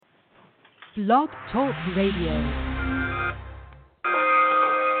Blog Talk Radio.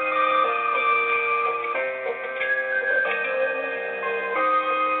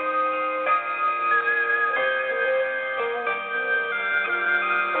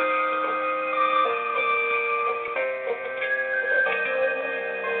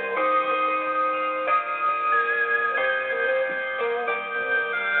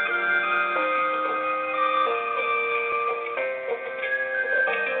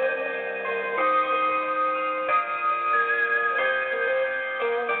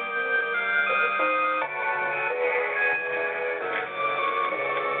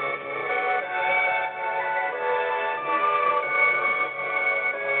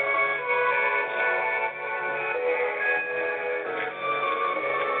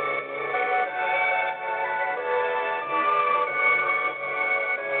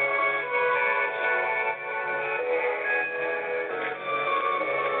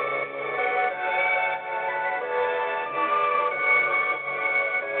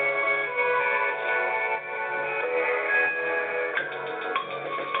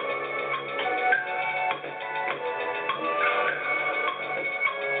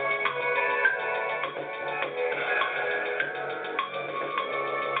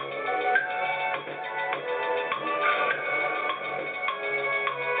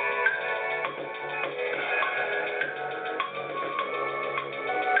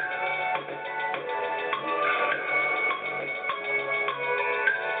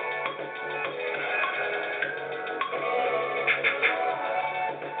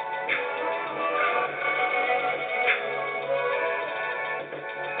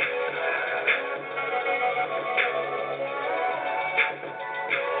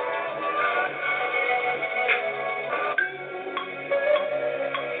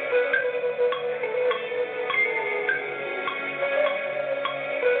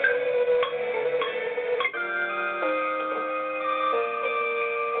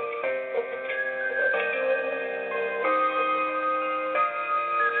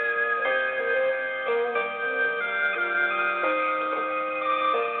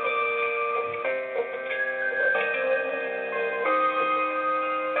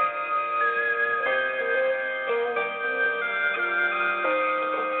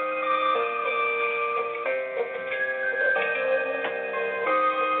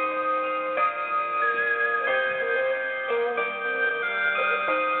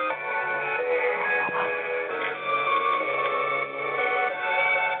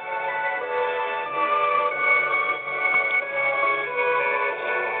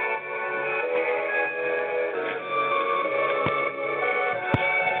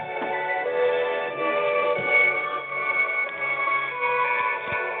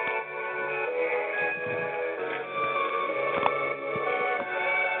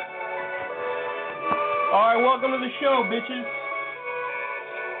 Welcome to the show, bitches.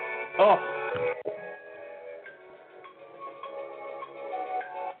 Oh.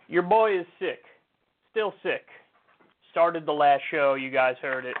 Your boy is sick. Still sick. Started the last show, you guys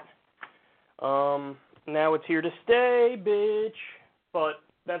heard it. Now it's here to stay, bitch. But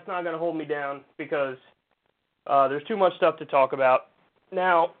that's not going to hold me down because there's too much stuff to talk about.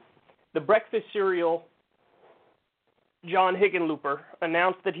 Now, the breakfast cereal, John Hickenlooper,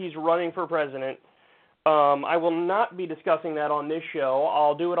 announced that he's running for president. I will not be discussing that on this show.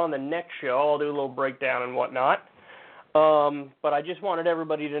 I'll do it on the next show. I'll do a little breakdown and whatnot. But I just wanted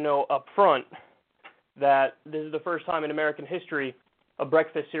everybody to know up front that this is the first time in American history a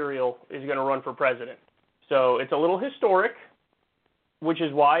breakfast cereal is going to run for president. So it's a little historic, which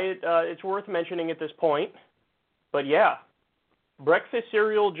is why it's worth mentioning at this point. But yeah, breakfast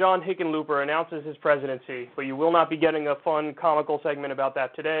cereal John Hickenlooper announces his presidency, but you will not be getting a fun comical segment about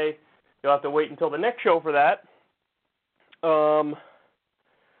that today. You'll have to wait until the next show for that.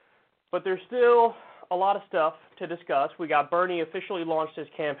 But there's still a lot of stuff to discuss. We got Bernie officially launched his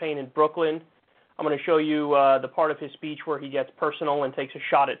campaign in Brooklyn. I'm going to show you the part of his speech where he gets personal and takes a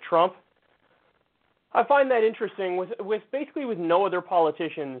shot at Trump. I find that interesting. With basically with no other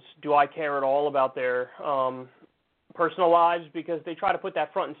politicians do I care at all about their personal lives because they try to put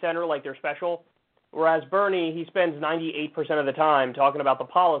that front and center like they're special. Whereas Bernie, he spends 98% of the time talking about the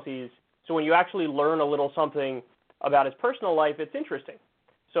policies. So when you actually learn a little something about his personal life, it's interesting.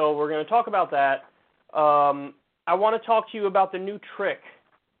 So we're going to talk about that. I want to talk to you about the new trick.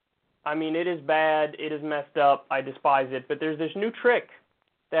 I mean, it is bad. It is messed up. I despise it. But there's this new trick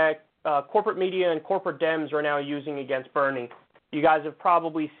that corporate media and corporate Dems are now using against Bernie. You guys have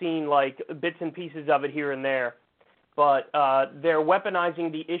probably seen like bits and pieces of it here and there. But they're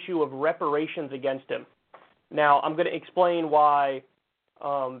weaponizing the issue of reparations against him. Now, I'm going to explain why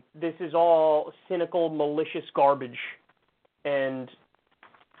This is all cynical, malicious garbage, and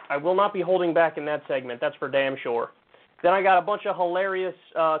I will not be holding back in that segment, that's for damn sure. Then I got a bunch of hilarious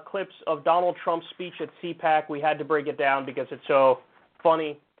clips of Donald Trump's speech at CPAC. We had to break it down because it's so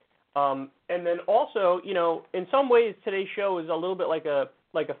funny. And then also, you know, in some ways today's show is a little bit like a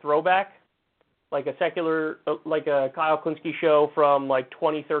throwback, like a secular, like a Kyle Kulinski show from like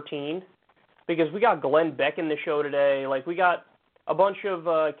 2013, because we got Glenn Beck in the show today. Like we got a bunch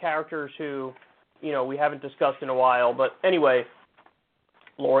of characters who, you know, we haven't discussed in a while. But anyway,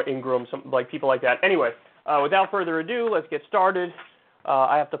 Laura Ingraham, like people like that. Anyway. Without further ado, let's get started.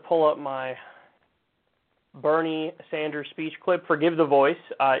 I have to pull up my Bernie Sanders speech clip. Forgive the voice.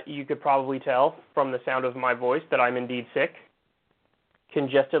 You could probably tell from the sound of my voice that I'm indeed sick,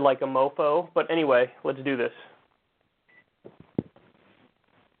 congested like a mofo. But anyway, let's do this.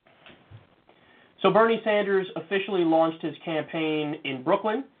 So Bernie Sanders officially launched his campaign in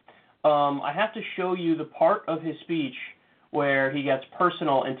Brooklyn. I have to show you the part of his speech where he gets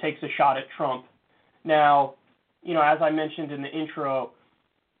personal and takes a shot at Trump. Now, you know, as I mentioned in the intro,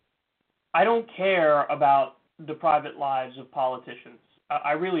 I don't care about the private lives of politicians.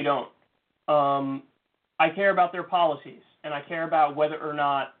 I really don't. I care about their policies, and I care about whether or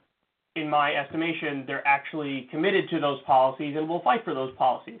not, in my estimation, they're actually committed to those policies and will fight for those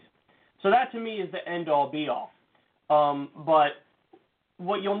policies. So that, to me, is the end-all, be-all. But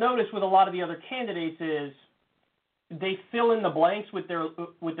what you'll notice with a lot of the other candidates is they fill in the blanks with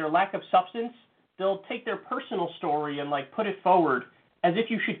their lack of substance. They'll take their personal story and like put it forward as if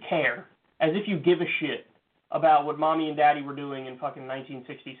you should care, as if you give a shit about what mommy and daddy were doing in fucking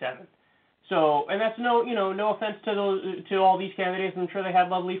 1967. So, and that's no offense to all these candidates. I'm sure they had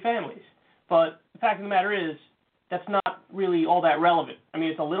lovely families, but the fact of the matter is that's not really all that relevant. I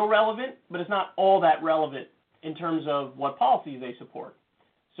mean, it's a little relevant, but it's not all that relevant in terms of what policies they support.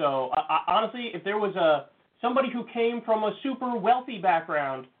 So, honestly, if there was somebody who came from a super wealthy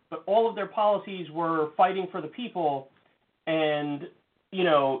background, but all of their policies were fighting for the people, and, you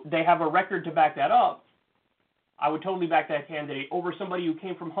know, they have a record to back that up, I would totally back that candidate over somebody who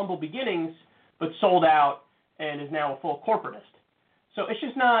came from humble beginnings but sold out and is now a full corporatist. So it's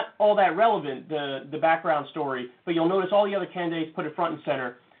just not all that relevant, the background story, but you'll notice all the other candidates put it front and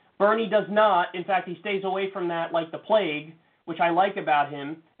center. Bernie does not. In fact, he stays away from that like the plague, which I like about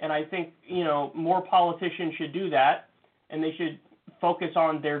him, and I think, you know, more politicians should do that, and they should focus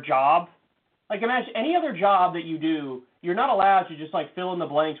on their job. Like, imagine any other job that you do, you're not allowed to just like fill in the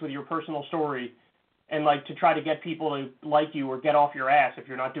blanks with your personal story and like to try to get people to like you or get off your ass if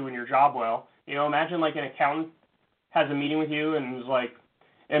you're not doing your job well. You know, imagine like an accountant has a meeting with you and is like,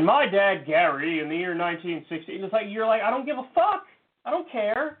 and my dad Gary in the year 1960, and it's like, you're like, I don't give a fuck. I don't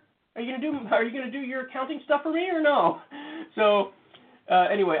care. Are you gonna do your accounting stuff for me or no? So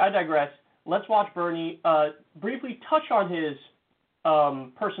anyway, I digress. Let's watch Bernie briefly touch on his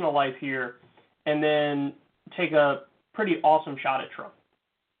personal life here, and then take a pretty awesome shot at Trump.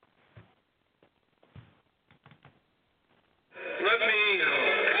 Let me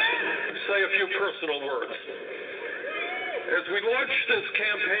say a few personal words. As we launch this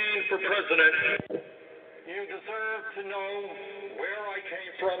campaign for president, you deserve to know where I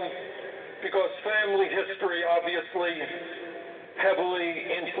came from, because family history obviously heavily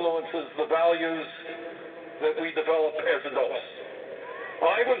influences the values that we develop as adults.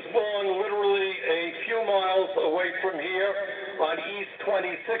 I was born literally a few miles away from here on East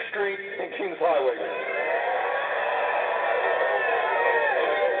 26th Street and Kings Highway.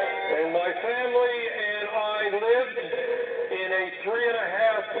 And my family and I lived in a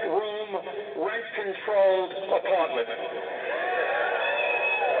 3.5-room rent-controlled apartment.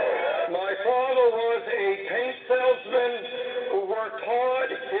 My father was a paint salesman who worked hard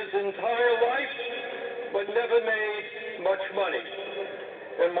his entire life, but never made much money.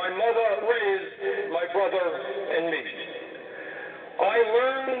 And my mother raised my brother and me. I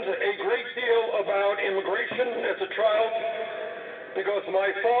learned a great deal about immigration as a child because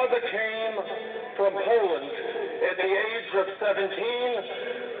my father came from Poland at the age of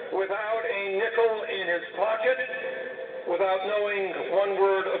 17 without a nickel in his pocket, without knowing one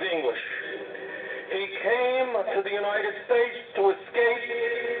word of English. He came to the United States to escape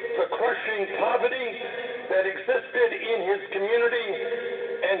the crushing poverty that existed in his community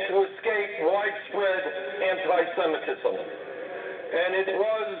and to escape widespread anti-Semitism. And it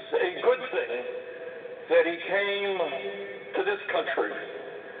was a good thing that he came to this country,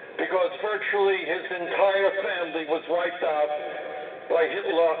 because virtually his entire family was wiped out by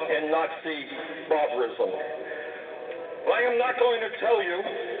Hitler and Nazi barbarism. I am not going to tell you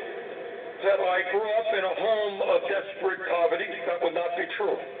that I grew up in a home of desperate poverty. That would not be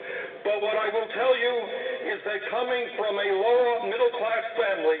true. But what I will tell you is that coming from a lower middle-class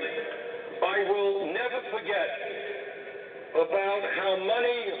family, I will never forget about how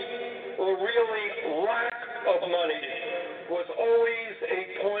money, or really lack of money, was always a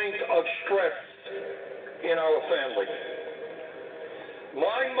point of stress in our family.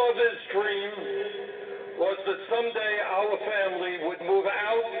 My mother's dream was that someday our family would move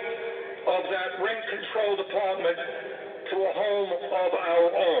out of that rent-controlled apartment to a home of our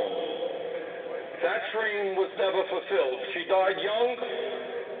own. That dream was never fulfilled. She died young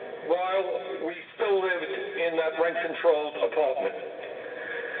while we still lived in that rent-controlled apartment.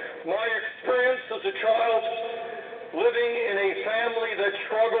 My experience as a child living in a family that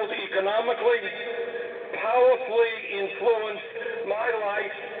struggled economically powerfully influenced my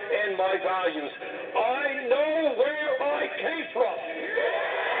life and my values. I know where I came from.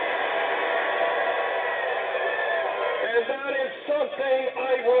 And that is something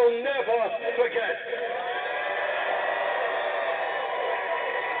I will never forget.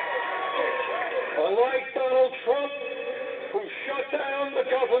 Unlike Donald Trump, who shut down the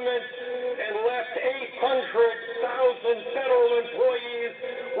government and left 800,000 federal employees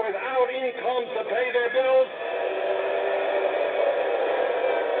without income to pay their bills,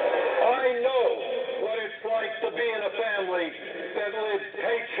 I know what it's like to be in a family that lives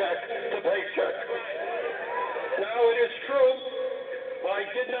paycheck to paycheck. Now, it is true, I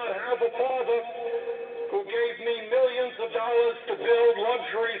did not have a father who gave me millions of dollars to build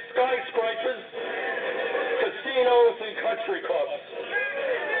luxury skyscrapers, casinos, and country clubs.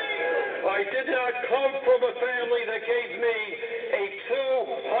 I did not come from a family that gave me a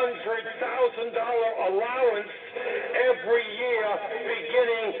 $200,000 allowance every year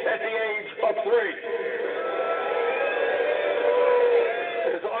beginning at the age of 3.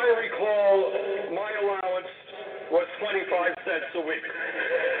 As I recall, my allowance was 25 cents a week.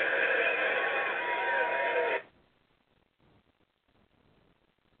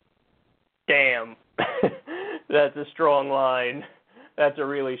 Damn. That's a strong line. That's a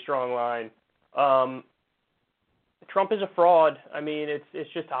really strong line. Trump is a fraud. I mean,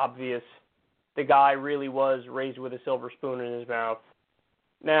 it's just obvious. The guy really was raised with a silver spoon in his mouth.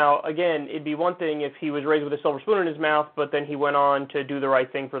 Now, again, it'd be one thing if he was raised with a silver spoon in his mouth, but then he went on to do the right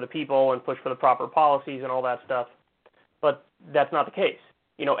thing for the people and push for the proper policies and all that stuff. But that's not the case.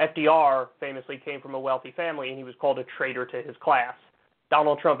 You know, FDR famously came from a wealthy family, and he was called a traitor to his class.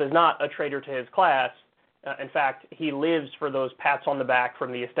 Donald Trump is not a traitor to his class. In fact, he lives for those pats on the back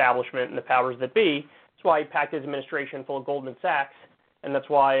from the establishment and the powers that be. That's why he packed his administration full of Goldman Sachs, and that's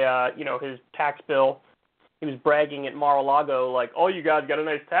why, his tax bill, he was bragging at Mar-a-Lago like, oh, you guys got a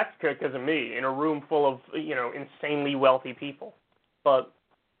nice tax cut because of me, in a room full of, insanely wealthy people. But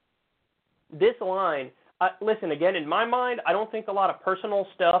this line, listen, again, in my mind, I don't think a lot of personal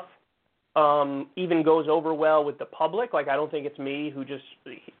stuff even goes over well with the public. Like, I don't think it's me who just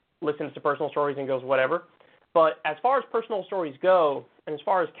listens to personal stories and goes whatever. But as far as personal stories go, and as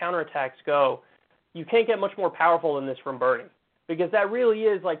far as counterattacks go, you can't get much more powerful than this from Bernie. Because that really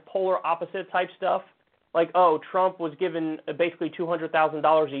is like polar opposite type stuff. Like, oh, Trump was given basically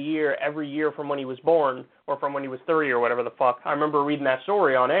 $200,000 a year every year from when he was born, or from when he was 30 or whatever the fuck. I remember reading that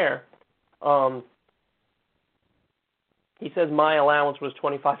story on air. He says my allowance was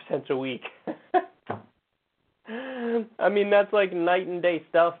 25 cents a week. I mean, that's like night and day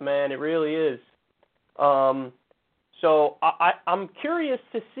stuff, man. It really is. So I'm curious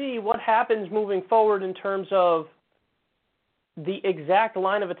to see what happens moving forward in terms of the exact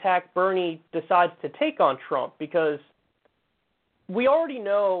line of attack Bernie decides to take on Trump, because we already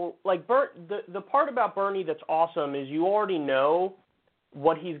know, like, the part about Bernie that's awesome is you already know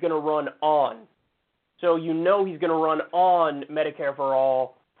what he's going to run on. So you know he's going to run on Medicare for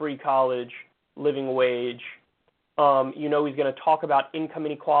all, free college, living wage. You know he's going to talk about income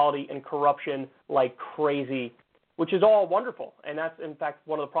inequality and corruption like crazy, which is all wonderful. And that's, in fact,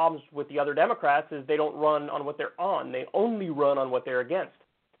 one of the problems with the other Democrats is they don't run on what they're on. They only run on what they're against.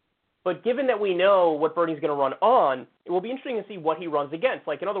 But given that we know what Bernie's going to run on, it will be interesting to see what he runs against.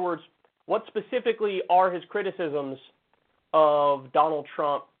 Like, in other words, what specifically are his criticisms of Donald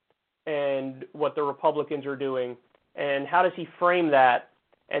Trump and what the Republicans are doing, and how does he frame that?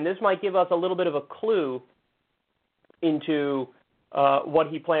 And this might give us a little bit of a clue into what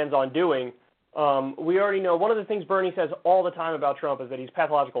he plans on doing. We already know one of the things Bernie says all the time about Trump is that he's a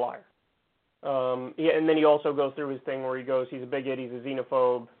pathological liar. And then he also goes through his thing where he goes, he's a bigot, he's a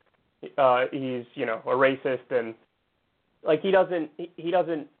xenophobe, he's, a racist, and like he doesn't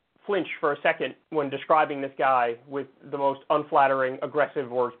flinch for a second when describing this guy with the most unflattering, aggressive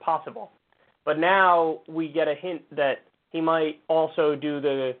words possible. But now we get a hint that he might also do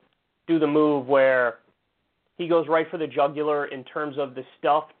the move where he goes right for the jugular in terms of the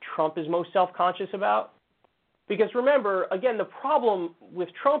stuff Trump is most self-conscious about. Because remember, again, the problem with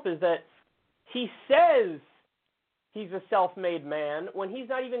Trump is that he says he's a self-made man when he's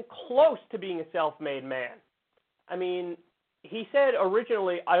not even close to being a self-made man. I mean, he said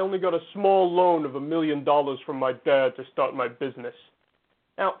originally, I only got a small loan of $1 million from my dad to start my business.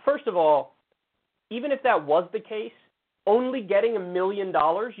 Now, first of all, even if that was the case, only getting $1 million,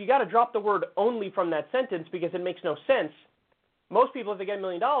 you got to drop the word only from that sentence because it makes no sense. Most people, if they get $1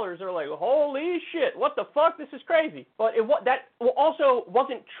 million, they're like, holy shit, what the fuck? This is crazy. But that also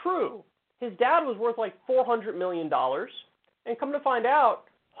wasn't true. His dad was worth like $400 million. And come to find out,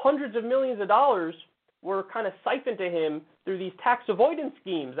 hundreds of millions of dollars were kind of siphoned to him through these tax avoidance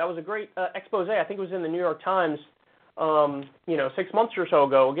schemes. That was a great expose. I think it was in the New York Times, 6 months or so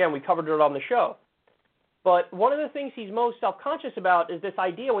ago. Again, we covered it on the show. But one of the things he's most self-conscious about is this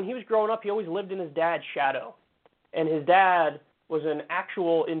idea. When he was growing up, he always lived in his dad's shadow. And his dad was an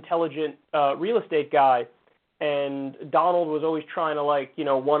actual intelligent real estate guy. And Donald was always trying to,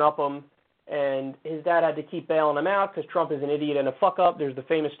 one-up him. And his dad had to keep bailing him out because Trump is an idiot and a fuck-up. There's the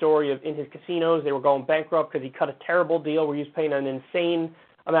famous story of in his casinos, they were going bankrupt because he cut a terrible deal where he was paying an insane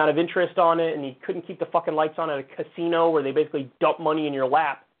amount of interest on it, and he couldn't keep the fucking lights on at a casino where they basically dump money in your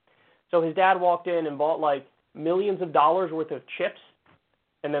lap. So his dad walked in and bought millions of dollars worth of chips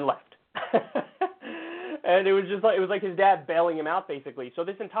and then left. And it was like his dad bailing him out basically. So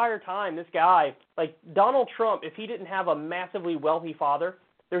this entire time, this guy, Donald Trump, if he didn't have a massively wealthy father,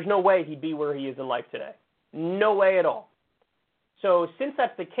 there's no way he'd be where he is in life today. No way at all. So since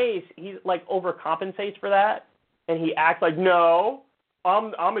that's the case, he overcompensates for that, and he acts like, no,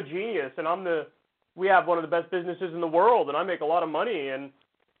 I'm a genius, and we have one of the best businesses in the world, and I make a lot of money. And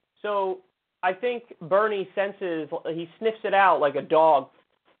so I think Bernie senses, he sniffs it out like a dog.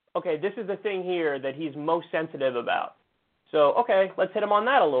 Okay, this is the thing here that he's most sensitive about. So, okay, let's hit him on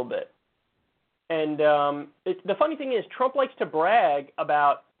that a little bit. And the funny thing is, Trump likes to brag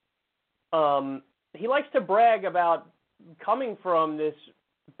about, coming from this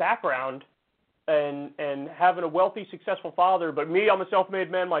background and having a wealthy, successful father, but me, I'm a self-made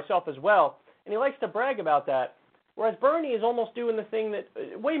man myself as well. And he likes to brag about that. Whereas Bernie is almost doing the thing that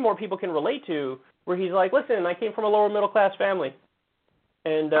way more people can relate to, where he's like, listen, I came from a lower middle-class family.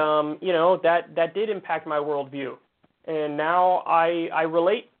 And, that did impact my worldview. And now I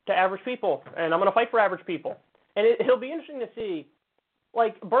relate to average people, and I'm going to fight for average people. And it'll be interesting to see,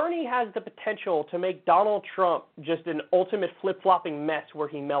 Bernie has the potential to make Donald Trump just an ultimate flip-flopping mess where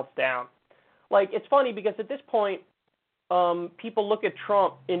he melts down. It's funny because at this point, people look at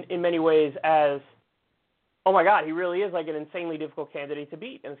Trump in many ways as, oh my God, he really is an insanely difficult candidate to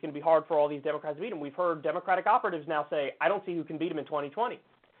beat, and it's going to be hard for all these Democrats to beat him. We've heard Democratic operatives now say, I don't see who can beat him in 2020.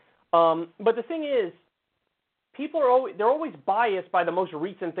 But the thing is, people they're always biased by the most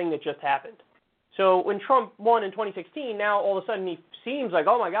recent thing that just happened. So when Trump won in 2016, now all of a sudden he seems like,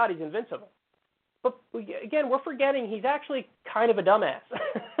 oh my God, he's invincible. But again, we're forgetting he's actually kind of a dumbass.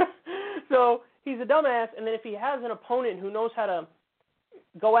 So he's a dumbass, and then if he has an opponent who knows how to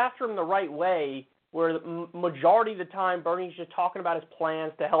go after him the right way, where the majority of the time Bernie's just talking about his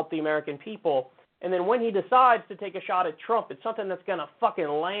plans to help the American people, and then when he decides to take a shot at Trump, it's something that's going to fucking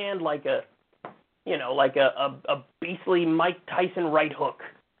land like a beastly Mike Tyson right hook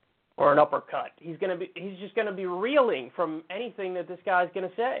or an uppercut. He's just going to be reeling from anything that this guy's going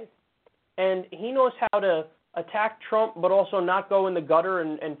to say. And he knows how to attack Trump but also not go in the gutter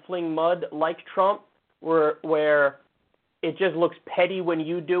and fling mud like Trump, where it just looks petty when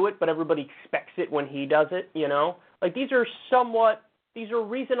you do it, but everybody expects it when he does it, These are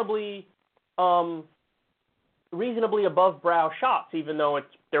reasonably above brow shots, even though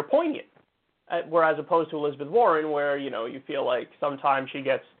they're poignant. Whereas opposed to Elizabeth Warren, where, you feel like sometimes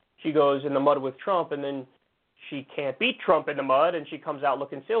she goes in the mud with Trump and then she can't beat Trump in the mud and she comes out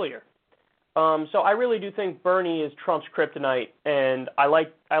looking sillier. So I really do think Bernie is Trump's kryptonite, and I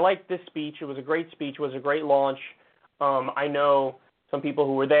like this speech. It was a great speech. It was a great launch. I know some people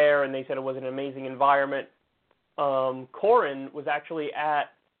who were there, and they said it was an amazing environment. Corin was actually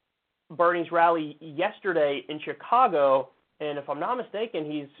at Bernie's rally yesterday in Chicago, and if I'm not mistaken,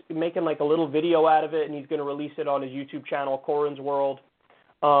 he's making a little video out of it, and he's going to release it on his YouTube channel, Corin's World.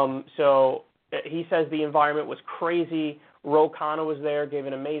 So he says the environment was crazy. Ro Khanna was there, gave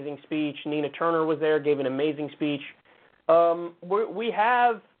an amazing speech. Nina Turner was there, gave an amazing speech. We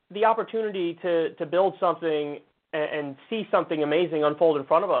have the opportunity to build something and see something amazing unfold in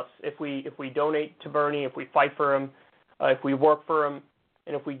front of us if we donate to Bernie, if we fight for him, if we work for him.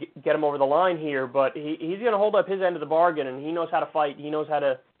 and if we get him over the line here. But he's going to hold up his end of the bargain, and he knows how to fight. He knows how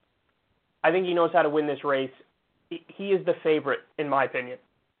to – I think he knows how to win this race. He is the favorite, in my opinion.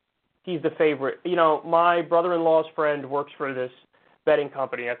 He's the favorite. You know, my brother-in-law's friend works for this betting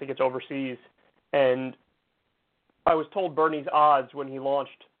company. I think it's overseas. And I was told Bernie's odds when he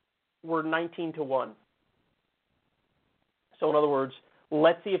launched were 19-1. So in other words,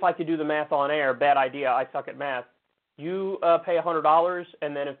 let's see if I could do the math on air. Bad idea. I suck at math. You pay $100,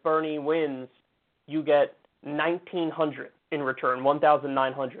 and then if Bernie wins, you get $1,900 in return,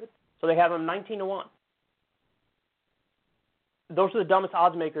 $1,900. So they have him 19-1. Those are the dumbest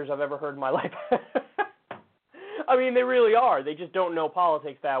odds makers I've ever heard in my life. I mean, they really are. They just don't know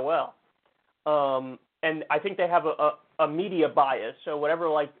politics that well. And I think they have a media bias. So whatever,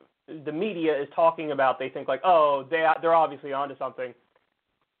 like, the media is talking about, they think, like, oh, they're obviously onto something.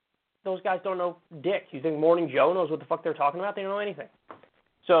 Those guys don't know dick. You think Morning Joe knows what the fuck they're talking about? They don't know anything.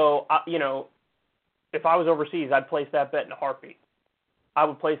 So, you know, if I was overseas, I'd place that bet in a heartbeat. I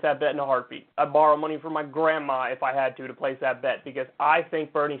would place that bet in a heartbeat. I'd borrow money from my grandma if I had to place that bet, because I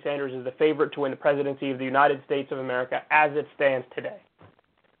think Bernie Sanders is the favorite to win the presidency of the United States of America as it stands today,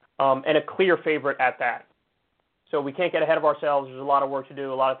 and a clear favorite at that. So we can't get ahead of ourselves. There's a lot of work to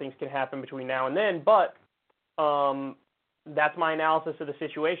do. A lot of things can happen between now and then, but that's my analysis of the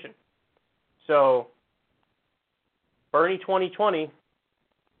situation. So Bernie 2020, it's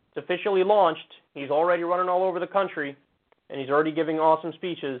officially launched. He's already running all over the country. And he's already giving awesome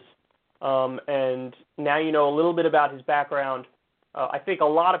speeches, and now you know a little bit about his background. I think a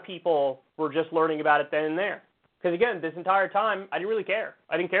lot of people were just learning about it then and there. Because, again, this entire time, I didn't really care.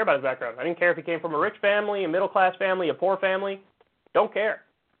 I didn't care about his background. I didn't care if he came from a rich family, a middle-class family, a poor family. Don't care.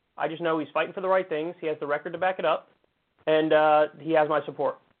 I just know he's fighting for the right things. He has the record to back it up, and he has my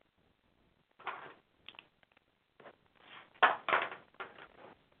support.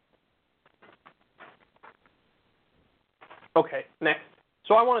 Okay, next.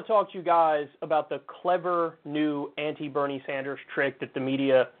 So I want to talk to you guys about the clever new anti-Bernie Sanders trick that the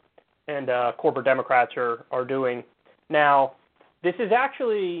media and corporate Democrats are doing. Now, this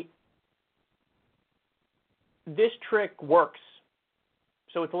trick works,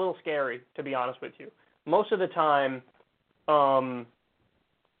 so it's a little scary, to be honest with you. Most of the time,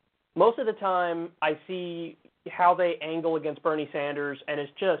 I see how they angle against Bernie Sanders, and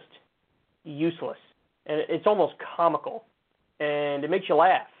it's just useless, and it's almost comical. And it makes you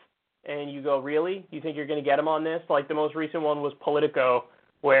laugh. And you go, really? You think you're going to get him on this? Like the most recent one was Politico,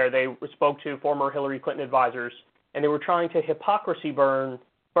 where they spoke to former Hillary Clinton advisors, and they were trying to hypocrisy burn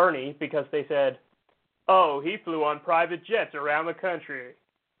Bernie because they said, oh, he flew on private jets around the country.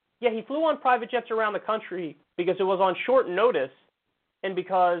 Yeah, he flew on private jets around the country because it was on short notice and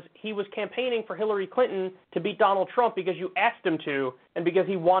because he was campaigning for Hillary Clinton to beat Donald Trump because you asked him to and because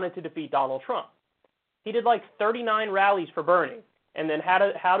he wanted to defeat Donald Trump. He did like 39 rallies for Bernie. And then how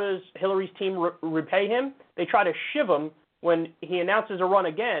does Hillary's team repay him? They try to shiv him when he announces a run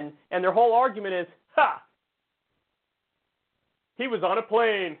again, and their whole argument is, he was on a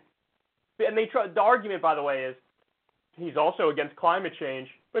plane. And the argument, by the way, is he's also against climate change,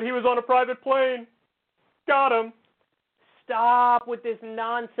 but he was on a private plane. Got him. Stop with this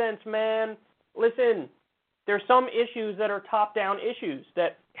nonsense, man. Listen, there's some issues that are top-down issues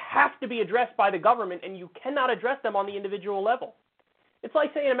that have to be addressed by the government, and you cannot address them on the individual level. It's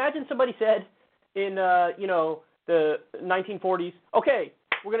like saying, imagine somebody said in, the 1940s, okay,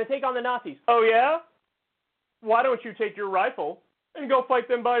 we're going to take on the Nazis. Oh, yeah? Why don't you take your rifle and go fight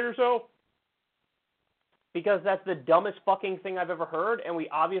them by yourself? Because that's the dumbest fucking thing I've ever heard, and we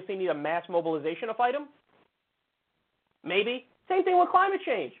obviously need a mass mobilization to fight them? Maybe. Same thing with climate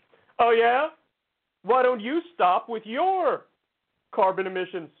change. Oh, yeah? Why don't you stop with your carbon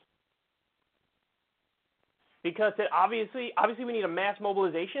emissions? Because obviously we need a mass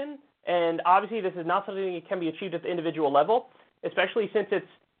mobilization, and obviously this is not something that can be achieved at the individual level, especially since it's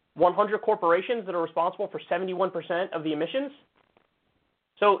 100 corporations that are responsible for 71% of the emissions.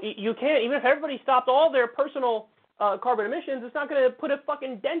 So you can't, even if everybody stopped all their personal carbon emissions, it's not going to put a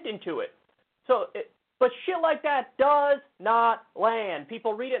fucking dent into it. But shit like that does not land.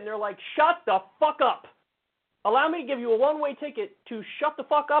 People read it and they're like, shut the fuck up. Allow me to give you a one-way ticket to shut the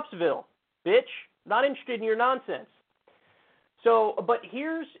fuck upsville, bitch. Not interested in your nonsense. So, but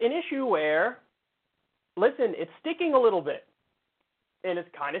here's an issue where, listen, it's sticking a little bit. And it's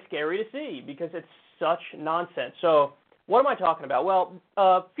kind of scary to see because it's such nonsense. So, what am I talking about? Well,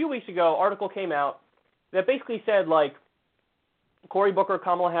 a few weeks ago, an article came out that basically said, like, Cory Booker,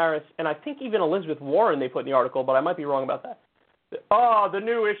 Kamala Harris, and I think even Elizabeth Warren they put in the article, but I might be wrong about that. Oh, the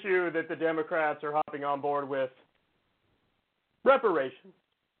new issue that the Democrats are hopping on board with. reparations.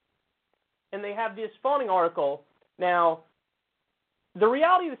 And they have this fawning article. Now, the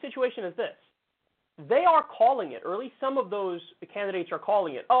reality of the situation is this. They are calling it, or at least some of those candidates are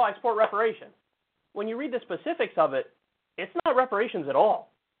calling it, oh, I support reparations. When you read the specifics of it, it's not reparations at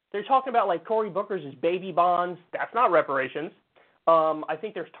all. They're talking about like Cory Booker's baby bonds. That's not reparations. I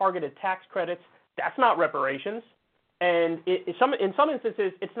think there's targeted tax credits. That's not reparations. And in some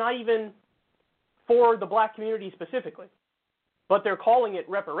instances, it's not even for the black community specifically. But they're calling it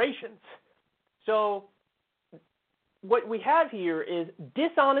reparations. So what we have here is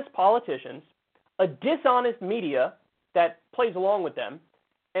dishonest politicians, a dishonest media that plays along with them,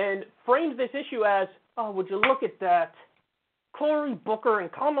 and frames this issue as, oh, would you look at that? Cory Booker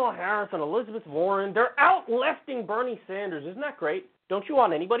and Kamala Harris and Elizabeth Warren, they're out-lefting Bernie Sanders. Isn't that great? Don't you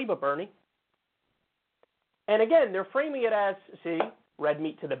want anybody but Bernie? And again, they're framing it as, see, red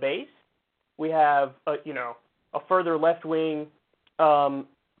meat to the base. We have, a further left-wing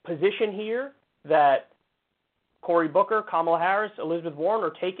position here that Cory Booker, Kamala Harris, Elizabeth Warren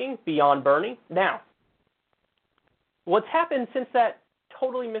are taking beyond Bernie. Now, what's happened since that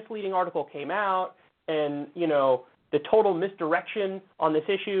totally misleading article came out and, the total misdirection on this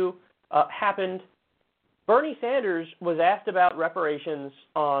issue happened, Bernie Sanders was asked about reparations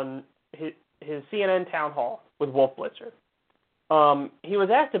on his CNN town hall with Wolf Blitzer. He was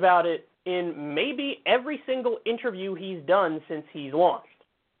asked about it in maybe every single interview he's done since he's launched.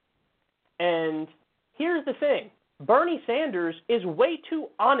 And here's the thing. Bernie Sanders is way too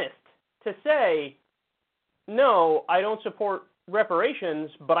honest to say, no, I don't support reparations,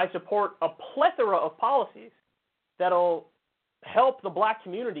 but I support a plethora of policies that'll help the black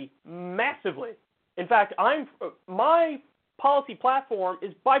community massively. In fact, my policy platform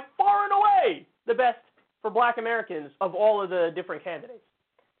is by far and away the best for black Americans of all of the different candidates.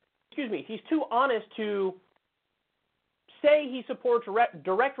 He's too honest to say he supports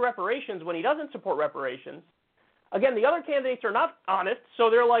direct reparations when he doesn't support reparations. Again, the other candidates are not honest,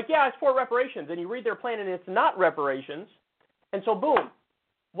 so they're like, yeah, I support reparations. And you read their plan and it's not reparations. And so, boom.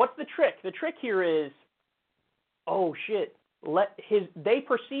 What's the trick? The trick here is, oh, shit. They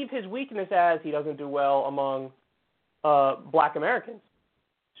perceive his weakness as he doesn't do well among black Americans.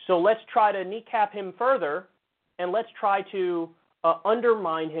 So let's try to kneecap him further, and let's try to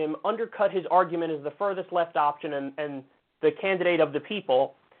undermine him, undercut his argument as the furthest left option and the candidate of the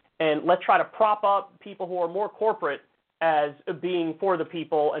people, and let's try to prop up people who are more corporate as being for the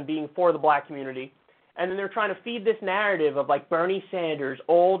people and being for the black community. And then they're trying to feed this narrative of like Bernie Sanders,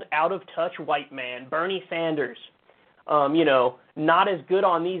 old, out-of-touch white man, Bernie Sanders, not as good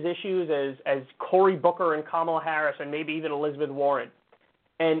on these issues as Cory Booker and Kamala Harris and maybe even Elizabeth Warren.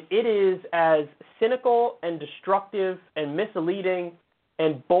 And it is as cynical and destructive and misleading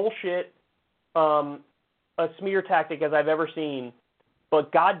and bullshit a smear tactic as I've ever seen.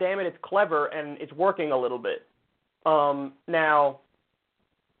 But God damn it, it's clever and it's working a little bit. Now,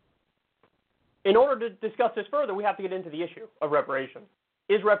 in order to discuss this further, we have to get into the issue of reparations.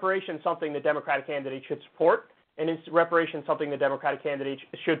 Is reparations something the Democratic candidate should support? And is reparations something the Democratic candidate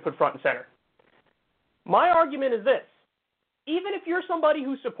should put front and center? My argument is this. Even if you're somebody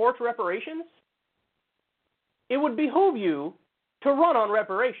who supports reparations, it would behoove you to run on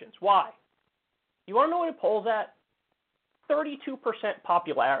reparations. Why? You want to know what it polls at? 32%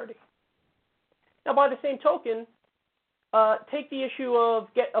 popularity. Now, by the same token, take the issue of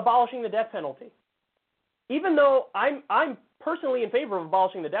abolishing the death penalty. Even though I'm personally in favor of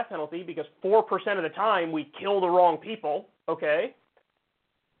abolishing the death penalty because 4% of the time we kill the wrong people, okay?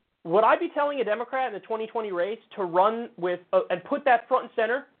 Would I be telling a Democrat in the 2020 race to run with and put that front and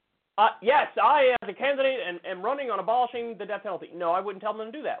center? Yes, I, as a candidate, am running on abolishing the death penalty. No, I wouldn't tell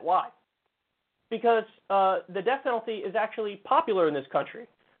them to do that. Why? Because the death penalty is actually popular in this country.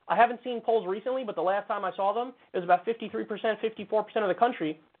 I haven't seen polls recently, but the last time I saw them, it was about 53%, 54% of the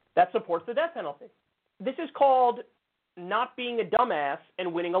country that supports the death penalty. This is called not being a dumbass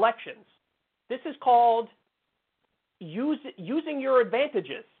and winning elections. This is called using your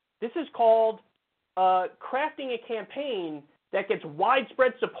advantages. This is called crafting a campaign that gets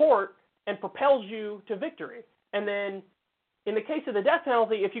widespread support and propels you to victory. And then in the case of the death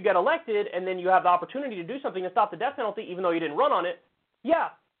penalty, if you get elected and then you have the opportunity to do something to stop the death penalty, even though you didn't run on it, yeah,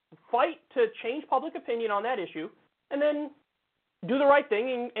 fight to change public opinion on that issue and then do the right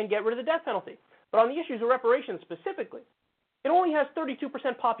thing and get rid of the death penalty. But on the issues of reparations specifically, it only has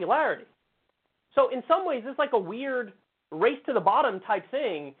 32% popularity. So in some ways, it's like a weird race to the bottom type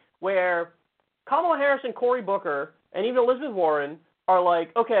thing where Kamala Harris and Cory Booker and even Elizabeth Warren are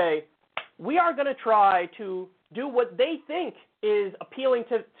like, okay, we are going to try to do what they think is appealing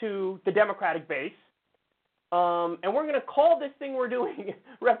to the Democratic base, and we're going to call this thing we're doing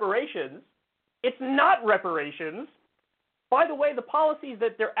reparations. It's not reparations. By the way, the policies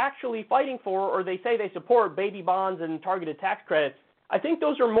that they're actually fighting for, or they say they support, baby bonds and targeted tax credits, I think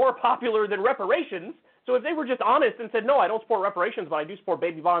those are more popular than reparations. So if they were just honest and said, no, I don't support reparations, but I do support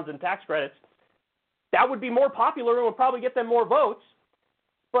baby bonds and tax credits, that would be more popular and would probably get them more votes.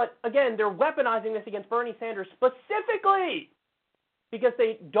 But again, they're weaponizing this against Bernie Sanders specifically because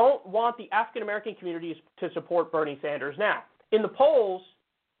they don't want the African-American communities to support Bernie Sanders. Now, in the polls,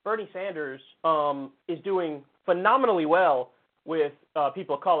 Bernie Sanders is doing phenomenally well with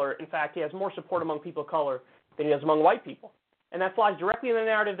people of color. In fact, he has more support among people of color than he does among white people. And that flies directly in the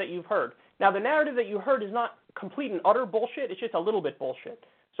narrative that you've heard. Now, the narrative that you heard is not complete and utter bullshit. It's just a little bit bullshit.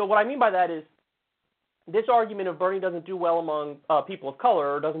 So what I mean by that is this argument of Bernie doesn't do well among people of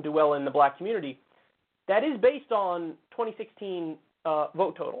color or doesn't do well in the black community, that is based on 2016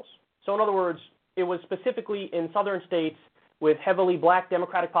 vote totals. So in other words, it was specifically in southern states with heavily black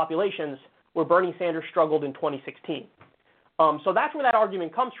Democratic populations where Bernie Sanders struggled in 2016. So that's where that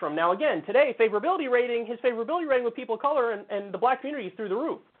argument comes from. Now, again, today, his favorability rating with people of color and the black community is through the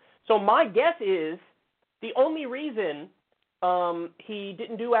roof. So my guess is the only reason he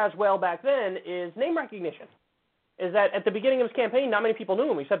didn't do as well back then is name recognition, is that at the beginning of his campaign, not many people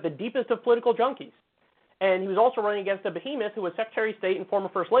knew him except the deepest of political junkies. And he was also running against a behemoth who was Secretary of State and former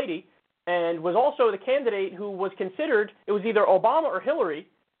First Lady and was also the candidate who was considered, it was either Obama or Hillary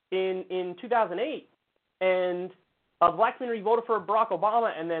in 2008. And the black community voted for Barack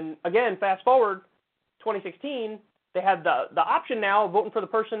Obama, and then, again, fast forward, 2016, they had the option now of voting for the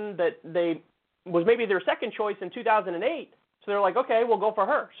person that they was maybe their second choice in 2008. So they're like, okay, we'll go for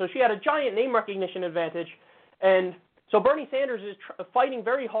her. So she had a giant name recognition advantage. And so Bernie Sanders is fighting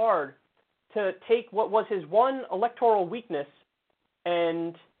very hard to take what was his one electoral weakness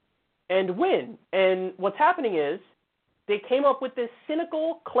and win. And what's happening is they came up with this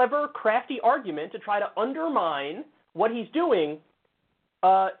cynical, clever, crafty argument to try to undermine what he's doing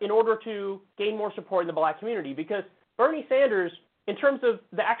in order to gain more support in the black community. Because Bernie Sanders, in terms of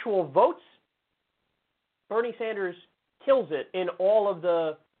the actual votes, Bernie Sanders kills it in all of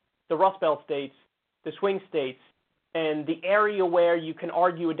the Rust Belt states, the swing states, and the area where you can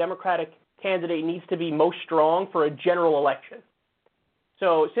argue a Democratic candidate needs to be most strong for a general election.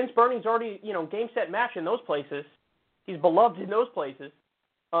 So since Bernie's already, game, set, match in those places, he's beloved in those places,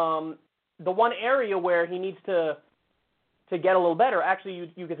 the one area where he needs to get a little better,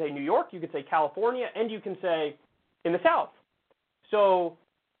 actually you could say New York, you could say California, and you can say in the South. So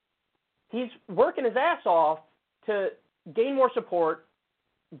he's working his ass off to gain more support,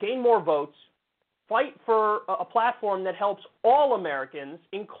 gain more votes, fight for a platform that helps all Americans,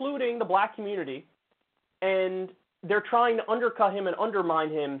 including the black community, and they're trying to undercut him and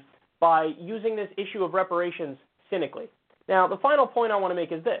undermine him by using this issue of reparations cynically. Now, the final point I want to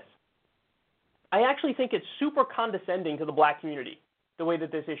make is this. I actually think it's super condescending to the black community, the way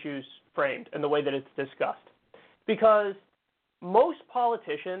that this issue's framed and the way that it's discussed. Because most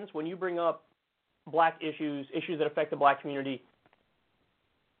politicians, when you bring up black issues that affect the black community,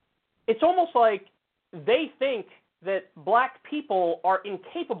 it's almost like they think that black people are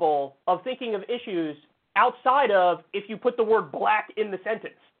incapable of thinking of issues outside of if you put the word black in the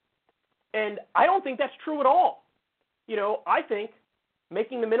sentence. And I don't think that's true at all. I think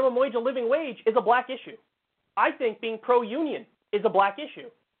making the minimum wage a living wage is a black issue. I think being pro-union is a black issue.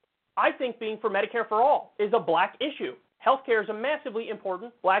 I think being for Medicare for all is a black issue. Healthcare is a massively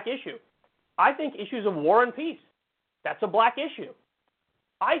important black issue. I think issues of war and peace, that's a black issue.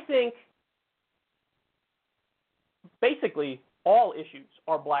 I think basically all issues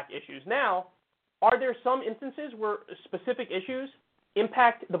are black issues. Now, are there some instances where specific issues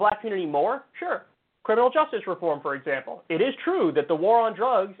impact the black community more? Sure. Criminal justice reform, for example. It is true that the war on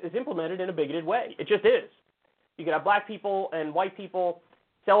drugs is implemented in a bigoted way. It just is. You can have black people and white people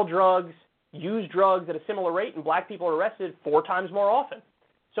sell drugs, use drugs at a similar rate, and black people are arrested 4 times more often.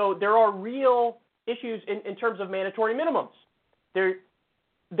 So there are real issues in terms of mandatory minimums.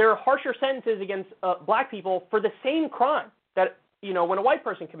 There are harsher sentences against black people for the same crime that, when a white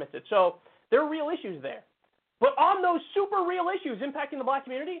person commits it. So there are real issues there. But on those super real issues impacting the black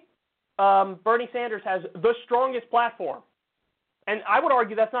community, Bernie Sanders has the strongest platform. And I would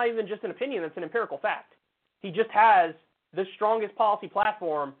argue that's not even just an opinion, that's an empirical fact. He just has the strongest policy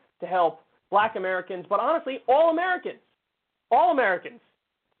platform to help black Americans, but honestly, all Americans. All Americans.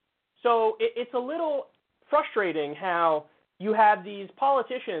 So it's a little frustrating how you have these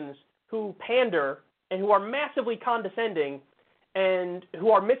politicians who pander and who are massively condescending and who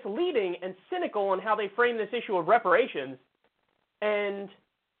are misleading and cynical in how they frame this issue of reparations. And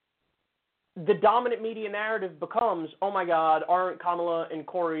the dominant media narrative becomes, oh my God, aren't Kamala and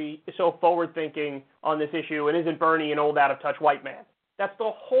Cory so forward-thinking on this issue, and isn't Bernie an old out-of-touch white man? That's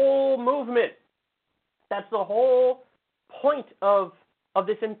the whole movement. That's the whole point of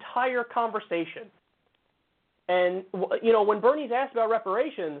this entire conversation. And, you know, when Bernie's asked about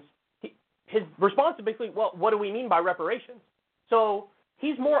reparations, his response is basically, well, what do we mean by reparations? So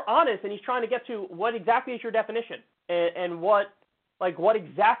he's more honest, and he's trying to get to what exactly is your definition, and what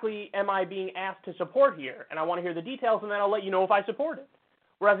exactly am I being asked to support here? And I want to hear the details, and then I'll let you know if I support it.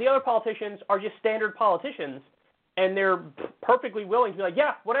 Whereas the other politicians are just standard politicians, and they're perfectly willing to be like,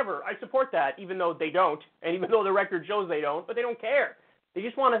 yeah, whatever, I support that, even though they don't, and even though the record shows they don't, but they don't care. They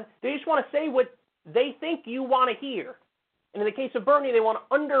just want to say what they think you want to hear. And in the case of Bernie, they want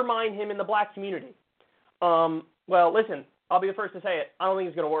to undermine him in the black community. Well, listen, I'll be the first to say it. I don't think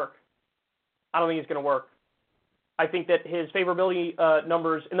it's going to work. I think that his favorability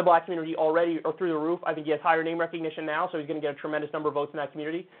numbers in the black community already are through the roof. I think he has higher name recognition now, so he's going to get a tremendous number of votes in that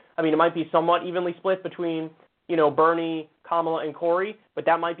community. I mean, it might be somewhat evenly split between, you know, Bernie, Kamala, and Cory, but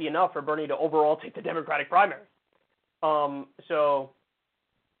that might be enough for Bernie to overall take the Democratic primary. And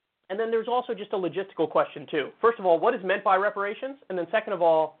then there's also just a logistical question, too. First of all, what is meant by reparations? And then second of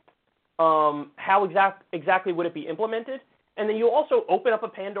all, how exactly would it be implemented? And then you also open up a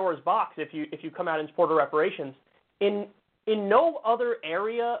Pandora's box if you come out in support of reparations. In no other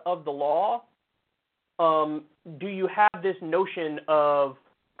area of the law do you have this notion of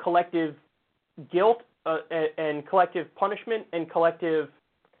collective guilt and collective punishment and collective,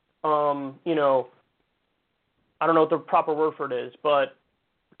 you know, I don't know what the proper word for it is, but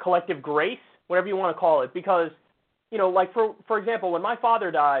collective grace, whatever you want to call it. Because, you know, like for example, when my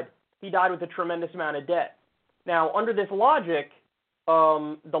father died, he died with a tremendous amount of debt. Now, under this logic,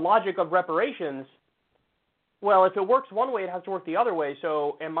 the logic of reparations, well, if it works one way, it has to work the other way.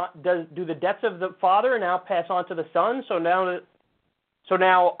 So do the debts of the father now pass on to the son? So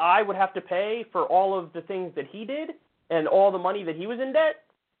now I would have to pay for all of the things that he did and all the money that he was in debt?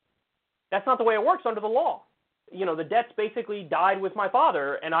 That's not the way it works under the law. You know, the debts basically died with my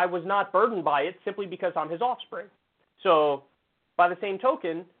father, and I was not burdened by it simply because I'm his offspring. So by the same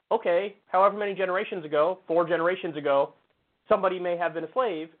token, okay, however many generations ago, 4 generations ago, somebody may have been a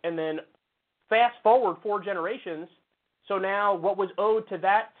slave, and then fast forward 4 generations, so now what was owed to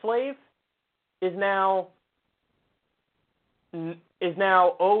that slave is now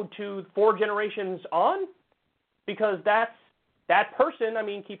owed to 4 generations on, because that person, I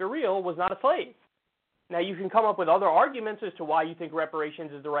mean, keep it real, was not a slave. Now, you can come up with other arguments as to why you think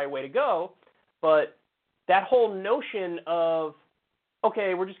reparations is the right way to go, but that whole notion of,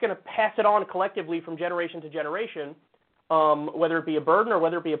 okay, we're just going to pass it on collectively from generation to generation, whether it be a burden or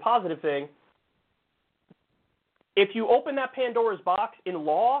whether it be a positive thing, if you open that Pandora's box in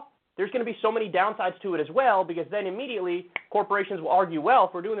law, there's going to be so many downsides to it as well, because then immediately corporations will argue, well,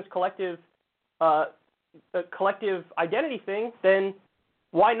 if we're doing this collective identity thing, then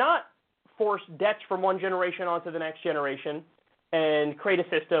why not force debts from one generation onto the next generation and create a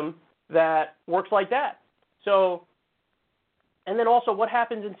system that works like that? So, and then also what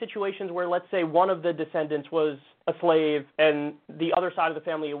happens in situations where, let's say, one of the descendants was a slave and the other side of the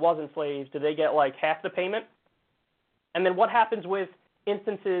family wasn't slaves? Do they get like half the payment? And then what happens with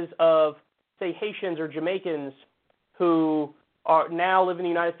instances of, say, Haitians or Jamaicans who are now live in the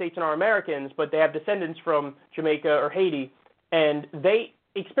United States and are Americans, but they have descendants from Jamaica or Haiti, and they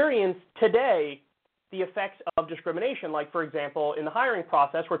experience today the effects of discrimination, like, for example, in the hiring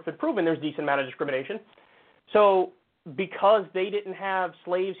process where it's been proven there's a decent amount of discrimination. So because they didn't have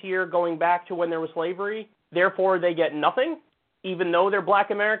slaves here going back to when there was slavery, therefore they get nothing, even though they're black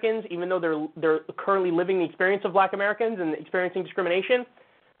Americans, even though they're currently living the experience of black Americans and experiencing discrimination,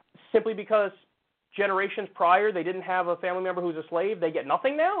 simply because generations prior they didn't have a family member who's a slave, they get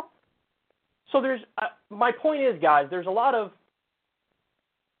nothing now? So there's my point is, guys, there's a lot of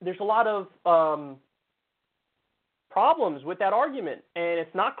problems with that argument, and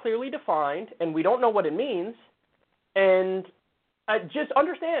it's not clearly defined, and we don't know what it means. And just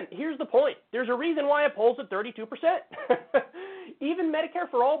understand, here's the point. There's a reason why it polls at 32%. Even Medicare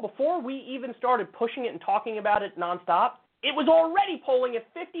for All, before we even started pushing it and talking about it nonstop, it was already polling at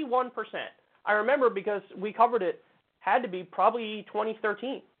 51%. I remember because we covered it, had to be probably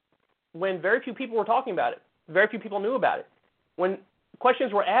 2013, when very few people were talking about it. Very few people knew about it. When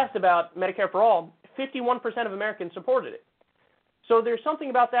questions were asked about Medicare for All, 51% of Americans supported it. So there's something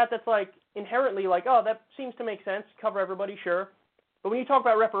about that that's like inherently like, oh, that seems to make sense, cover everybody, sure. But when you talk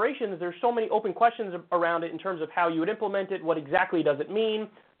about reparations, there's so many open questions around it in terms of how you would implement it, what exactly does it mean,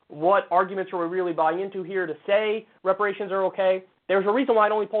 what arguments are we really buying into here to say reparations are okay, There's a reason why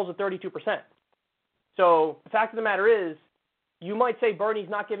it only polls at 32%. So the fact of the matter is, you might say Bernie's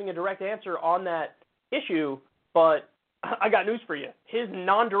not giving a direct answer on that issue, but I got news for you. His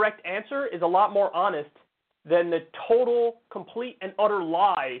non-direct answer is a lot more honest than the total, complete, and utter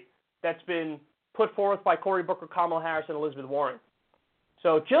lie that's been put forth by Cory Booker, Kamala Harris, and Elizabeth Warren.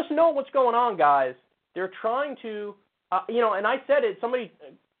 So just know what's going on, guys. They're trying to, and I said it, somebody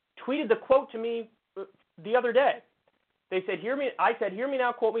tweeted the quote to me the other day. They said, I said, hear me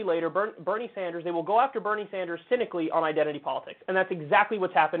now, quote me later, Bernie Sanders. They will go after Bernie Sanders cynically on identity politics. And that's exactly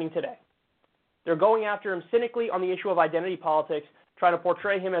what's happening today. They're going after him cynically on the issue of identity politics, trying to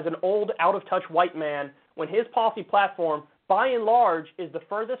portray him as an old, out-of-touch white man, when his policy platform, by and large, is the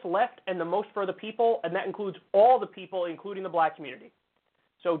furthest left and the most for the people, and that includes all the people, including the black community.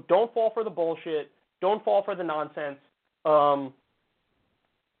 So don't fall for the bullshit. Don't fall for the nonsense.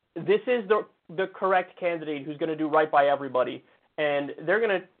 This is the correct candidate who's going to do right by everybody. And they're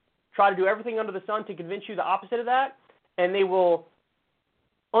going to try to do everything under the sun to convince you the opposite of that, and they will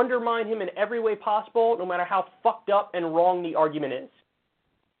undermine him in every way possible, no matter how fucked up and wrong the argument is.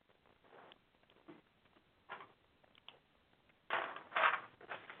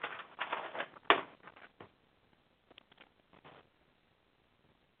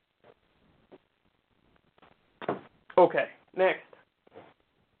 Okay, next.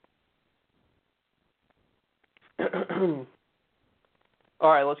 All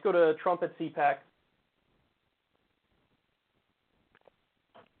right, let's go to Trump at CPAC.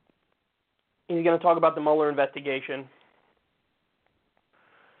 He's going to talk about the Mueller investigation.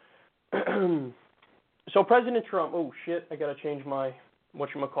 So President Trump, oh shit, I got to change my,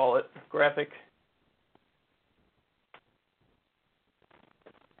 whatchamacallit, graphic.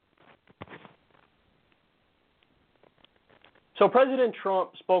 So President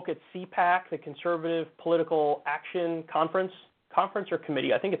Trump spoke at CPAC, the Conservative Political Action Conference or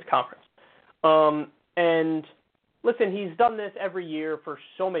committee? I think it's conference. And listen, he's done this every year for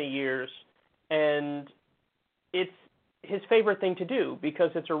so many years, and it's his favorite thing to do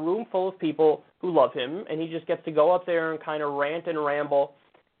because it's a room full of people who love him, and he just gets to go up there and kind of rant and ramble.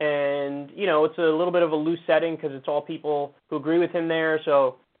 And, it's a little bit of a loose setting because it's all people who agree with him there,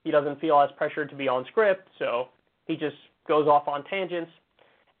 so he doesn't feel as pressured to be on script, so he just goes off on tangents.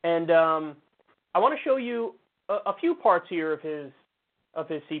 And I want to show you a few parts here of his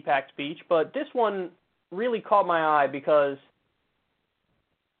CPAC speech, but this one really caught my eye because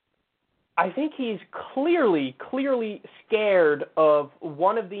I think he's clearly scared of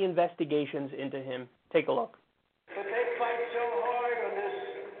one of the investigations into him. Take a look. But they fight so hard on this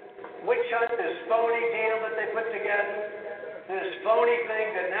witch hunt, this phony deal that they put together, this phony thing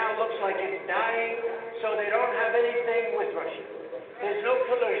that now looks like it's dying, so they don't have anything with Russia. There's no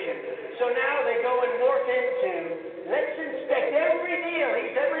collusion. So now they go and morph into, let's inspect every deal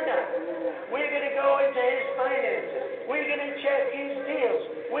he's ever done. We're going to go into his finances. We're going to check his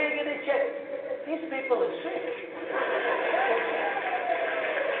deals. We're going to check. These people are sick.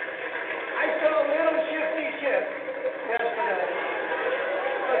 I saw a little shifty ship yesterday.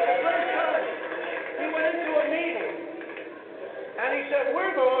 But the first time, he went into a meeting. And he said,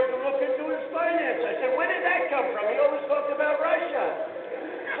 we're going to look into his finance. I said, where did that come from? He always talked about Russia.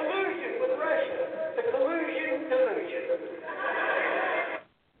 Collusion with Russia. The collusion.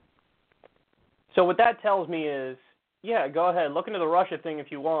 So what that tells me is, yeah, go ahead. Look into the Russia thing if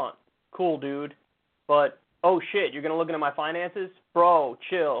you want. Cool, dude. But, oh, shit, you're going to look into my finances? Bro,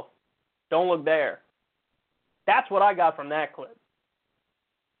 chill. Don't look there. That's what I got from that clip.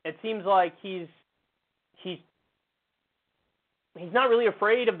 It seems like he's not really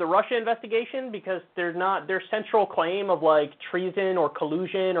afraid of the Russia investigation because there's not their central claim of like treason or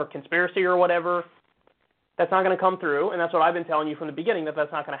collusion or conspiracy or whatever. That's not going to come through, and that's what I've been telling you from the beginning, that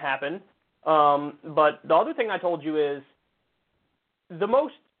that's not going to happen. But the other thing I told you is the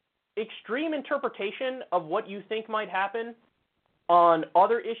most extreme interpretation of what you think might happen on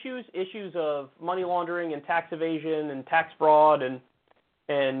other issues of money laundering and tax evasion and tax fraud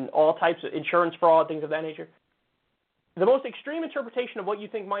and all types of insurance fraud, things of that nature. The most extreme interpretation of what you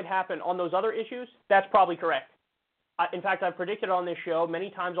think might happen on those other issues, that's probably correct. In fact, I've predicted on this show many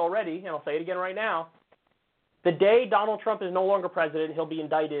times already, and I'll say it again right now, the day Donald Trump is no longer president, he'll be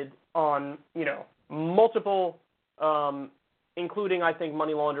indicted on, multiple, including, I think,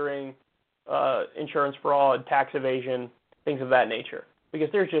 money laundering, insurance fraud, tax evasion, things of that nature. Because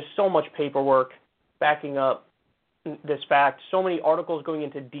there's just so much paperwork backing up this fact, so many articles going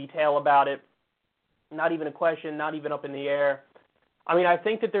into detail about it. Not even a question, not even up in the air. I mean, I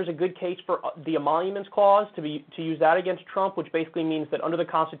think that there's a good case for the emoluments clause to use that against Trump, which basically means that under the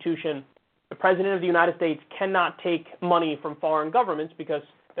Constitution, the President of the United States cannot take money from foreign governments because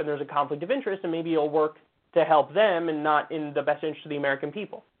then there's a conflict of interest, and maybe it'll work to help them and not in the best interest of the American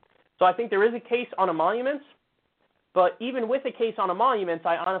people. So I think there is a case on emoluments, but even with a case on emoluments,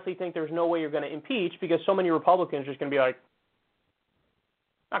 I honestly think there's no way you're going to impeach because so many Republicans are just going to be like,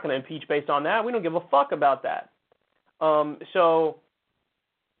 not going to impeach based on that. We don't give a fuck about that.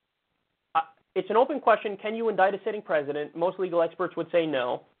 It's an open question. Can you indict a sitting president? Most legal experts would say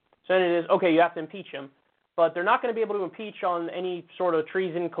no. So then it is, okay, you have to impeach him. But they're not going to be able to impeach on any sort of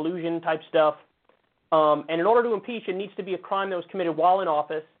treason, collusion type stuff. And in order to impeach, it needs to be a crime that was committed while in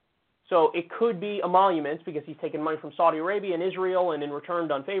office. So it could be emoluments because he's taken money from Saudi Arabia and Israel and in return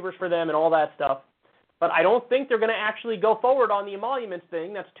done favors for them and all that stuff. But I don't think they're going to actually go forward on the emoluments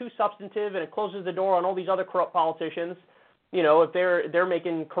thing. That's too substantive, and it closes the door on all these other corrupt politicians. You know, if they're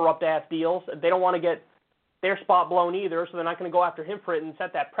making corrupt-ass deals, they don't want to get their spot blown either, so they're not going to go after him for it and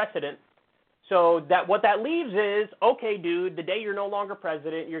set that precedent. So what that leaves is, okay, dude, the day you're no longer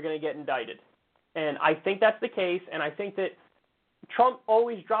president, you're going to get indicted. And I think that's the case, and I think that Trump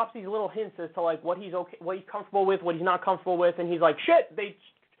always drops these little hints as to, like, what he's comfortable with, what he's not comfortable with, and he's like, shit, they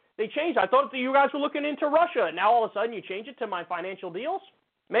changed. I thought that you guys were looking into Russia. Now all of a sudden you change it to my financial deals?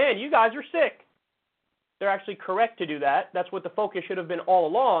 Man, you guys are sick. They're actually correct to do that. That's what the focus should have been all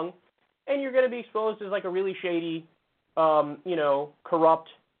along. And you're going to be exposed as like a really shady, corrupt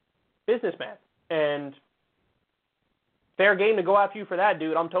businessman. And fair game to go after you for that,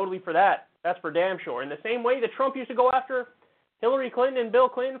 dude. I'm totally for that. That's for damn sure. In the same way that Trump used to go after Hillary Clinton and Bill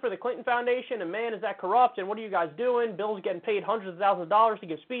Clinton for the Clinton Foundation, and man, is that corrupt, and what are you guys doing? Bill's getting paid hundreds of thousands of dollars to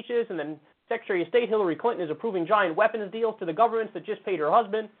give speeches, and then Secretary of State Hillary Clinton is approving giant weapons deals to the governments that just paid her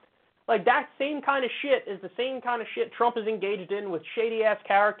husband. Like, that same kind of shit is the same kind of shit Trump is engaged in with shady-ass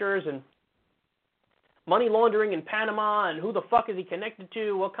characters and money laundering in Panama, and who the fuck is he connected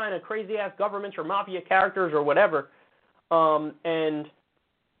to, what kind of crazy-ass governments or mafia characters or whatever. And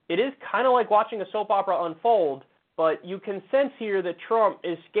it is kind of like watching a soap opera unfold, but you can sense here that Trump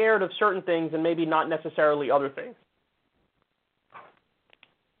is scared of certain things and maybe not necessarily other things.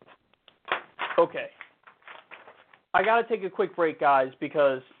 Okay. I got to take a quick break, guys,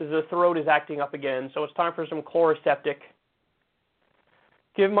 because the throat is acting up again, so it's time for some Chloraseptic.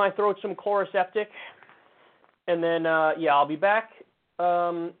 Give my throat some Chloraseptic, and then, I'll be back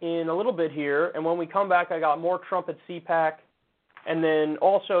in a little bit here, and when we come back, I got more Trump at CPAC. And then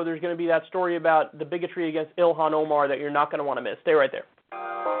also there's going to be that story about the bigotry against Ilhan Omar that you're not going to want to miss. Stay right there.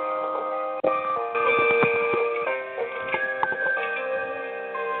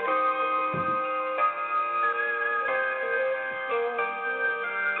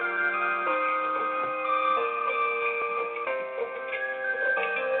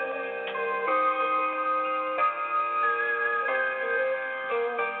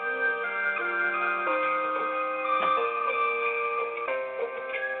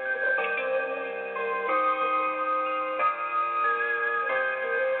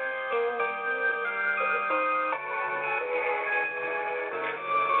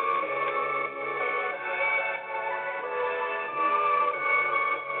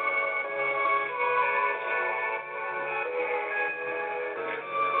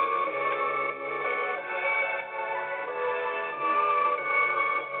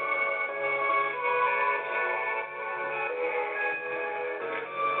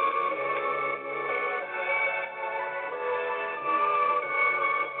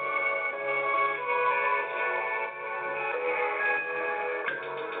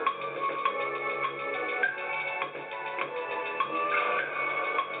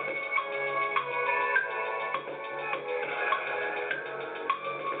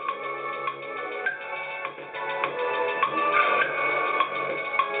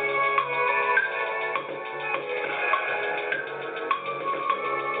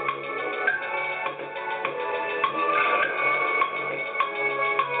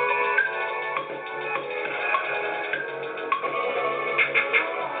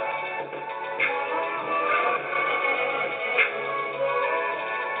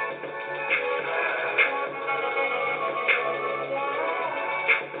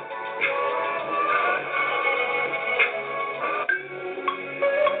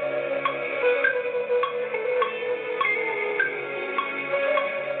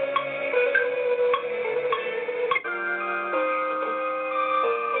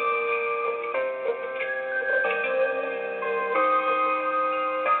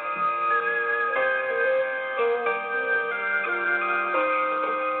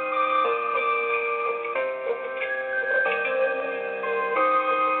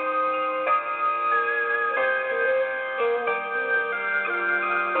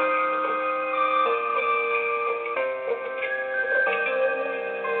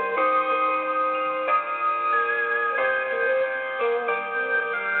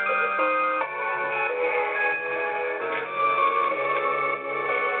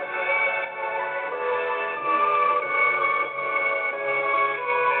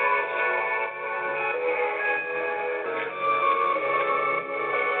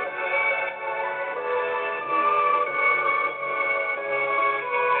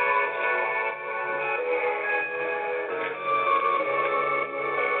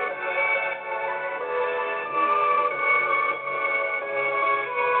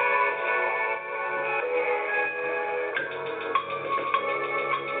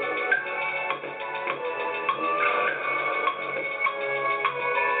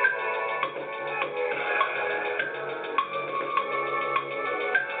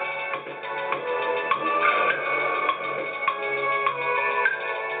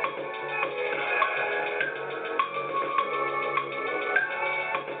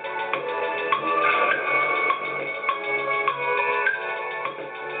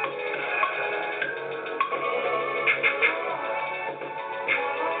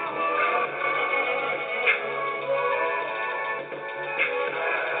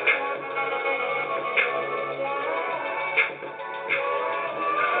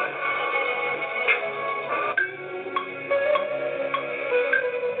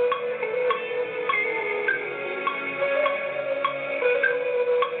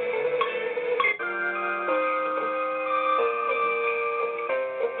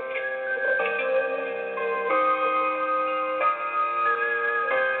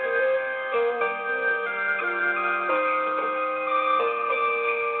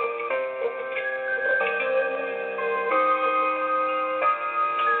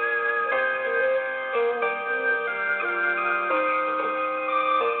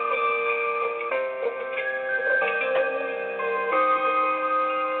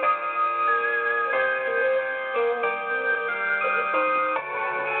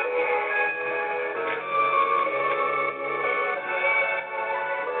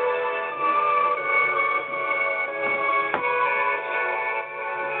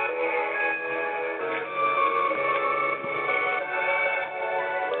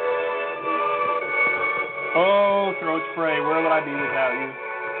 spray. Where would I be without you?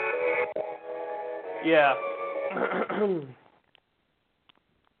 Yeah.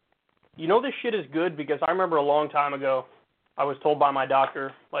 You know this shit is good because I remember a long time ago I was told by my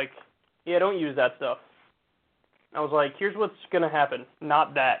doctor, like, yeah, don't use that stuff. I was like, here's what's going to happen.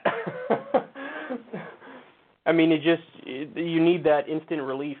 Not that. I mean, you need that instant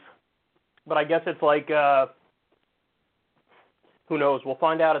relief. But I guess it's like, who knows? We'll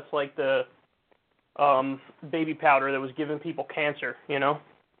find out. It's like the baby powder that was giving people cancer, you know?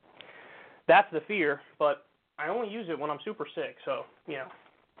 That's the fear, but I only use it when I'm super sick, so, you know,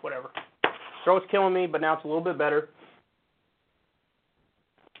 whatever. Throat's killing me, but now it's a little bit better.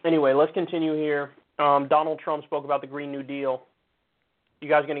 Anyway, let's continue here. Donald Trump spoke about the Green New Deal. You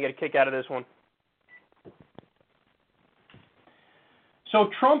guys are going to get a kick out of this one. So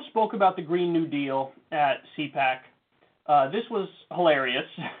Trump spoke about the Green New Deal at CPAC. This was hilarious.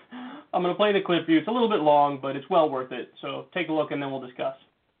 I'm going to play the clip for you. It's a little bit long, but it's well worth it. So take a look and then we'll discuss.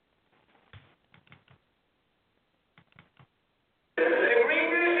 The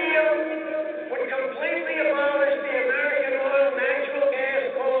Green New Deal would completely abolish the American oil, natural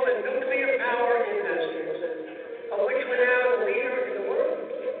gas, coal, and nuclear power industries, of which we're now the leader in the world.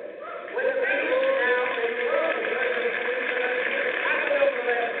 We're the biggest now in the world. Happened over the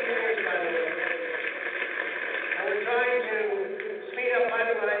last few years, by the way. And we're trying to speed up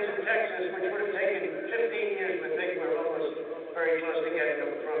pipelines in Texas, which would have taken 15 years. We think we're almost very close to getting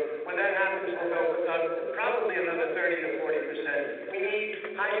them approved. When that happens, we'll go up probably another 30 to 40%. We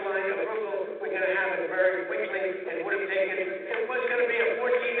need pipeline approval. We're going to have it very quickly. It would have taken, it was going to be a 14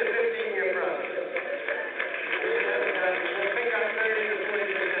 to 15-year process. We'll pick up 30 to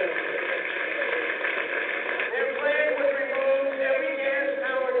 40%. Their plan would remove every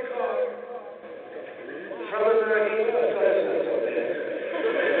gas-powered car from American roads.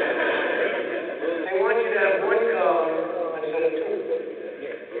 They want you to have one car instead of two.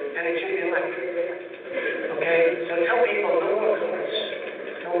 And it should be electric. Okay? So tell people no more cars.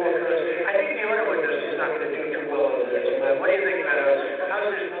 No more cars. I think the auto industry is not going to do too well over this. What do you think about it?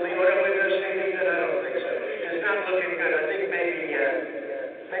 How's this? Will the auto industry do good? I don't think so. It's not looking good. I think maybe you're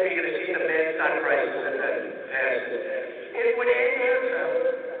going to see some bad stock prices if that passes. It would end air travel.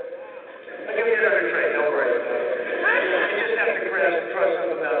 I'll give you another trade. Don't worry about it. You just have to cross up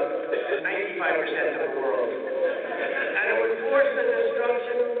about 95% of the world. And it would force the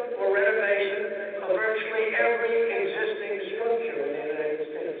destruction or renovation of virtually every existing structure in the United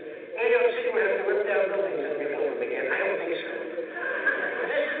States. New York City would have to rip down buildings and rebuild them again. I don't think so.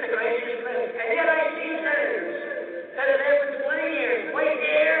 This is the craziest thing. And yet I see senators that are there for 20 years. Wait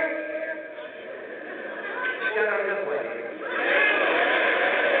here. See, I don't know wait.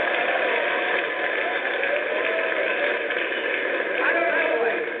 I don't have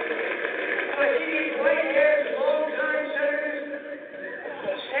wait. But I see these white hairs, long-time senators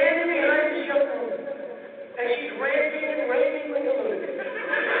standing behind the showroom. And she's ranting and raving like a lunatic.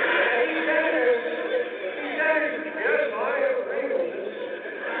 And these senators, yes, I agree with this.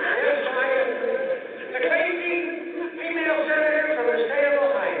 Yes, I agree. The crazy female senator from the state of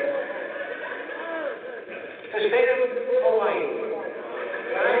Ohio. The state of Hawaii.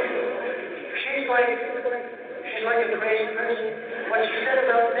 Right? She's like a crazy person. What she said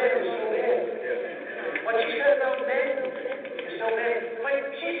about men is so bad. What she said about men is so bad. But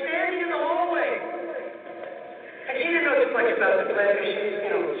she's standing in the hallway. And she didn't know too much about the plan because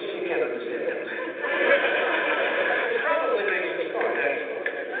she can't understand that. It probably makes her smart, actually.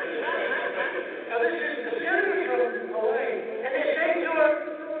 Now, this is the senator from Hawaii. And they're saying to her,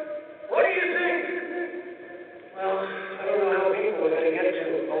 what do you think? Well, I don't know how people are going to get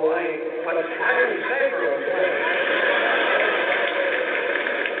to Hawaii, but I'm in favor of it.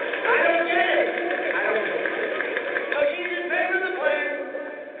 I don't get it. So she's in favor of the plan.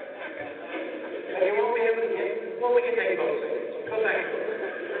 And you won't be able to get it. Well, we can take both. Go back.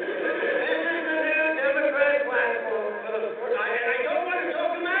 This is the new Democratic platform for the first time. And I don't want to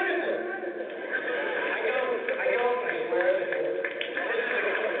talk them out of it. I swear.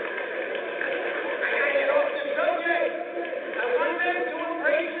 I gotta get off the subject. I want them to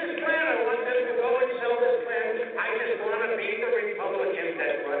embrace this plan. I want them to go and sell this plan. I just want to be the Republican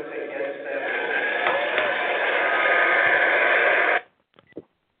that runs against them.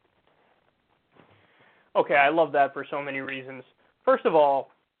 Okay, I love that for so many reasons. First of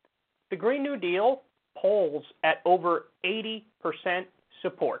all, the Green New Deal polls at over 80%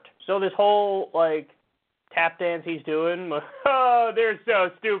 support. So this whole, tap dance he's doing, oh, they're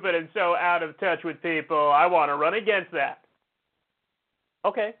so stupid and so out of touch with people, I want to run against that.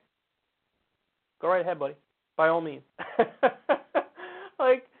 Okay. Go right ahead, buddy. By all means.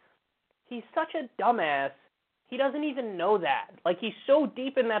 He's such a dumbass. He doesn't even know that. Like, he's so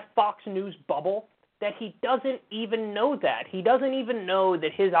deep in that Fox News bubble that he doesn't even know that. He doesn't even know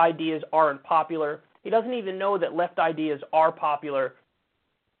that his ideas aren't popular. He doesn't even know that left ideas are popular.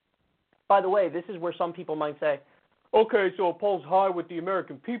 By the way, this is where some people might say, okay, so it polls high with the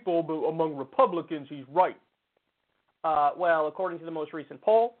American people, but among Republicans, he's right. Well, according to the most recent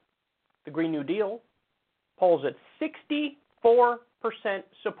poll, the Green New Deal polls at 64%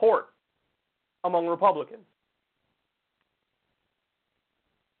 support among Republicans.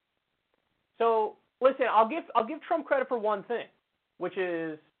 So, listen, I'll give Trump credit for one thing, which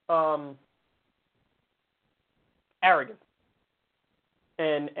is arrogance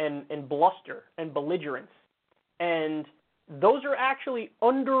and bluster and belligerence. And those are actually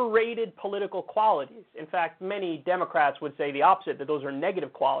underrated political qualities. In fact, many Democrats would say the opposite, that those are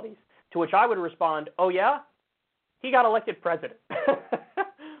negative qualities, to which I would respond, oh yeah? He got elected president.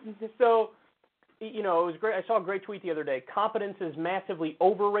 So, you know, it was great. I saw a great tweet the other day. Competence is massively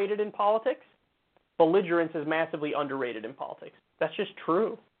overrated in politics. Belligerence is massively underrated in politics. That's just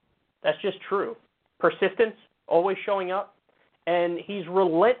true. That's just true. Persistence, always showing up. And he's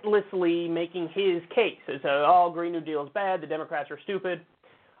relentlessly making his case. It's Green New Deal is bad, the Democrats are stupid.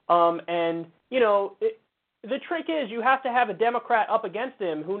 And, you know, the trick is you have to have a Democrat up against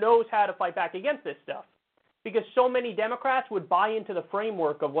him who knows how to fight back against this stuff. Because so many Democrats would buy into the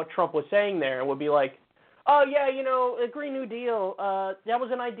framework of what Trump was saying there and would be like, oh, yeah, you know, a Green New Deal, that was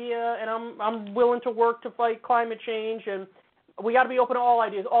an idea, and I'm willing to work to fight climate change, and we got to be open to all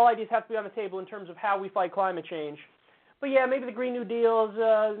ideas. All ideas have to be on the table in terms of how we fight climate change. But, yeah, maybe the Green New Deal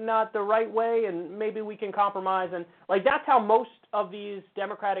is not the right way, and maybe we can compromise. And, like, that's how most of these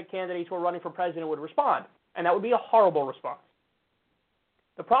Democratic candidates who are running for president would respond, and that would be a horrible response.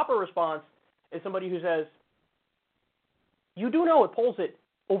 The proper response is somebody who says, you do know it polls at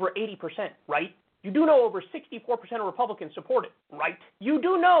over 80%, right? You do know over 64% of Republicans support it, right? You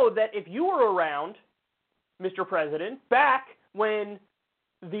do know that if you were around, Mr. President, back when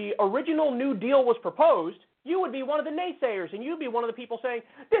the original New Deal was proposed, you would be one of the naysayers, and you'd be one of the people saying,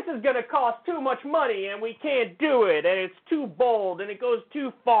 this is going to cost too much money, and we can't do it, and it's too bold, and it goes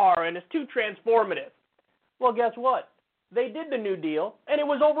too far, and it's too transformative. Well, guess what? They did the New Deal, and it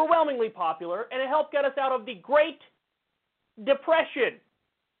was overwhelmingly popular, and it helped get us out of the Great Depression.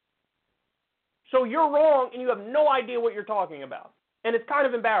 So you're wrong, and you have no idea what you're talking about. And it's kind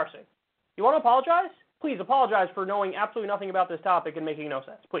of embarrassing. You want to apologize? Please apologize for knowing absolutely nothing about this topic and making no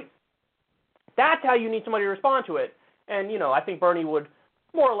sense. Please. That's how you need somebody to respond to it. And, you know, I think Bernie would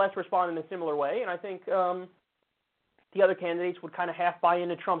more or less respond in a similar way. And I think the other candidates would kind of half buy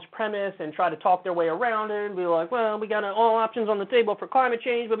into Trump's premise and try to talk their way around it and be like, well, we got all options on the table for climate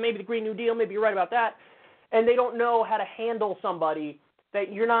change, but maybe the Green New Deal, maybe you're right about that. And they don't know how to handle somebody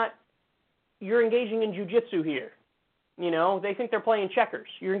that you're engaging in jiu-jitsu here. You know, they think they're playing checkers.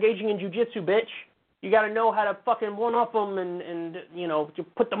 You're engaging in jiu-jitsu, bitch. You got to know how to fucking one-up them and you know, to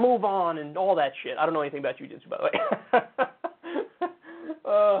put the move on and all that shit. I don't know anything about jiu-jitsu, by the way.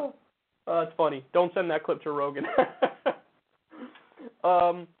 It's funny. Don't send that clip to Rogan.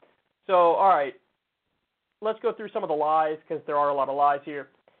 So, all right. Let's go through some of the lies, because there are a lot of lies here.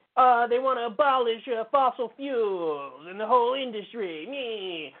 They want to abolish fossil fuels and the whole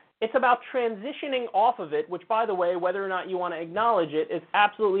industry. It's about transitioning off of it, which, by the way, whether or not you want to acknowledge it, is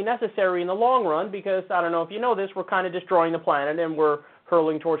absolutely necessary in the long run because, I don't know if you know this, we're kind of destroying the planet and we're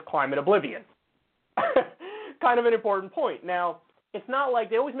hurling towards climate oblivion. Kind of an important point. Now, it's not like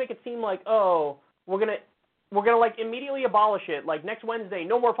they always make it seem like, oh, we're gonna like immediately abolish it, like next Wednesday,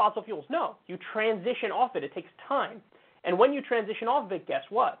 no more fossil fuels. No, you transition off it. It takes time. And when you transition off of it, guess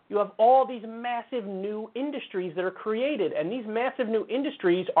what? You have all these massive new industries that are created. And these massive new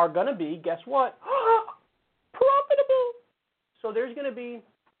industries are going to be, guess what? Profitable. So there's going to be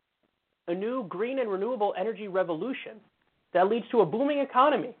a new green and renewable energy revolution that leads to a booming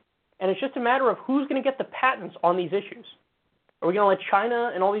economy. And it's just a matter of who's going to get the patents on these issues. Are we going to let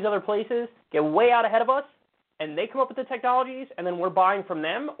China and all these other places get way out ahead of us? And they come up with the technologies, and then we're buying from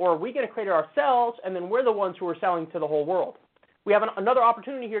them, or are we going to create it ourselves, and then we're the ones who are selling to the whole world? We have another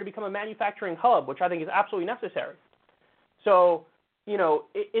opportunity here to become a manufacturing hub, which I think is absolutely necessary. So, you know,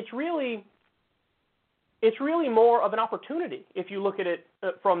 it's really more of an opportunity if you look at it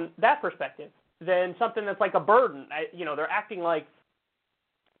from that perspective than something that's like a burden. You know, they're acting like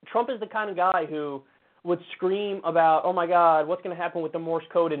Trump is the kind of guy who would scream about, oh my God, what's going to happen with the Morse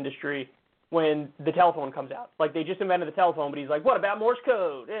code industry when the telephone comes out. Like, they just invented the telephone, but he's like, what about Morse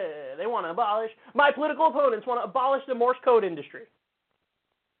code? They want to abolish, my political opponents want to abolish the Morse code industry.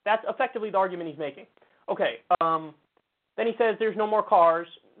 That's effectively the argument he's making. Okay, then he says there's no more cars.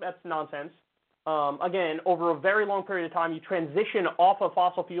 That's nonsense. again, over a very long period of time, you transition off of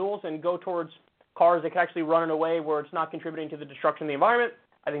fossil fuels and go towards cars that can actually run in a way where it's not contributing to the destruction of the environment.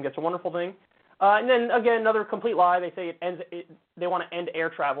 I think that's a wonderful thing. And then, again, another complete lie. They say they want to end air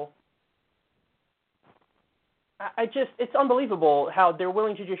travel. It's unbelievable how they're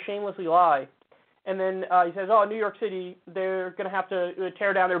willing to just shamelessly lie. And then he says, New York City, they're going to have to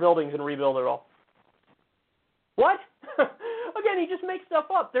tear down their buildings and rebuild it all. What? Again, he just makes stuff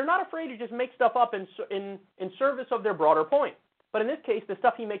up. They're not afraid to just make stuff up in service of their broader point. But in this case, the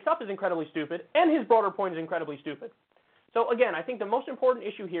stuff he makes up is incredibly stupid, and his broader point is incredibly stupid. So again, I think the most important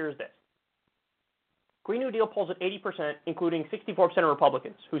issue here is this. Green New Deal polls at 80%, including 64% of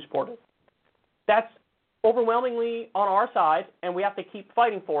Republicans who support it. That's overwhelmingly on our side, and we have to keep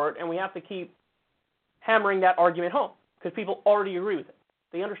fighting for it, and we have to keep hammering that argument home, because people already agree with it.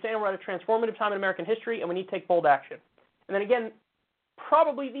 They understand we're at a transformative time in American history, and we need to take bold action. And then again,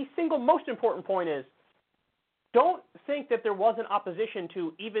 probably the single most important point is, don't think that there wasn't opposition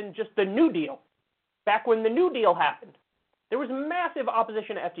to even just the New Deal. Back when the New Deal happened, there was massive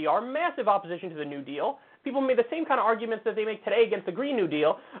opposition to FDR, massive opposition to the New Deal. People made the same kind of arguments that they make today against the Green New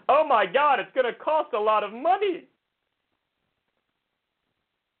Deal. Oh my God, it's going to cost a lot of money.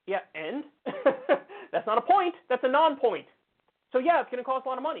 Yeah, and? That's not a point. That's a non-point. So yeah, it's going to cost a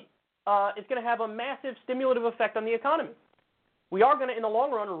lot of money. It's going to have a massive stimulative effect on the economy. We are going to, in the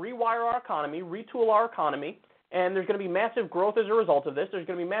long run, rewire our economy, retool our economy, and there's going to be massive growth as a result of this. There's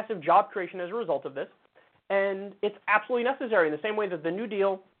going to be massive job creation as a result of this. And it's absolutely necessary in the same way that the New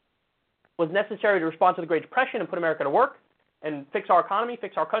Deal was necessary to respond to the Great Depression and put America to work and fix our economy,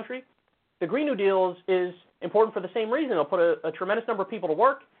 fix our country. The Green New Deal is important for the same reason. It'll put a tremendous number of people to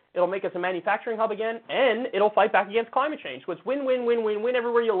work. It'll make us a manufacturing hub again, and it'll fight back against climate change. So it's win, win, win, win, win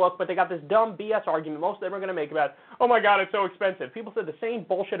everywhere you look, but they got this dumb BS argument most of them are going to make about, oh my God, it's so expensive. People said the same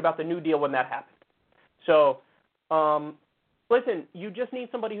bullshit about the New Deal when that happened. So, listen, you just need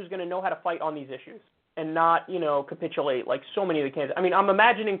somebody who's going to know how to fight on these issues and not, capitulate like so many of the candidates. I mean, I'm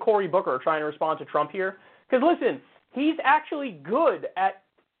imagining Cory Booker trying to respond to Trump here. Because, listen, he's actually good at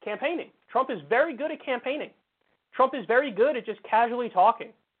campaigning. Trump is very good at campaigning. Trump is very good at just casually talking.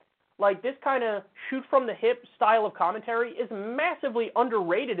 Like, this kind of shoot-from-the-hip style of commentary is massively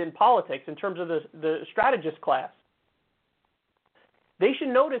underrated in politics in terms of the strategist class. They should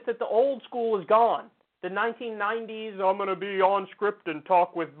notice that the old school is gone. The 1990s, I'm going to be on script and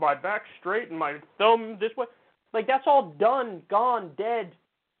talk with my back straight and my thumb this way. Like, that's all done, gone, dead,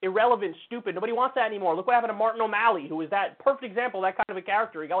 irrelevant, stupid. Nobody wants that anymore. Look what happened to Martin O'Malley, who was that perfect example of that kind of a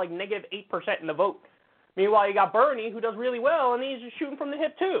character. He got like negative 8% in the vote. Meanwhile, you got Bernie, who does really well, and he's just shooting from the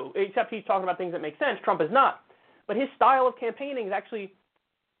hip, too, except he's talking about things that make sense. Trump is not. But his style of campaigning is actually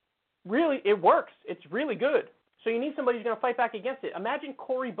really, it works. It's really good. So you need somebody who's going to fight back against it. Imagine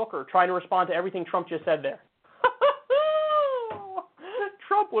Cory Booker trying to respond to everything Trump just said there.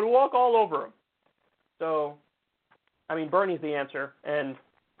 Trump would walk all over him. So, I mean, Bernie's the answer, and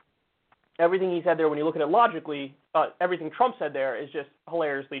everything he said there, when you look at it logically, everything Trump said there is just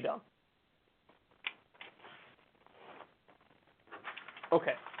hilariously dumb.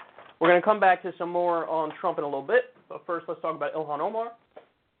 Okay, we're going to come back to some more on Trump in a little bit, but first let's talk about Ilhan Omar.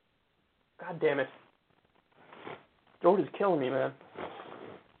 God damn it. Throat is killing me, man.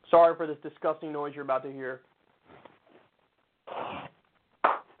 Sorry for this disgusting noise you're about to hear.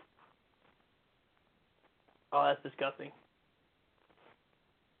 Oh, that's disgusting.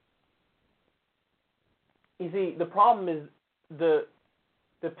 You see, the problem is the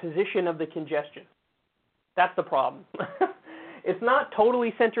position of the congestion. That's the problem. It's not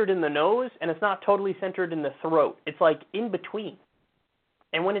totally centered in the nose, and it's not totally centered in the throat. It's like in between.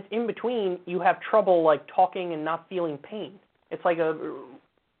 And when it's in between, you have trouble like talking and not feeling pain. It's like a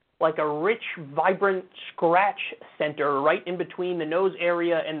rich, vibrant scratch center right in between the nose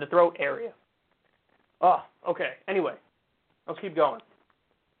area and the throat area. Oh, okay. Anyway, let's keep going.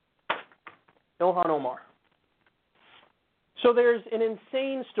 Ilhan Omar. So there's an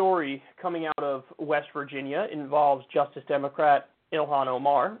insane story coming out of West Virginia. It involves Justice Democrat Ilhan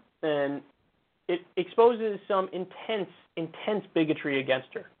Omar, and it exposes some intense bigotry against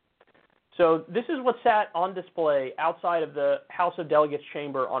her. So this is what sat on display outside of the House of Delegates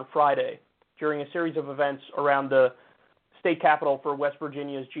chamber on Friday during a series of events around the state capitol for West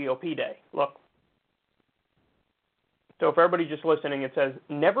Virginia's GOP day. Look. So for everybody just listening, it says,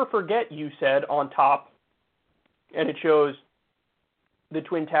 "Never forget," you said, on top, and it shows the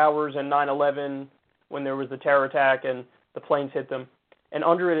Twin Towers and 9/11 when there was the terror attack and the planes hit them. And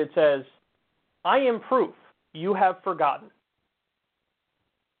under it, it says, "I am proof you have forgotten."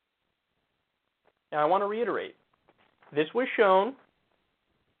 Now, I want to reiterate, this was shown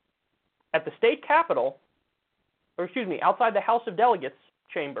at the state capitol, outside the House of Delegates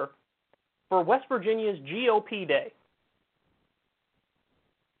chamber for West Virginia's GOP day.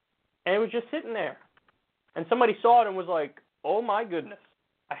 And it was just sitting there. And somebody saw it and was like, oh my goodness,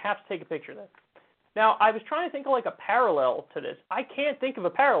 I have to take a picture of this. Now, I was trying to think of like a parallel to this. I can't think of a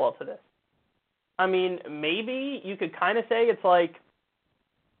parallel to this. I mean, maybe you could kind of say it's like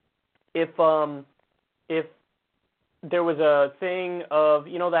if there was a thing of,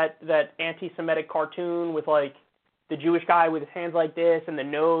 you know, that anti-Semitic cartoon with like the Jewish guy with his hands like this and the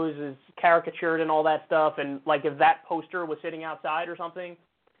nose is caricatured and all that stuff, and like if that poster was sitting outside or something,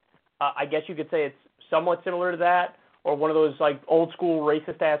 I guess you could say it's somewhat similar to that, or one of those like old school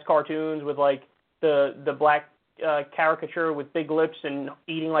racist ass cartoons with like the black caricature with big lips and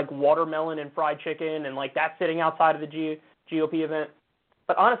eating like watermelon and fried chicken, and like that sitting outside of the GOP event.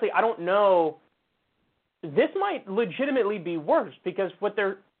 But honestly, I don't know. This might legitimately be worse, because what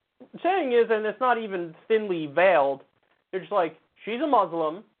they're saying is, and it's not even thinly veiled, they're just like, she's a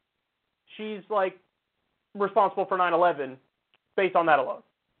Muslim, she's like responsible for 9/11 based on that alone.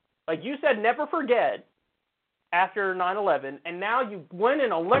 Like, you said never forget after 9/11, and now you went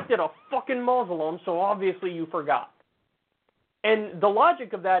and elected a fucking Muslim, so obviously you forgot. And the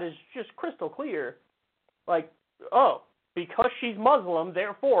logic of that is just crystal clear. Like, oh, because she's Muslim,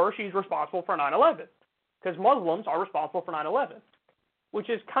 therefore she's responsible for 9/11. Because Muslims are responsible for 9/11. Which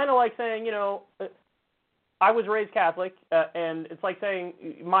is kind of like saying, you know, I was raised Catholic, and it's like saying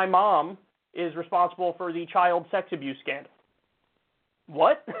my mom is responsible for the child sex abuse scandal.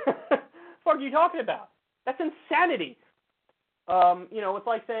 What? What the fuck are you talking about? That's insanity. You know, it's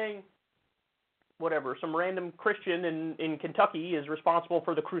like saying, whatever, some random Christian in Kentucky is responsible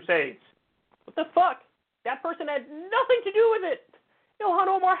for the Crusades. What the fuck? That person had nothing to do with it. Ilhan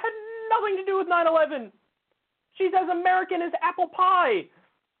Omar had nothing to do with 9/11. She's as American as apple pie.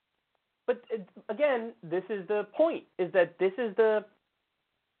 But again, this is the point, is that this is the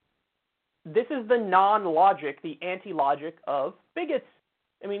non-logic, the anti-logic of bigots.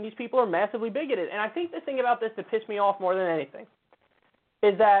 I mean, these people are massively bigoted. And I think the thing about this that pissed me off more than anything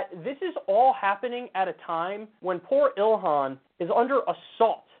is that this is all happening at a time when poor Ilhan is under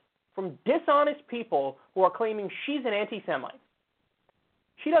assault from dishonest people who are claiming she's an anti-Semite.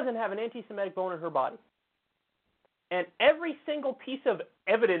 She doesn't have an anti-Semitic bone in her body. And every single piece of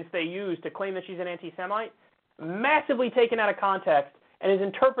evidence they use to claim that she's an anti-Semite, massively taken out of context and is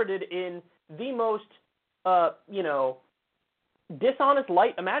interpreted in the most, dishonest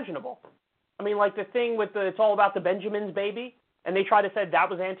light imaginable. I mean, like the thing with it's all about the Benjamin's baby, and they try to say that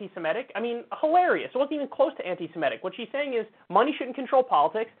was anti-Semitic. I mean, hilarious. It wasn't even close to anti-Semitic. What she's saying is money shouldn't control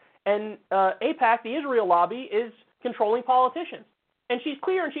politics, and AIPAC, the Israel lobby, is controlling politicians. And she's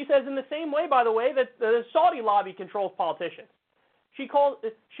clear, and she says in the same way, by the way, that the Saudi lobby controls politicians. She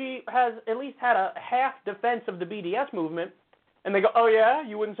has at least had a half defense of the BDS movement, and they go, oh yeah,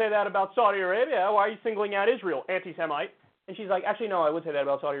 you wouldn't say that about Saudi Arabia. Why are you singling out Israel, anti-Semite? And she's like, actually, no, I would say that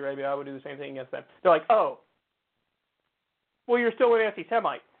about Saudi Arabia. I would do the same thing against them. They're like, oh, well, you're still an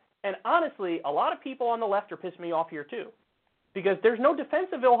anti-Semite. And honestly, a lot of people on the left are pissing me off here too, because there's no defense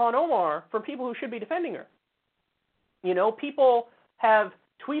of Ilhan Omar from people who should be defending her. You know, people have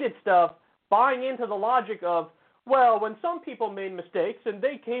tweeted stuff buying into the logic of, well, when some people made mistakes and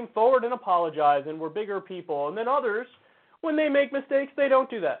they came forward and apologized and were bigger people, and then others, when they make mistakes, they don't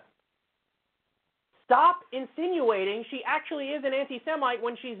do that. Stop insinuating she actually is an anti-Semite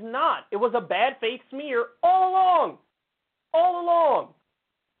when she's not. It was a bad faith smear all along. All along.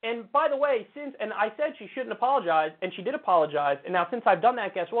 And by the way, and I said she shouldn't apologize, and she did apologize, and now since I've done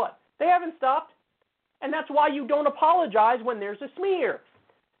that, guess what? They haven't stopped. And that's why you don't apologize when there's a smear.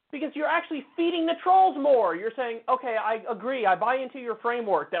 Because you're actually feeding the trolls more. You're saying, okay, I agree, I buy into your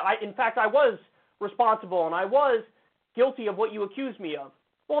framework, that in fact I was responsible and I was guilty of what you accused me of.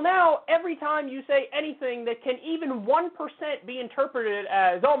 Well, now, every time you say anything that can even 1% be interpreted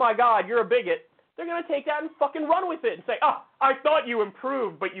as, oh my God, you're a bigot, they're going to take that and fucking run with it and say, oh, I thought you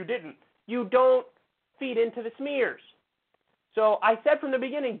improved, but you didn't. You don't feed into the smears. So I said from the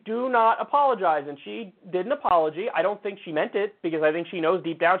beginning, do not apologize, and she did an apology. I don't think she meant it, because I think she knows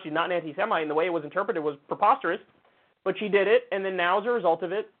deep down she's not an anti-Semite, and the way it was interpreted was preposterous, but she did it, and then now as a result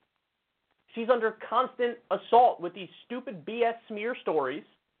of it, she's under constant assault with these stupid BS smear stories,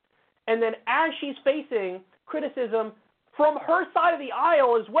 and then as she's facing criticism from her side of the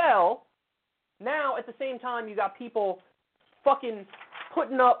aisle as well, now at the same time you got people fucking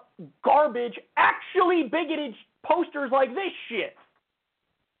putting up garbage, actually bigoted posters like this shit.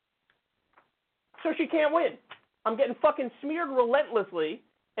 So she can't win. I'm getting fucking smeared relentlessly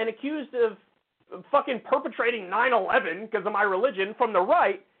and accused of fucking perpetrating 9/11 because of my religion from the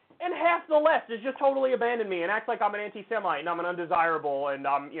right, And half the left has just totally abandoned me and acts like I'm an anti-Semite and I'm an undesirable and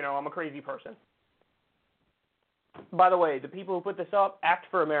I'm a crazy person. By the way, the people who put this up, Act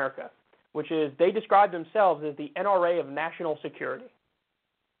for America, which is they describe themselves as the NRA of national security.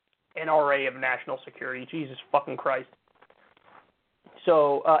 NRA of national security. Jesus fucking Christ.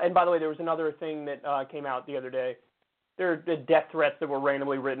 So, and by the way, there was another thing that came out the other day. There are the death threats that were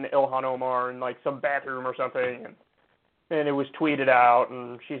randomly written to Ilhan Omar in like some bathroom or something, and it was tweeted out,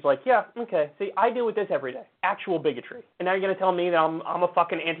 and she's like, yeah, okay, see, I deal with this every day, actual bigotry. And now you're going to tell me that I'm a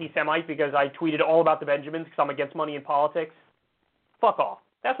fucking anti-Semite because I tweeted all about the Benjamins because I'm against money in politics? Fuck off.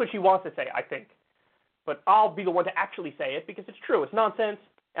 That's what she wants to say, I think. But I'll be the one to actually say it because it's true. It's nonsense.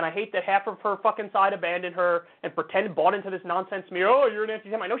 And I hate that half of her fucking side abandoned her and bought into this nonsense smear. Oh, you're an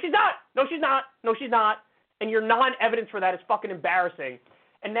anti-Semite. No, she's not. No, she's not. No, she's not. And your non-evidence for that is fucking embarrassing.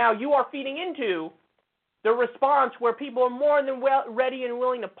 And now you are feeding into the response where people are more than ready and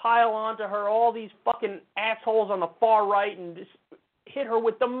willing to pile onto her, all these fucking assholes on the far right, and just hit her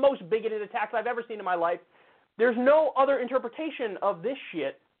with the most bigoted attacks I've ever seen in my life. There's no other interpretation of this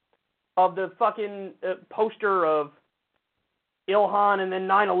shit, of the fucking poster of Ilhan and then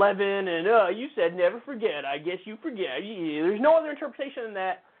 9/11 and you said never forget. I guess you forget. Yeah. There's no other interpretation than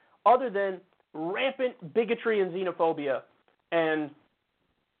that other than rampant bigotry and xenophobia. And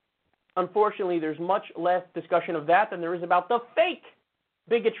unfortunately, there's much less discussion of that than there is about the fake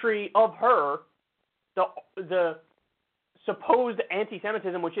bigotry of her, the supposed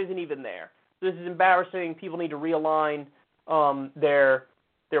anti-Semitism, which isn't even there. This is embarrassing. People need to realign their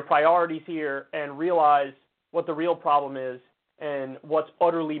priorities here and realize what the real problem is and what's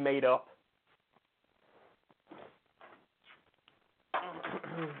utterly made up.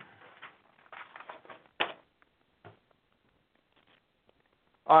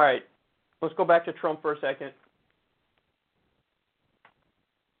 All right, let's go back to Trump for a second.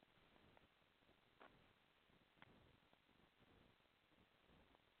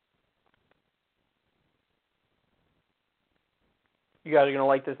 You guys are going to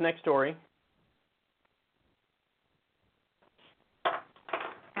like this next story.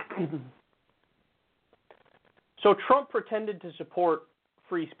 So Trump pretended to support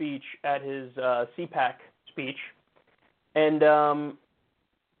free speech at his CPAC speech, and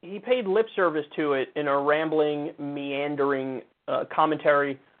he paid lip service to it in a rambling, meandering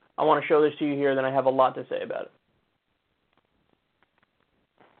commentary. I want to show this to you here, then I have a lot to say about it.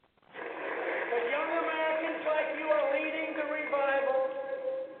 But young Americans like you are leading the revival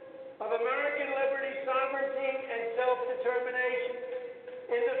of American liberty, sovereignty, and self-determination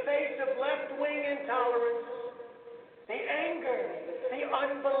in the face of left-wing intolerance. The anger, the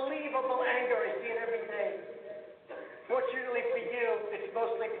unbelievable anger I see it every day. Fortunately for you, it's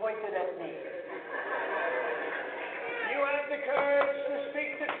mostly pointed at me. You have the courage to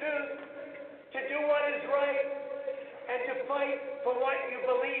speak the truth, to do what is right, and to fight for what you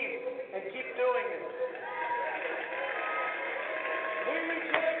believe, and keep doing it. We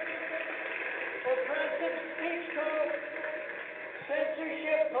reject oppressive speech code,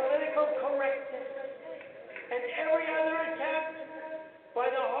 censorship, political correctness, and every other attempt by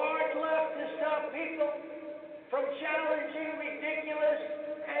the hard left to stop people from challenging ridiculous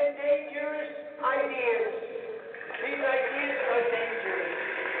and dangerous ideas. These ideas are dangerous.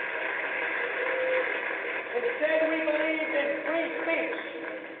 Instead, we believe in free speech,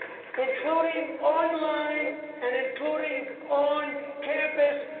 including online and including on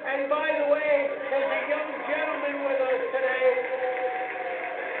campus. And by the way, there's a young gentleman with us today.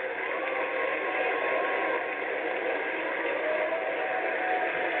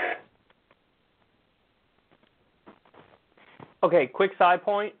 Okay, quick side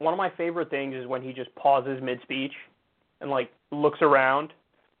point. One of my favorite things is when he just pauses mid-speech and, like, looks around.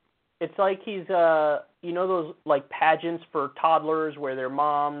 It's like he's, those, like, pageants for toddlers where their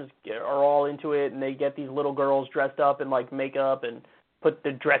moms are all into it and they get these little girls dressed up in, like, makeup and put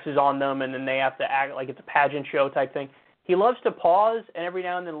the dresses on them and then they have to act like it's a pageant show type thing. He loves to pause and every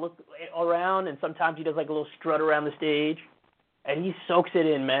now and then look around, and sometimes he does, like, a little strut around the stage. And he soaks it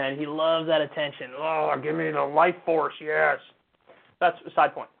in, man. He loves that attention. Oh, give me the life force, yes. That's a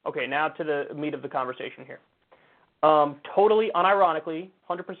side point. Okay, now to the meat of the conversation here. Totally unironically,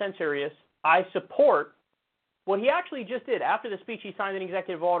 100% serious, I support what he actually just did. After the speech, he signed an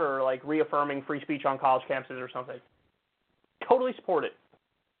executive order, like, reaffirming free speech on college campuses or something. Totally support it.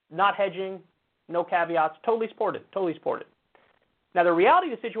 Not hedging, no caveats. Totally support it. Totally support it. Now, the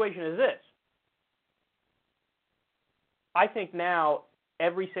reality of the situation is this. I think now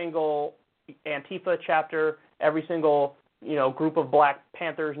every single Antifa chapter, every single group of Black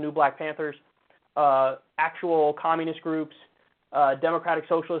Panthers, new Black Panthers, actual communist groups, Democratic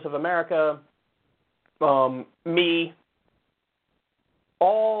Socialists of America, me,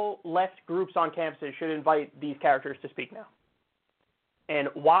 all left groups on campuses should invite these characters to speak now. And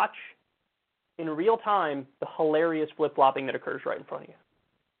watch in real time the hilarious flip-flopping that occurs right in front of you.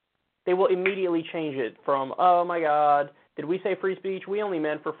 They will immediately change it from, oh my God, did we say free speech? We only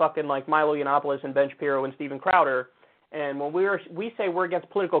meant for fucking like Milo Yiannopoulos and Ben Shapiro and Steven Crowder. And when we say we're against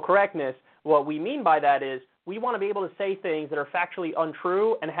political correctness, what we mean by that is we want to be able to say things that are factually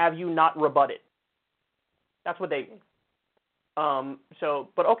untrue and have you not rebut it. That's what they mean.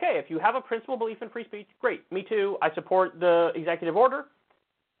 But okay, if you have a principal belief in free speech, great. Me too. I support the executive order.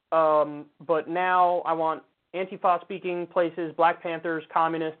 But now I want Antifa speaking places, Black Panthers,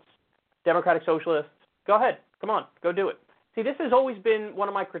 communists, Democratic Socialists. Go ahead. Come on. Go do it. See, this has always been one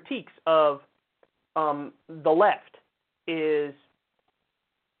of my critiques of the left is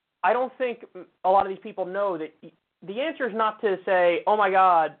I don't think a lot of these people know that the answer is not to say, oh, my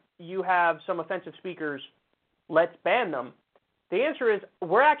God, you have some offensive speakers. Let's ban them. The answer is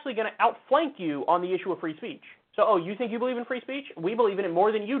we're actually going to outflank you on the issue of free speech. So, oh, you think you believe in free speech? We believe in it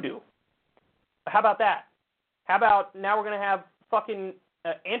more than you do. How about that? How about now we're going to have fucking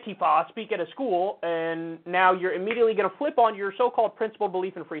Antifa speak at a school, and now you're immediately going to flip on your so-called principled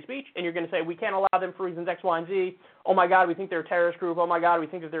belief in free speech, and you're going to say we can't allow them for reasons X, Y, and Z. Oh, my God, we think they're a terrorist group. Oh, my God, we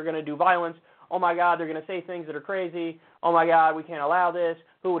think that they're going to do violence. Oh, my God, they're going to say things that are crazy. Oh, my God, we can't allow this.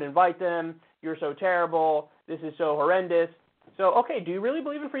 Who would invite them? You're so terrible. This is so horrendous. So, okay, do you really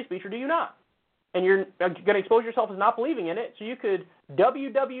believe in free speech or do you not? And you're going to expose yourself as not believing in it, so you could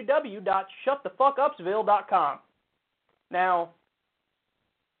www.shutthefuckupsville.com. Now,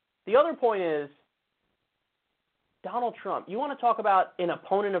 the other point is Donald Trump. You want to talk about an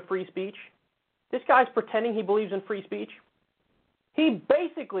opponent of free speech? This guy's pretending he believes in free speech. He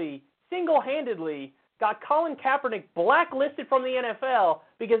basically single-handedly got Colin Kaepernick blacklisted from the NFL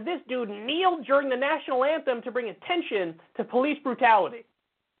because this dude kneeled during the national anthem to bring attention to police brutality.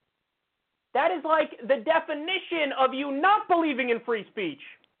 That is like the definition of you not believing in free speech.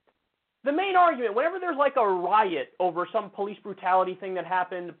 The main argument, whenever there's like a riot over some police brutality thing that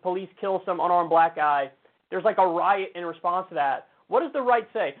happened, police kill some unarmed black guy, there's like a riot in response to that. What does the right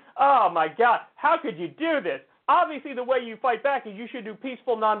say? Oh my God, how could you do this? Obviously the way you fight back is you should do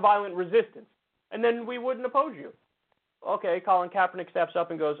peaceful nonviolent resistance. And then we wouldn't oppose you. Okay, Colin Kaepernick steps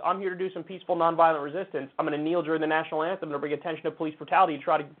up and goes, I'm here to do some peaceful nonviolent resistance. I'm going to kneel during the national anthem to bring attention to police brutality to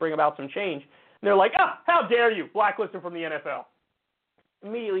try to bring about some change. And they're like, how dare you, blacklist him from the NFL.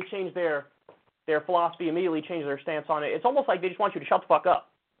 Immediately change their philosophy, immediately change their stance on it. It's almost like they just want you to shut the fuck up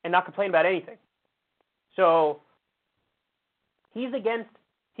and not complain about anything. So he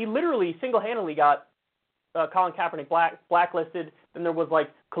literally single-handedly got Colin Kaepernick blacklisted. Then there was like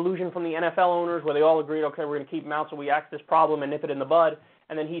collusion from the NFL owners where they all agreed, okay, we're going to keep him out so we axe this problem and nip it in the bud.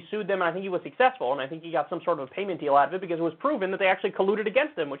 And then he sued them, and I think he was successful, and I think he got some sort of a payment deal out of it because it was proven that they actually colluded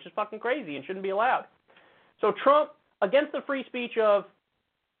against him, which is fucking crazy and shouldn't be allowed. So Trump, against the free speech of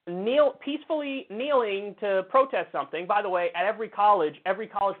peacefully kneeling to protest something. By the way, at every college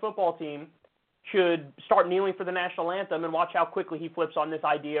football team should start kneeling for the national anthem, and watch how quickly he flips on this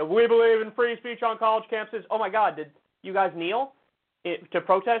idea. We believe in free speech on college campuses. Oh, my God, did you guys kneel to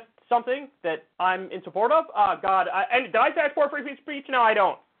protest something that I'm in support of? God, and did I say I support free speech? No, I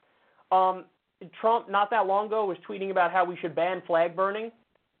don't. Trump, not that long ago, was tweeting about how we should ban flag burning.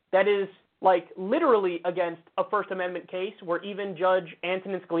 That is, like, literally against a First Amendment case where even Justice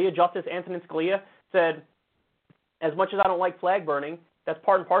Antonin Scalia said, as much as I don't like flag burning, that's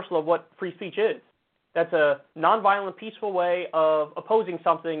part and parcel of what free speech is. That's a nonviolent, peaceful way of opposing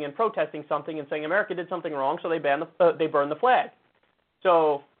something and protesting something and saying America did something wrong, so they burn the flag.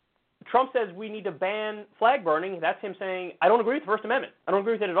 So Trump says we need to ban flag burning. That's him saying, I don't agree with the First Amendment. I don't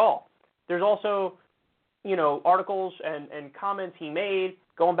agree with it at all. There's also, articles and comments he made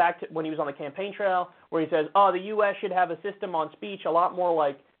going back to when he was on the campaign trail where he says, the U.S. should have a system on speech a lot more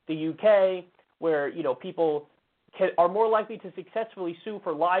like the U.K. where, people are more likely to successfully sue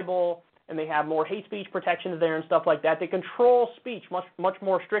for libel, and they have more hate speech protections there and stuff like that. They control speech much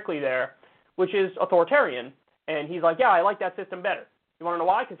more strictly there, which is authoritarian. And he's like, yeah, I like that system better. You want to know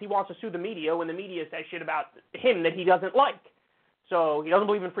why? Because he wants to sue the media when the media says shit about him that he doesn't like. So he doesn't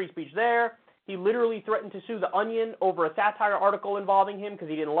believe in free speech there. He literally threatened to sue The Onion over a satire article involving him because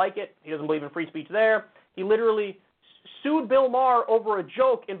he didn't like it. He doesn't believe in free speech there. He literally sued Bill Maher over a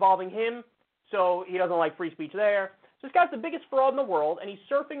joke involving him, so he doesn't like free speech there. So this guy's the biggest fraud in the world, and he's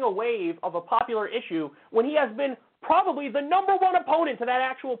surfing a wave of a popular issue when he has been probably the number one opponent to that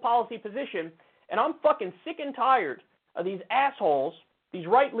actual policy position. And I'm fucking sick and tired of these assholes, these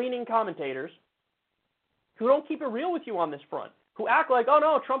right-leaning commentators, who don't keep it real with you on this front. who act like, oh,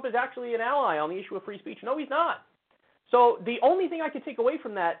 no, Trump is actually an ally on the issue of free speech. No, he's not. So the only thing I can take away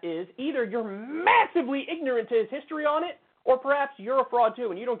from that is either you're massively ignorant to his history on it, or perhaps you're a fraud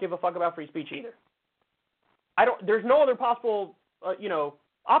too, and you don't give a fuck about free speech either. There's no other possible,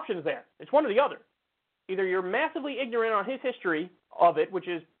 options there. It's one or the other. Either you're massively ignorant on his history of it, which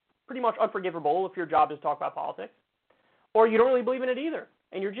is pretty much unforgivable if your job is to talk about politics, or you don't really believe in it either,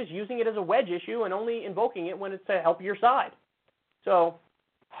 and you're just using it as a wedge issue and only invoking it when it's to help your side. So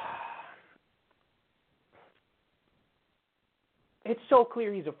it's so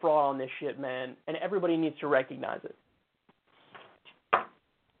clear he's a fraud on this shit, man, and everybody needs to recognize it.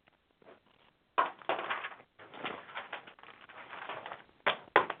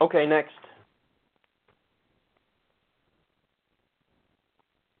 Okay, next.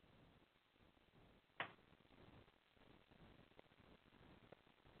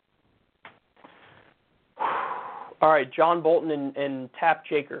 All right, John Bolton and Tap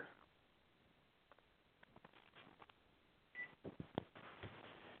Jaker.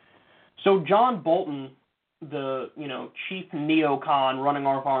 So John Bolton, the chief neocon running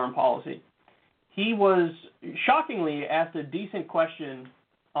our foreign policy, he was shockingly asked a decent question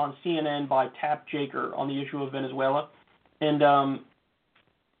on CNN by Tap Jaker on the issue of Venezuela, and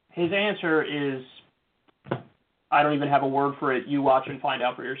his answer is, I don't even have a word for it. You watch and find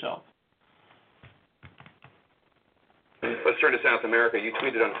out for yourself. Let's turn to South America. You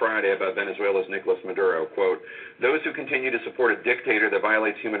tweeted on Friday about Venezuela's Nicolas Maduro, quote, "Those who continue to support a dictator that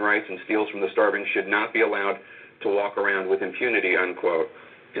violates human rights and steals from the starving should not be allowed to walk around with impunity," unquote.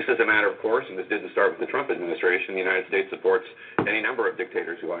 Just as a matter of course, and this didn't start with the Trump administration, the United States supports any number of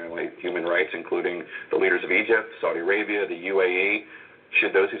dictators who violate human rights, including the leaders of Egypt, Saudi Arabia, the UAE.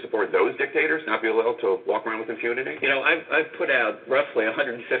 Should those who support those dictators not be allowed to walk around with impunity? I've put out roughly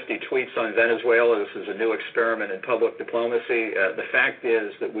 150 tweets on Venezuela. This is a new experiment in public diplomacy. The fact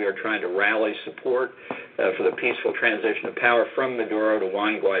is that we are trying to rally support for the peaceful transition of power from Maduro to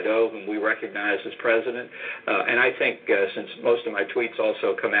Juan Guaido, whom we recognize as president. And I think since most of my tweets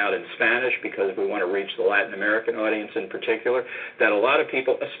also come out in Spanish because we want to reach the Latin American audience in particular, that a lot of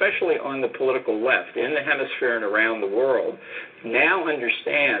people, especially on the political left in the hemisphere and around the world, now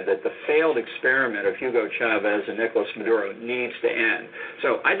understand that the failed experiment of Hugo Chavez and Nicolas Maduro needs to end.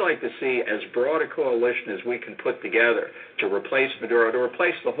 So I'd like to see as broad a coalition as we can put together to replace Maduro, to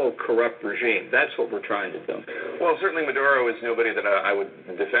replace the whole corrupt regime. That's what we're trying to do. Well, certainly Maduro is nobody that I would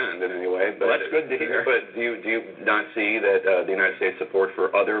defend in any way. But well, that's good to hear. But do you not see that the United States support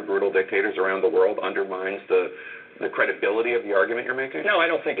for other brutal dictators around the world undermines the credibility of the argument you're making? No, I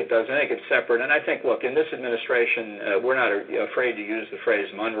don't think it does. I think it's separate. And I think, look, in this administration, we're not afraid to use the phrase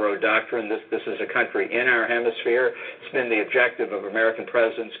Monroe Doctrine. This is a country in our hemisphere. It's been the objective of American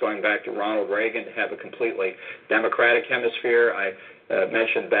presidents going back to Ronald Reagan to have a completely democratic hemisphere. I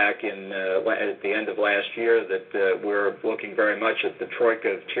mentioned back at the end of last year that we're looking very much at the troika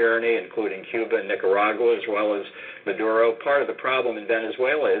of tyranny, including Cuba and Nicaragua, as well as Maduro. Part of the problem in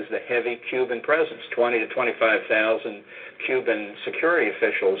Venezuela is the heavy Cuban presence, 20 to 25,000 Cuban security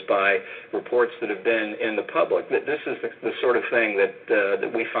officials by reports that have been in the public. This is the sort of thing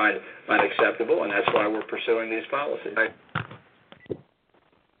that we find unacceptable, and that's why we're pursuing these policies.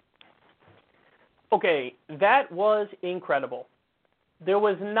 Okay, that was incredible. There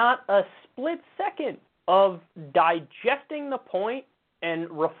was not a split second of digesting the point and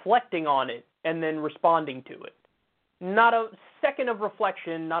reflecting on it and then responding to it. Not a second of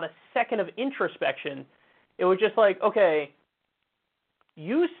reflection, not a second of introspection. It was just like, okay,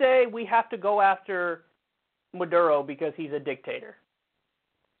 you say we have to go after Maduro because he's a dictator.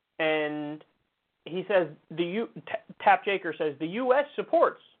 And he says, Tap Jaker says, the U.S.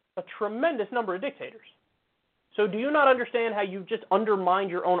 supports a tremendous number of dictators. So do you not understand how you've just undermined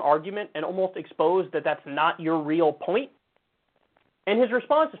your own argument and almost exposed that that's not your real point? And his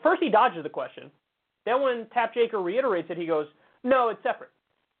response is, first he dodges the question. Then when Tap Jaker reiterates it, he goes, no, it's separate.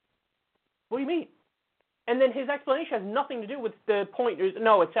 What do you mean? And then his explanation has nothing to do with the point.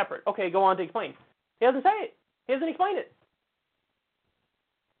 No, it's separate. Okay, go on to explain. He doesn't say it. He doesn't explain it.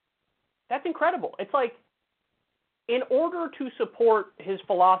 That's incredible. It's like, in order to support his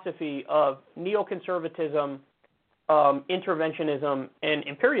philosophy of neoconservatism, interventionism, and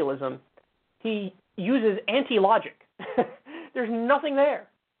imperialism, he uses anti-logic. There's nothing there.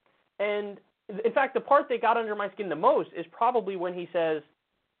 And in fact, the part that got under my skin the most is probably when he says,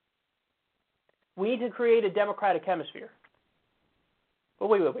 we need to create a democratic hemisphere. But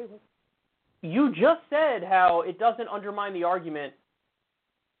wait. You just said how it doesn't undermine the argument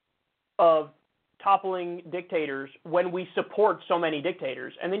of toppling dictators when we support so many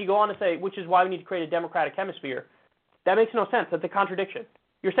dictators. And then you go on to say, which is why we need to create a democratic hemisphere. That makes no sense. That's a contradiction.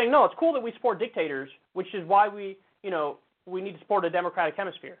 You're saying, no, it's cool that we support dictators, which is why we need to support a democratic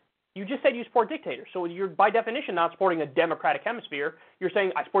hemisphere. You just said you support dictators, so you're by definition not supporting a democratic hemisphere. You're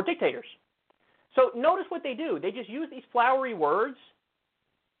saying I support dictators. So notice what they do. They just use these flowery words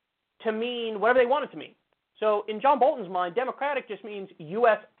to mean whatever they want it to mean. So in John Bolton's mind, democratic just means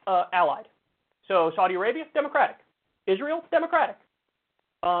U.S. Allied. So Saudi Arabia, democratic. Israel, democratic.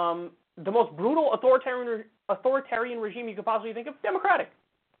 The most brutal authoritarian regime you could possibly think of, democratic.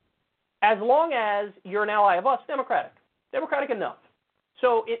 As long as you're an ally of us, democratic. Democratic enough.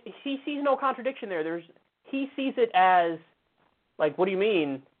 So he sees no contradiction there. He sees it as, like, what do you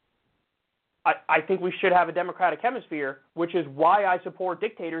mean? I think we should have a democratic hemisphere, which is why I support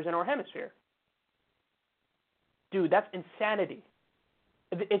dictators in our hemisphere. Dude, that's insanity.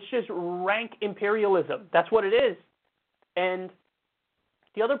 It's just rank imperialism. That's what it is. And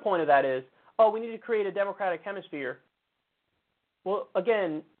the other point of that is, we need to create a democratic hemisphere. Well,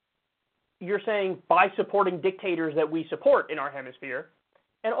 again, you're saying by supporting dictators that we support in our hemisphere.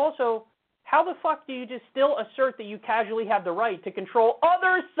 And also, how the fuck do you just still assert that you casually have the right to control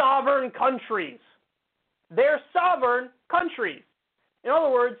other sovereign countries? They're sovereign countries. In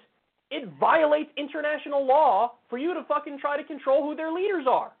other words, it violates international law for you to fucking try to control who their leaders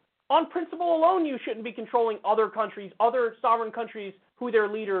are. On principle alone, you shouldn't be controlling other countries, other sovereign countries, who their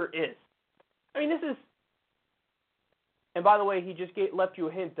leader is. I mean, this is... And by the way, he just left you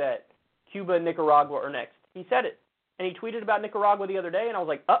a hint that Cuba and Nicaragua are next. He said it. And he tweeted about Nicaragua the other day, and I was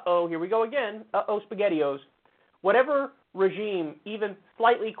like, uh-oh, here we go again. Uh-oh, SpaghettiOs. Whatever regime even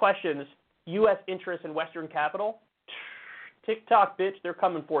slightly questions U.S. interests in Western capital, tick-tock, bitch, they're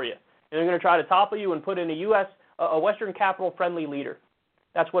coming for you. And they're going to try to topple you and put in a Western capital-friendly leader.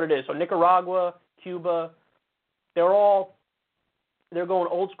 That's what it is. So Nicaragua, Cuba, they're going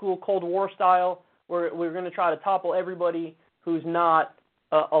old-school Cold War style. We're going to try to topple everybody who's not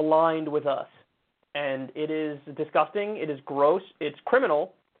aligned with us. And it is disgusting. It is gross. It's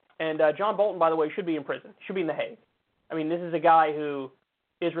criminal. And John Bolton, by the way, should be in prison. Should be in The Hague. I mean, this is a guy who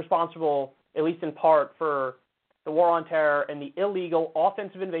is responsible, at least in part, for the war on terror and the illegal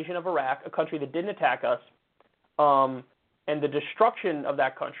offensive invasion of Iraq, a country that didn't attack us, and the destruction of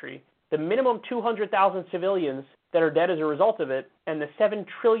that country, the minimum 200,000 civilians that are dead as a result of it, and the $7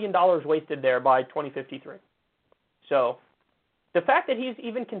 trillion wasted there by 2053. So the fact that he's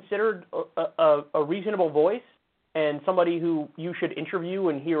even considered a reasonable voice and somebody who you should interview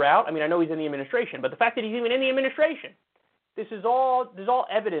and hear out, I mean, I know he's in the administration, but the fact that he's even in the administration, this is all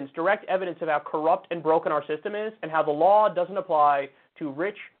evidence, direct evidence of how corrupt and broken our system is and how the law doesn't apply to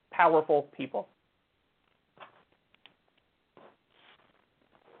rich, powerful people.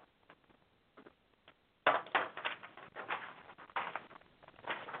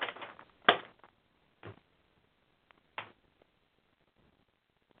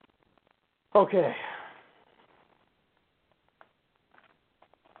 Okay.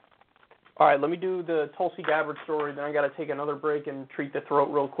 All right, let me do the Tulsi Gabbard story, then I got to take another break and treat the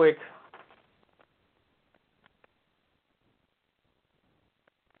throat real quick.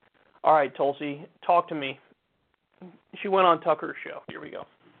 All right, Tulsi, talk to me. She went on Tucker's show. Here we go.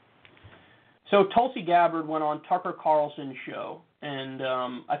 So Tulsi Gabbard went on Tucker Carlson's show, and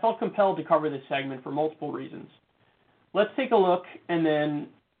I felt compelled to cover this segment for multiple reasons. Let's take a look, and then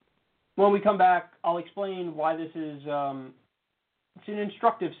when we come back, I'll explain why this is it's an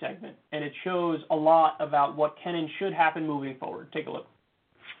instructive segment, and it shows a lot about what can and should happen moving forward. Take a look.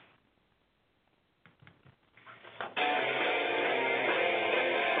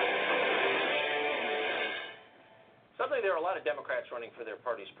 Suddenly there are a lot of Democrats running for their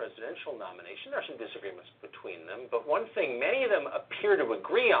party's presidential nomination. There are some disagreements between them, but one thing many of them appear to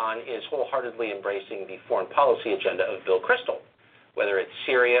agree on is wholeheartedly embracing the foreign policy agenda of Bill Kristol. Whether it's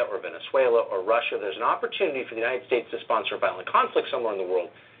Syria or Venezuela or Russia, there's an opportunity for the United States to sponsor a violent conflict somewhere in the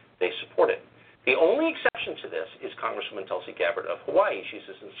world. They support it. The only exception to this is Congresswoman Tulsi Gabbard of Hawaii. She's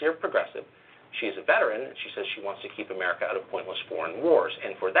a sincere progressive. She is a veteran, and she says she wants to keep America out of pointless foreign wars.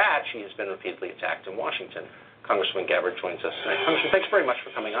 And for that, she has been repeatedly attacked in Washington. Congresswoman Gabbard joins us tonight. Congresswoman, thanks very much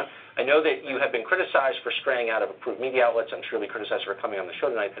for coming on. I know that you have been criticized for straying out of approved media outlets. I'm sure you'll be criticized for coming on the show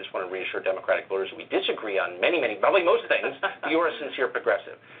tonight. I just want to reassure Democratic voters that we disagree on many, probably most things. You are a sincere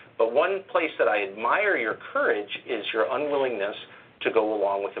progressive. But one place that I admire your courage is your unwillingness to go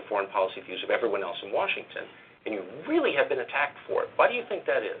along with the foreign policy views of everyone else in Washington. And you really have been attacked for it. Why do you think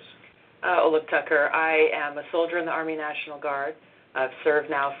that is? Look, Tucker, I am a soldier in the Army National Guard. I've served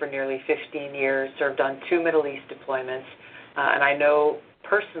now for nearly 15 years, served on 2 Middle East deployments, and I know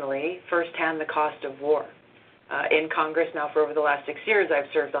personally, firsthand, the cost of war. in Congress now for over the last 6 years. I've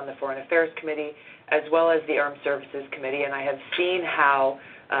served on the Foreign Affairs Committee as well as the Armed Services Committee, and I have seen how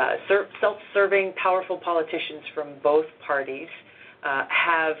self-serving, powerful politicians from both parties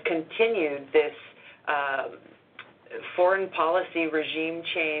have continued this foreign policy regime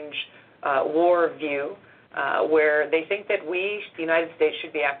change war view where they think that we, the United States,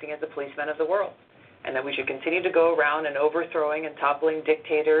 should be acting as the policemen of the world, and that we should continue to go around and overthrowing and toppling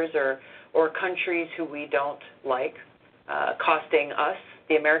dictators or countries who we don't like, costing us,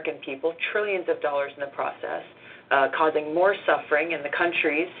 the American people, trillions of dollars in the process, causing more suffering in the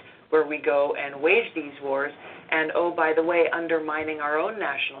countries where we go and wage these wars, and, oh, by the way, undermining our own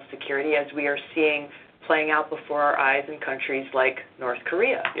national security, as we are seeing playing out before our eyes in countries like North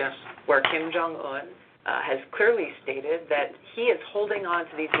Korea, Yes. where Kim Jong-un has clearly stated that he is holding on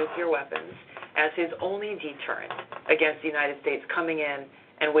to these nuclear weapons as his only deterrent against the United States coming in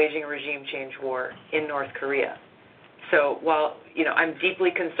and waging a regime change war in North Korea. So while, I'm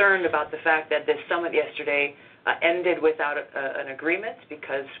deeply concerned about the fact that this summit yesterday ended without an agreement,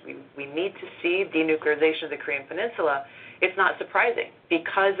 because we need to see denuclearization of the Korean Peninsula, it's not surprising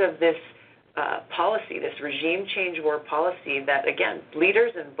because of this policy, this regime change war policy that, again,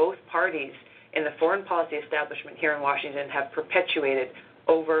 leaders in both parties in the foreign policy establishment here in Washington have perpetuated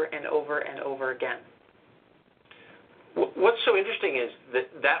over and over and over again. What's so interesting is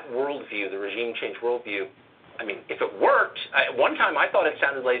that worldview, the regime change worldview, I mean, if it worked, at one time I thought it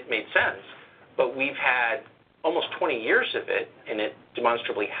sounded like it made sense, but we've had almost 20 years of it, and it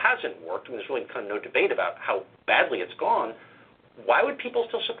demonstrably hasn't worked, and there's really kind of no debate about how badly it's gone. Why would people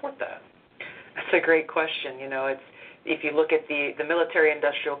still support that? That's a great question. If you look at the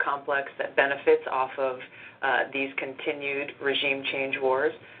military-industrial complex that benefits off of these continued regime change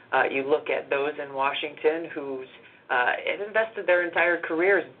wars, you look at those in Washington who's invested their entire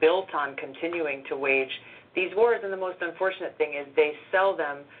careers built on continuing to wage these wars, and the most unfortunate thing is they sell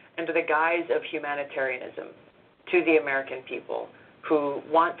them under the guise of humanitarianism to the American people who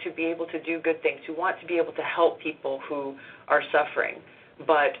want to be able to do good things, who want to be able to help people who are suffering,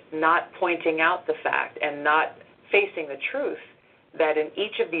 but not pointing out the fact and not facing the truth that in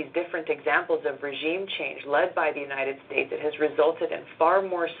each of these different examples of regime change led by the United States, it has resulted in far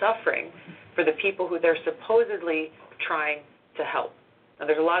more suffering for the people who they're supposedly trying to help. Now,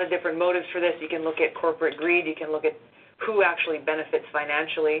 there's a lot of different motives for this. You can look at corporate greed. You can look at who actually benefits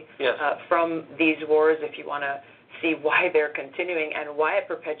financially from these wars if you want to see why they're continuing and why it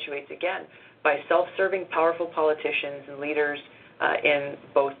perpetuates, again, by self-serving, powerful politicians and leaders in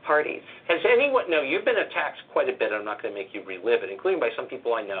both parties. Has anyone, no, you've been attacked quite a bit. I'm not going to make you relive it, including by some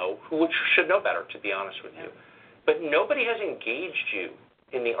people I know who should know better, to be honest with you. But nobody has engaged you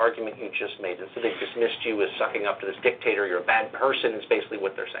in the argument you just made. Instead, they've dismissed you as sucking up to this dictator. You're a bad person is basically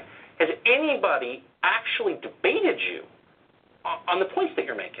what they're saying. Has anybody actually debated you on the points that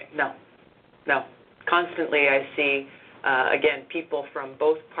you're making? No. Constantly I see, again, people from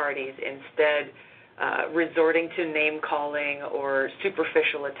both parties instead resorting to name-calling or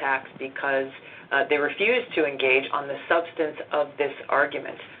superficial attacks because they refuse to engage on the substance of this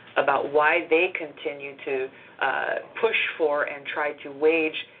argument about why they continue to push for and try to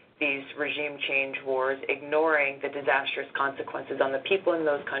wage these regime change wars, ignoring the disastrous consequences on the people in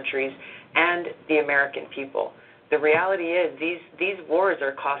those countries and the American people. The reality is these wars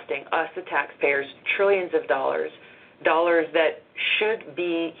are costing us, the taxpayers, trillions of dollars that should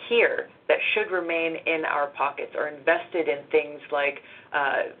be here, that should remain in our pockets, or invested in things like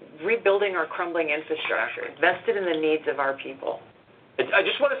rebuilding our crumbling infrastructure, invested in the needs of our people. I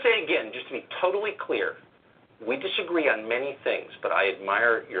just want to say again, just to be totally clear, we disagree on many things, but I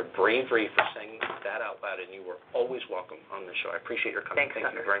admire your bravery for saying that out loud, and you were always welcome on the show. I appreciate your coming. Thanks,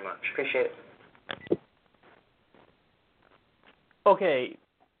 Thank you very much. Appreciate it. Okay,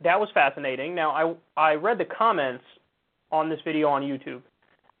 that was fascinating. Now, I read the comments on this video on YouTube,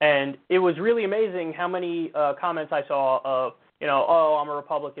 and it was really amazing how many comments I saw of, oh, I'm a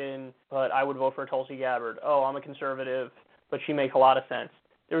Republican, but I would vote for Tulsi Gabbard. Oh, I'm a conservative, but she makes a lot of sense.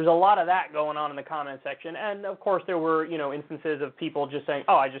 There was a lot of that going on in the comment section, and of course there were, instances of people just saying,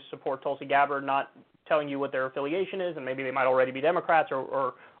 oh, I just support Tulsi Gabbard, not telling you what their affiliation is, and maybe they might already be Democrats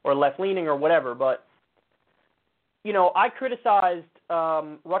or left-leaning or whatever. But, I criticized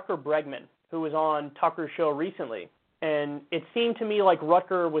Rutger Bregman, who was on Tucker's show recently, and it seemed to me like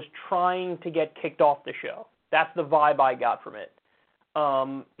Rutger was trying to get kicked off the show. That's the vibe I got from it.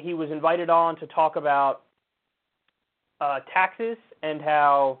 He was invited on to talk about taxes and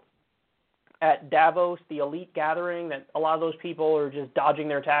how at Davos, the elite gathering, that a lot of those people are just dodging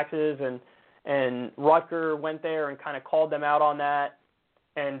their taxes, and Rutger went there and kind of called them out on that.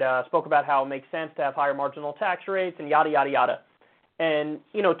 and spoke about how it makes sense to have higher marginal tax rates and yada, yada, yada. And,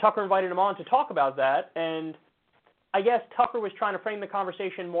 Tucker invited him on to talk about that, and I guess Tucker was trying to frame the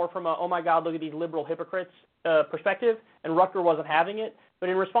conversation more from a, oh my God, look at these liberal hypocrites perspective, and Rutger wasn't having it. But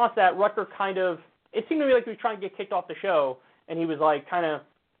in response to that, Rutger it seemed to me like he was trying to get kicked off the show, and he was like kind of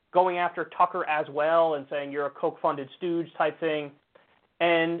going after Tucker as well and saying you're a Koch-funded stooge type thing.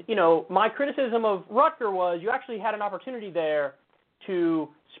 And, my criticism of Rutger was you actually had an opportunity there to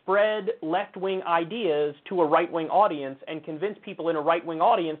spread left-wing ideas to a right-wing audience and convince people in a right-wing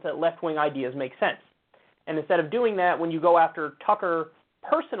audience that left-wing ideas make sense. And instead of doing that, when you go after Tucker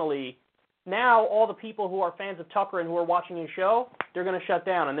personally, now all the people who are fans of Tucker and who are watching his show, they're going to shut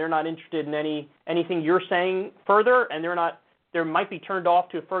down, and they're not interested in anything you're saying further, and they might be turned off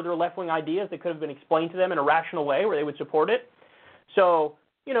to further left-wing ideas that could have been explained to them in a rational way where they would support it. So,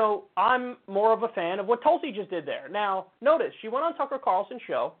 I'm more of a fan of what Tulsi just did there. Now, notice, she went on Tucker Carlson's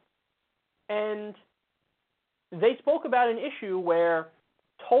show, and they spoke about an issue where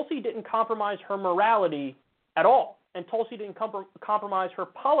Tulsi didn't compromise her morality at all, and Tulsi didn't compromise her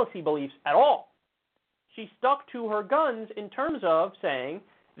policy beliefs at all. She stuck to her guns in terms of saying,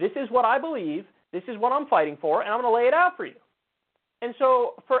 this is what I believe, this is what I'm fighting for, and I'm going to lay it out for you. And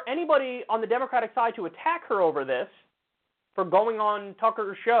so for anybody on the Democratic side to attack her over this, for going on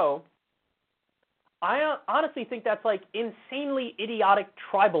Tucker's show, I honestly think that's like insanely idiotic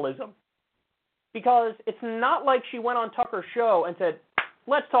tribalism. Because it's not like she went on Tucker's show and said,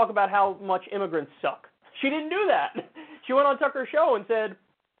 let's talk about how much immigrants suck. She didn't do that. She went on Tucker's show and said,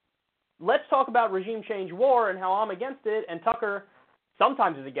 let's talk about regime change war and how I'm against it, and Tucker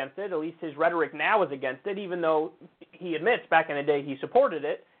sometimes is against it, at least his rhetoric now is against it, even though he admits back in the day he supported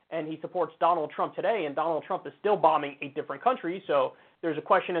it, and he supports Donald Trump today, and Donald Trump is still bombing 8 different countries, so there's a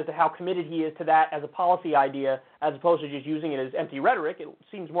question as to how committed he is to that as a policy idea as opposed to just using it as empty rhetoric. It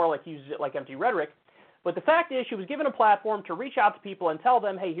seems more like he uses it like empty rhetoric. But the fact is she was given a platform to reach out to people and tell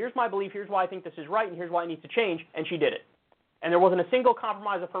them, hey, here's my belief, here's why I think this is right, and here's why it needs to change, and she did it. And there wasn't a single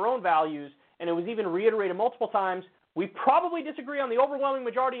compromise of her own values, and it was even reiterated multiple times. We probably disagree on the overwhelming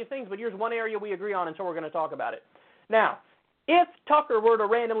majority of things, but here's one area we agree on, and so we're going to talk about it. Now, if Tucker were to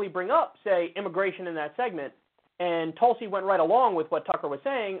randomly bring up, say, immigration in that segment, and Tulsi went right along with what Tucker was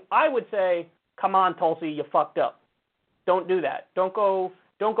saying, I would say, come on, Tulsi, you fucked up. Don't do that. Don't go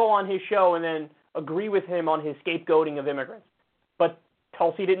on his show and then agree with him on his scapegoating of immigrants. But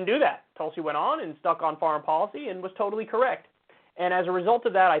Tulsi didn't do that. Tulsi went on and stuck on foreign policy and was totally correct. And as a result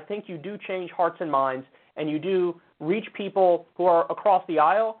of that, I think you do change hearts and minds, and you do reach people who are across the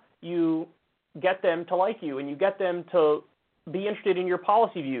aisle. You get them to like you, and you get them to be interested in your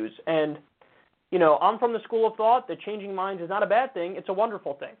policy views. And, I'm from the school of thought that changing minds is not a bad thing. It's a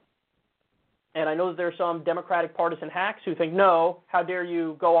wonderful thing. And I know that there are some Democratic partisan hacks who think, no, how dare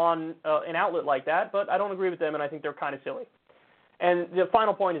you go on an outlet like that, but I don't agree with them, and I think they're kind of silly. And the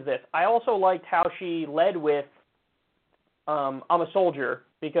final point is this. I also liked how she led with, I'm a soldier,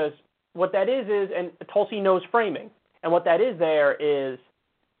 because what that is, and Tulsi knows framing, and what that is there is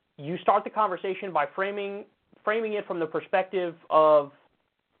you start the conversation by framing it from the perspective of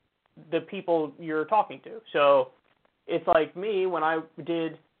the people you're talking to. So it's like me when I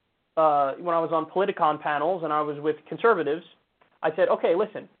was on Politicon panels and I was with conservatives, I said, okay,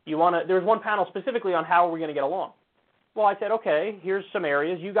 listen, there's one panel specifically on how we're going to get along. Well, I said, okay, here's some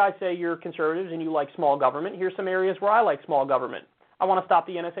areas. You guys say you're conservatives and you like small government. Here's some areas where I like small government. I want to stop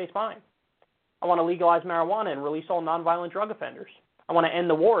the NSA spying. I want to legalize marijuana and release all nonviolent drug offenders. I want to end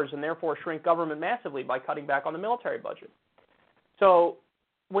the wars and therefore shrink government massively by cutting back on the military budget. So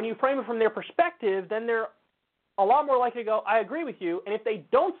when you frame it from their perspective, then they're a lot more likely to go, I agree with you. And if they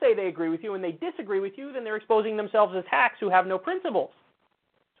don't say they agree with you and they disagree with you, then they're exposing themselves as hacks who have no principles.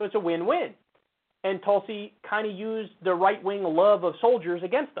 So it's a win-win. And Tulsi kind of used the right-wing love of soldiers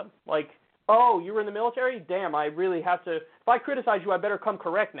against them. Like, oh, you were in the military? Damn, I really have to, if I criticize you, I better come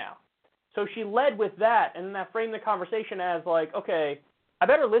correct now. So she led with that, and that framed the conversation as like, okay, I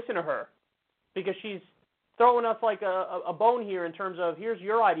better listen to her because she's throwing us like a bone here in terms of here's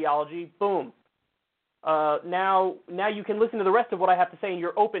your ideology, boom. Now you can listen to the rest of what I have to say and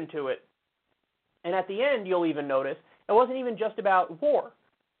you're open to it. And at the end, you'll even notice, it wasn't even just about war.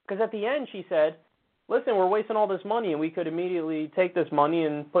 Because at the end, she said, listen, we're wasting all this money and we could immediately take this money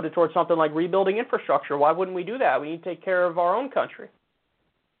and put it towards something like rebuilding infrastructure. Why wouldn't we do that? We need to take care of our own country.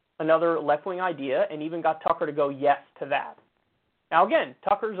 Another left-wing idea, and even got Tucker to go yes to that. Now, again,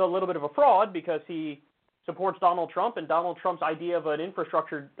 Tucker's a little bit of a fraud because he supports Donald Trump, and Donald Trump's idea of an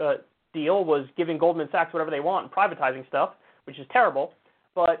infrastructure deal was giving Goldman Sachs whatever they want and privatizing stuff, which is terrible.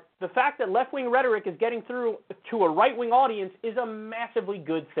 But the fact that left-wing rhetoric is getting through to a right-wing audience is a massively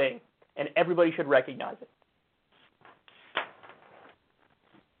good thing, and everybody should recognize it.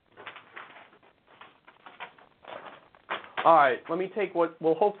 All right, let me take what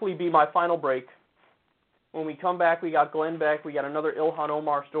will hopefully be my final break. When we come back, we got Glenn Beck, we got another Ilhan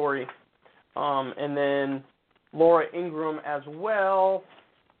Omar story, and then Laura Ingraham as well,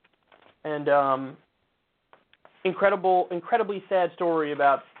 and incredibly sad story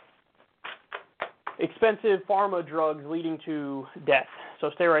about expensive pharma drugs leading to death. So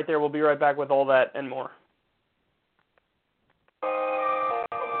stay right there. We'll be right back with all that and more.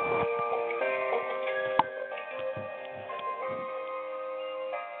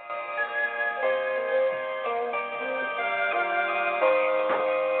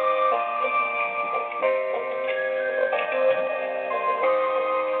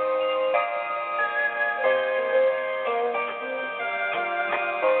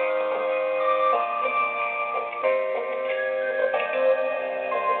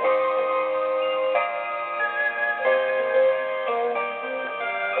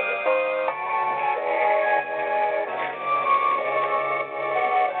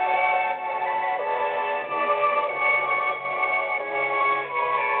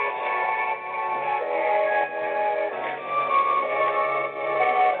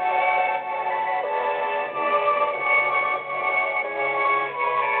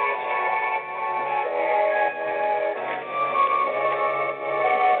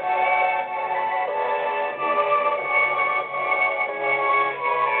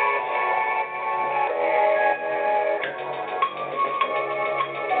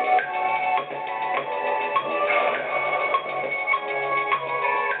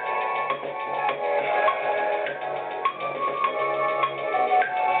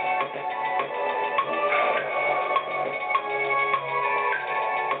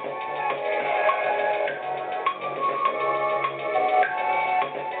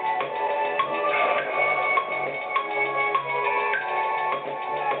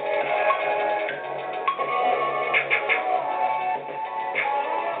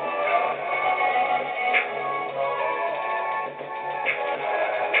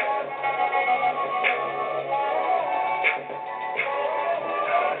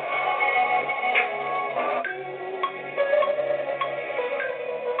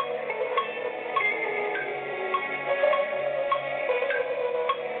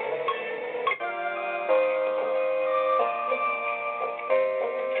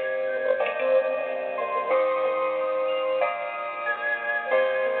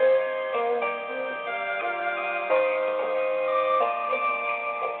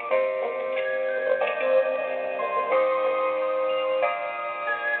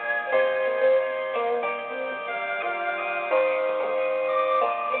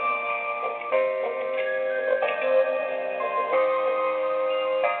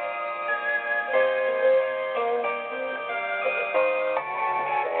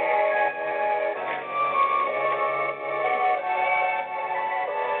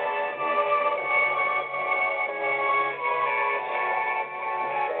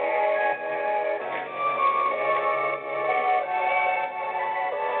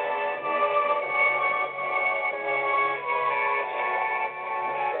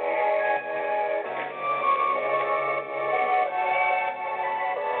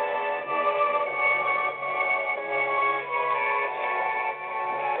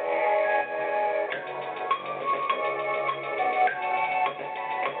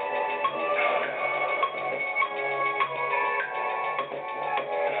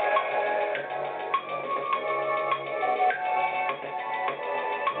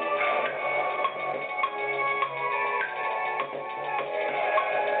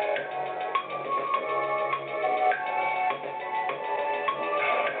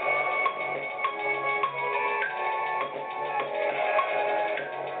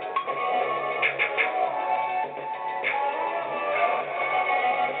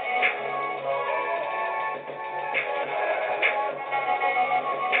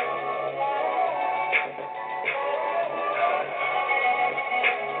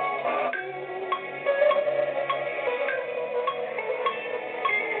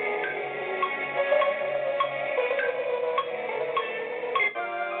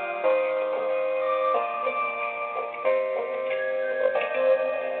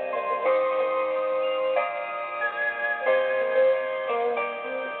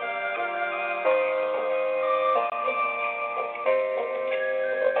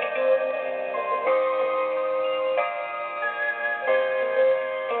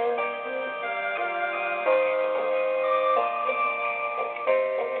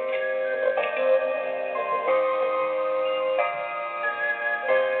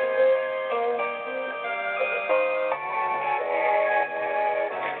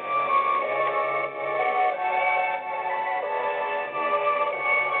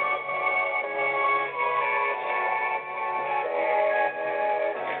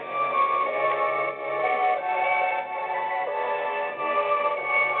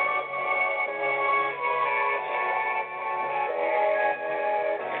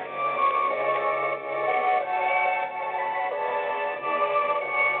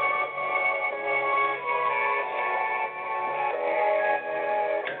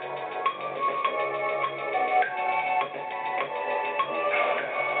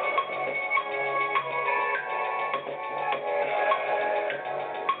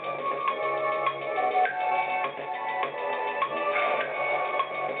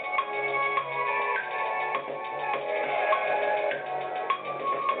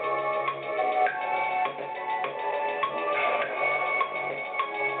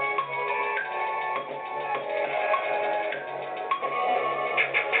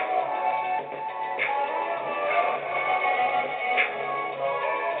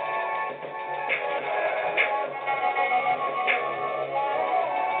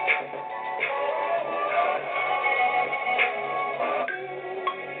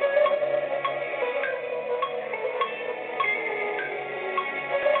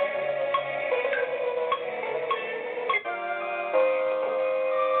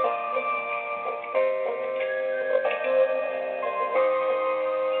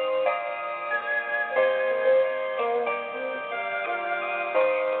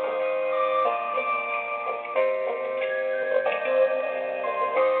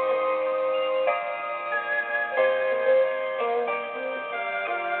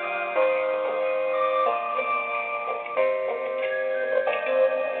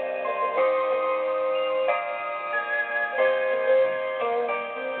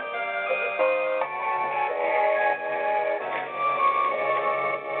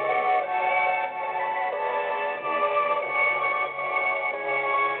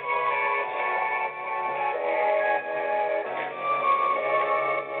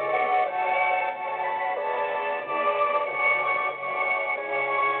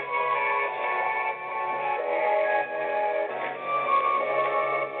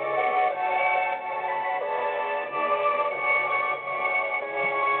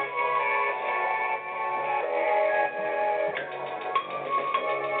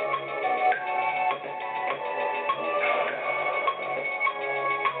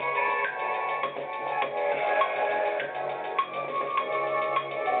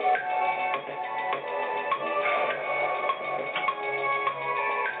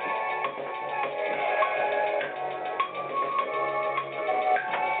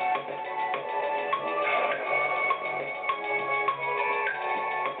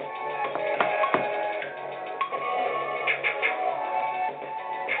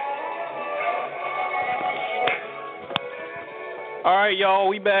 All right, y'all,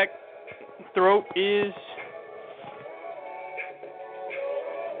 we back. Throat is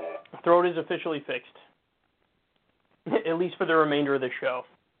officially fixed, at least for the remainder of the show.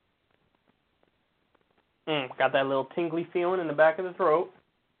 Got that little tingly feeling in the back of the throat,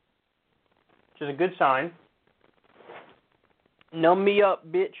 which is a good sign. Numb me up,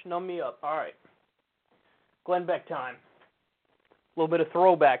 bitch. Numb me up. All right. Glenn Beck time. A little bit of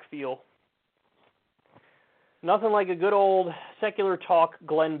throwback feel. Nothing like a good old secular talk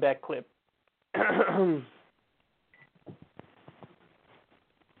Glenn Beck clip. So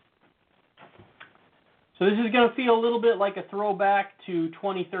this is going to feel a little bit like a throwback to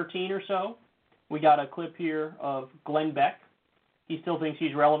 2013 or so. We got a clip here of Glenn Beck. He still thinks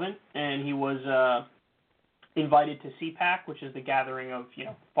he's relevant, and he was invited to CPAC, which is the gathering of,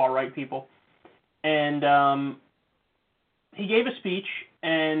 far-right people. And he gave a speech,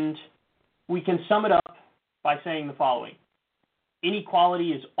 and we can sum it up by saying the following.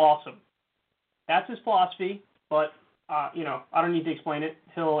 Inequality is awesome. That's his philosophy, but, I don't need to explain it.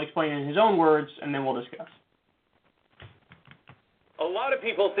 He'll explain it in his own words, and then we'll discuss. A lot of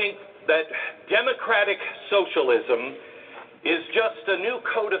people think that democratic socialism is just a new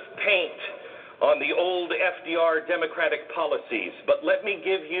coat of paint on the old FDR democratic policies. But let me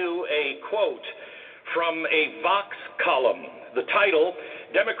give you a quote from a Vox column. The title,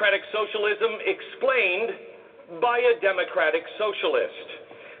 Democratic Socialism Explained by a Democratic Socialist.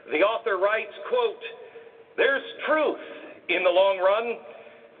 The author writes, quote, "There's truth in the long run.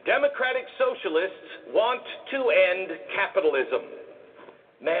 Democratic socialists want to end capitalism."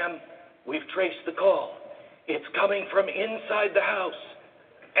 Ma'am, we've traced the call. It's coming from inside the House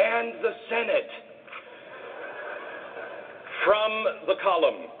and the Senate. From the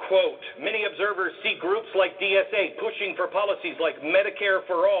column, quote, "Many observers see groups like DSA pushing for policies like Medicare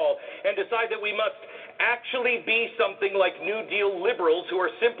for all and decide that we must actually be something like New Deal liberals who are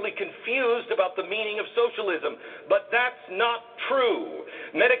simply confused about the meaning of socialism. But that's not true.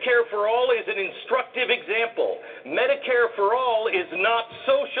 Medicare for all is an instructive example. Medicare for all is not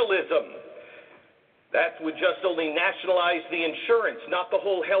socialism. That would just only nationalize the insurance, not the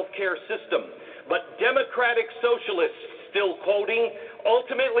whole healthcare system. But democratic socialists, still quoting,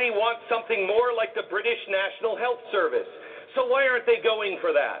 ultimately want something more like the British National Health Service. So why aren't they going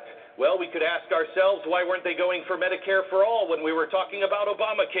for that? Well, we could ask ourselves, why weren't they going for Medicare for all when we were talking about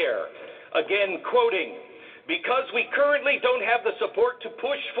Obamacare? Again, quoting, "Because we currently don't have the support to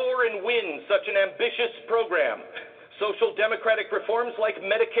push for and win such an ambitious program. Social democratic reforms like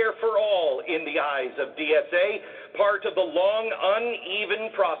Medicare for all, in the eyes of DSA, part of the long, uneven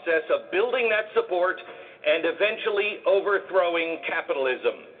process of building that support and eventually overthrowing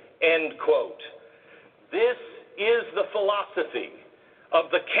capitalism." End quote. This is the philosophy of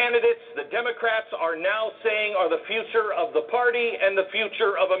the candidates the Democrats are now saying are the future of the party and the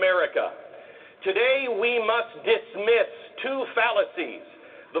future of America. Today, we must dismiss two fallacies.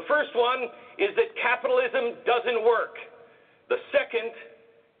 The first one is that capitalism doesn't work. The second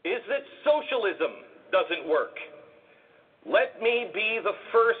is that socialism doesn't work. Let me be the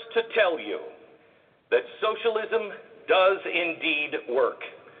first to tell you that socialism does indeed work.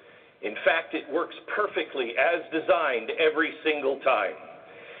 In fact, it works perfectly as designed every single time.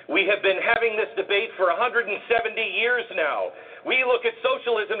 We have been having this debate for 170 years now. We look at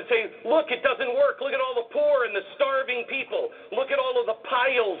socialism and say, look, it doesn't work. Look at all the poor and the starving people. Look at all of the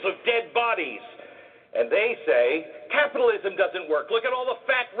piles of dead bodies. And they say, capitalism doesn't work. Look at all the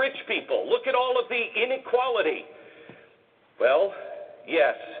fat rich people. Look at all of the inequality. Well,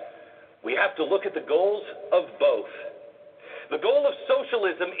 yes, we have to look at the goals of both. The goal of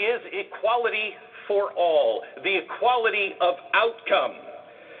socialism is equality for all, the equality of outcome.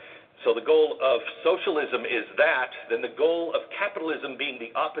 So the goal of socialism is that, then the goal of capitalism being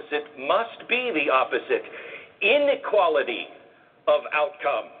the opposite must be the opposite, inequality of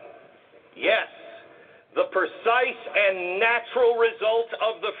outcome. Yes, the precise and natural result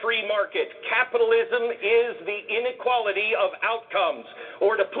of the free market. Capitalism is the inequality of outcomes.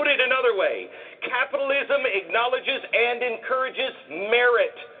 Or to put it another way, capitalism acknowledges and encourages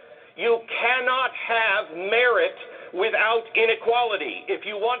merit. You cannot have merit without inequality. If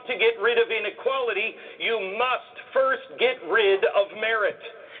you want to get rid of inequality, you must first get rid of merit.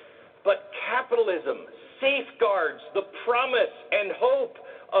 But capitalism safeguards the promise and hope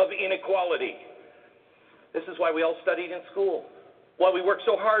of inequality. This is why we all studied in school, why we worked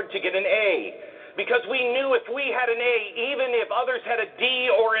so hard to get an A, because we knew if we had an A, even if others had a D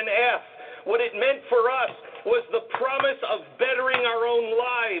or an F, what it meant for us was the promise of bettering our own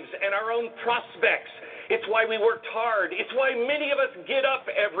lives and our own prospects. It's why we worked hard. It's why many of us get up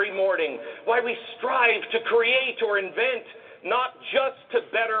every morning, why we strive to create or invent not just to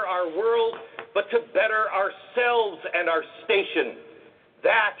better our world, but to better ourselves and our station.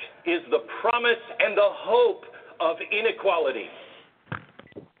 That is the promise and the hope of inequality.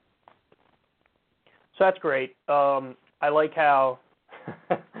 So that's great. I like how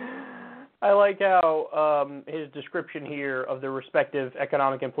his description here of the respective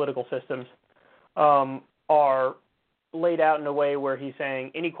economic and political systems are laid out in a way where he's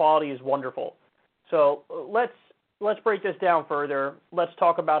saying inequality is wonderful. So let's break this down further. Let's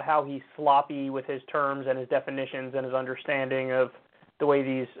talk about how he's sloppy with his terms and his definitions and his understanding of the way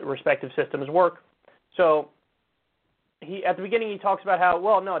these respective systems work. So at the beginning he talks about how,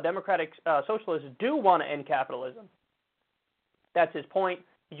 well, no, democratic socialists do want to end capitalism. That's his point.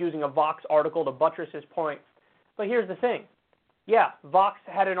 He's using a Vox article to buttress his point. But here's the thing. Yeah, Vox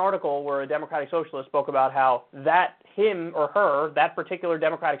had an article where a democratic socialist spoke about how him or her, that particular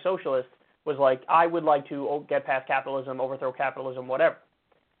democratic socialist, was like, I would like to get past capitalism, overthrow capitalism, whatever.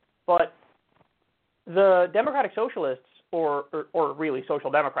 But the democratic socialists, or really social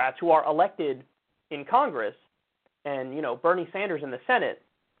democrats, who are elected in Congress, and, Bernie Sanders in the Senate,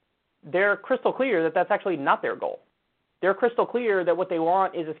 they're crystal clear that that's actually not their goal. They're crystal clear that what they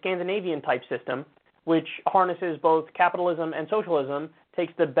want is a Scandinavian-type system, which harnesses both capitalism and socialism,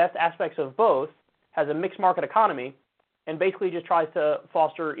 takes the best aspects of both, has a mixed market economy, and basically just tries to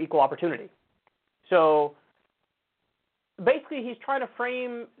foster equal opportunity. So basically he's trying to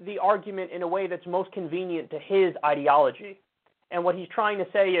frame the argument in a way that's most convenient to his ideology. And what he's trying to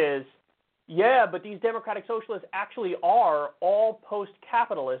say is, yeah, but these democratic socialists actually are all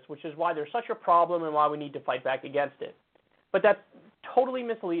post-capitalist, which is why they're such a problem and why we need to fight back against it. But that's totally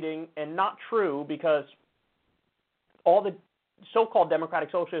misleading and not true, because all the so-called democratic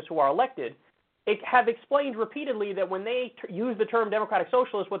socialists who are elected have explained repeatedly that when they use the term democratic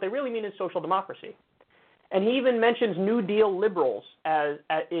socialist, what they really mean is social democracy. And he even mentions New Deal liberals as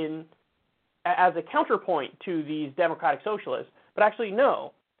a counterpoint to these democratic socialists. But actually,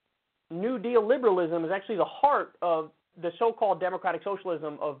 no. New Deal liberalism is actually the heart of the so-called democratic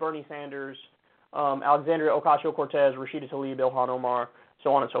socialism of Bernie Sanders, Alexandria Ocasio-Cortez, Rashida Tlaib, Ilhan Omar,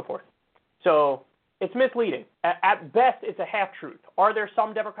 so on and so forth. So it's misleading. At best, it's a half-truth. Are there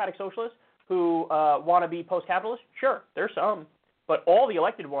some democratic socialists who want to be post-capitalist? Sure, there's some. But all the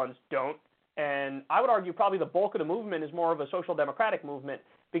elected ones don't. And I would argue probably the bulk of the movement is more of a social democratic movement,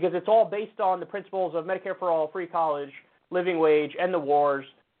 because it's all based on the principles of Medicare for all, free college, living wage, end the wars,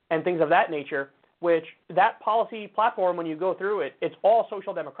 and things of that nature, which that policy platform, when you go through it, it's all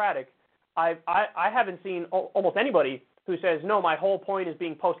social democratic. I haven't seen almost anybody who says, no, my whole point is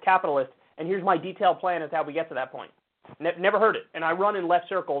being post-capitalist, and here's my detailed plan as to how we get to that point. Never heard it. And I run in left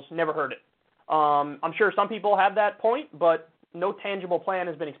circles, never heard it. I'm sure some people have that point, but no tangible plan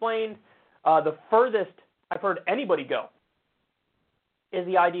has been explained. The furthest I've heard anybody go is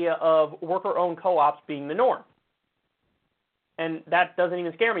the idea of worker-owned co-ops being the norm. And that doesn't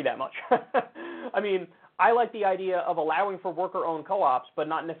even scare me that much. I mean, I like the idea of allowing for worker-owned co-ops, but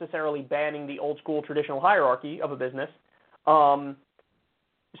not necessarily banning the old-school traditional hierarchy of a business.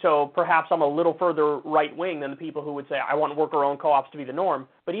 So perhaps I'm a little further right-wing than the people who would say, I want worker-owned co-ops to be the norm.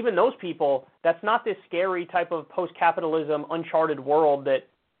 But even those people, that's not this scary type of post-capitalism, uncharted world that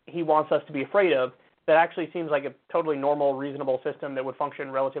he wants us to be afraid of. That actually seems like a totally normal, reasonable system that would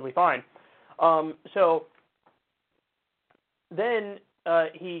function relatively fine. So then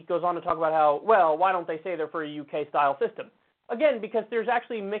he goes on to talk about how, well, why don't they say they're for a UK-style system? Again, because there's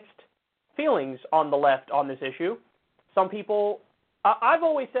actually mixed feelings on the left on this issue. Some people, I've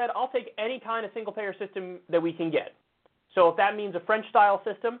always said I'll take any kind of single-payer system that we can get. So if that means a French-style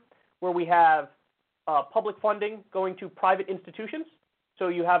system where we have public funding going to private institutions, so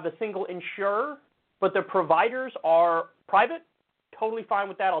you have the single insurer, but the providers are private, totally fine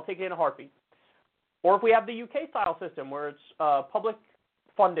with that. I'll take it in a heartbeat. Or if we have the UK-style system where it's public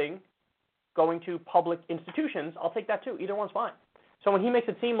funding going to public institutions, I'll take that too. Either one's fine. So when he makes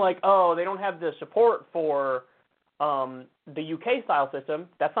it seem like, oh, they don't have the support for the UK-style system,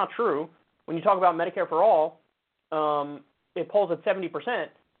 that's not true. When you talk about Medicare for all, it polls at 70%.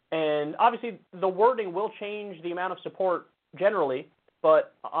 And obviously the wording will change the amount of support generally,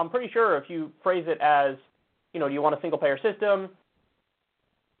 but I'm pretty sure if you phrase it as, do you want a single-payer system?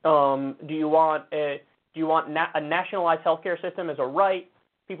 Do you want a nationalized healthcare system as a right?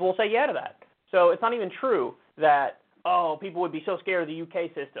 People will say yeah to that. So it's not even true that, people would be so scared of the UK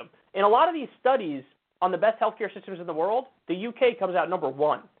system. In a lot of these studies on the best healthcare systems in the world, the UK comes out number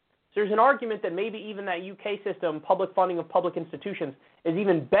one. So there's an argument that maybe even that UK system, public funding of public institutions, is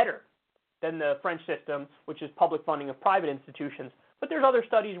even better than the French system, which is public funding of private institutions. But there's other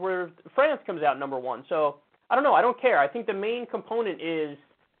studies where France comes out number one. So I don't know. I don't care. I think the main component is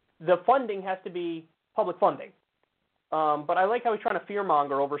the funding has to be public funding. But I like how he's trying to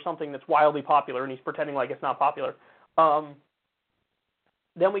fearmonger over something that's wildly popular, and he's pretending like it's not popular.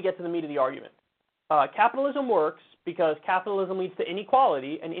 Then we get to the meat of the argument. Capitalism works because capitalism leads to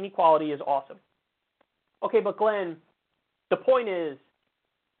inequality, and inequality is awesome. Okay, but Glenn, the point is,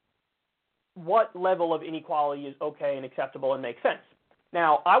 what level of inequality is okay and acceptable and makes sense?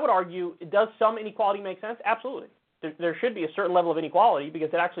 Now, I would argue, does some inequality make sense? Absolutely. There should be a certain level of inequality because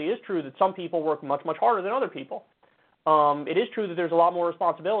it actually is true that some people work much, much harder than other people. It is true that there's a lot more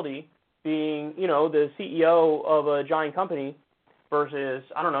responsibility being, the CEO of a giant company versus,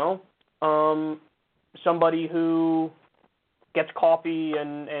 I don't know, somebody who gets coffee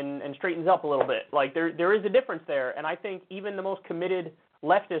and straightens up a little bit. Like, there is a difference there, and I think even the most committed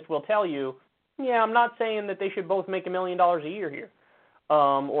leftist will tell you, yeah, I'm not saying that they should both make $1 million a year here,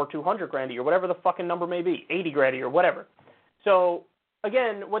 or $200,000 a year, whatever the fucking number may be, $80,000 a year, whatever. So,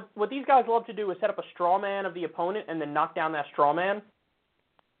 again, what these guys love to do is set up a straw man of the opponent and then knock down that straw man.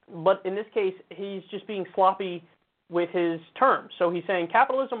 But in this case, he's just being sloppy with his terms. So he's saying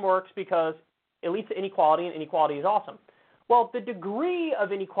capitalism works because it leads to inequality, and inequality is awesome. Well, the degree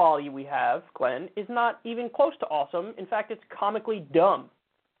of inequality we have, Glenn, is not even close to awesome. In fact, it's comically dumb.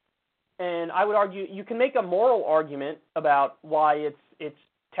 And I would argue you can make a moral argument about why it's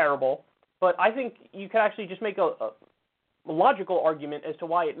terrible, but I think you can actually just make a logical argument as to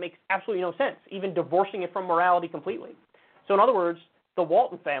why it makes absolutely no sense, even divorcing it from morality completely. So in other words, the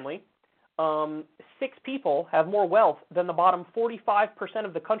Walton family, 6 people have more wealth than the bottom 45%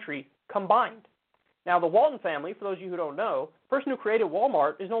 of the country combined. Now, the Walton family, for those of you who don't know, the person who created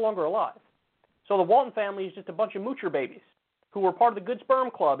Walmart is no longer alive. So the Walton family is just a bunch of moocher babies who were part of the Good Sperm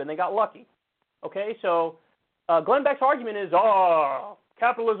Club, and they got lucky. Okay, so Glenn Beck's argument is,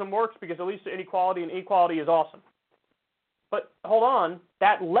 capitalism works because it leads to inequality, and inequality is awesome. But hold on,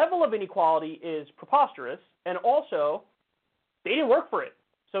 that level of inequality is preposterous, and also, they didn't work for it.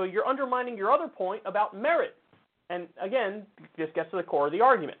 So you're undermining your other point about merit. And again, this gets to the core of the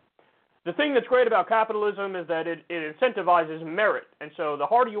argument. The thing that's great about capitalism is that it incentivizes merit. And so the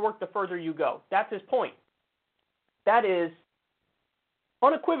harder you work, the further you go. That's his point. That is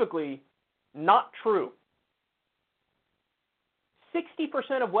unequivocally not true.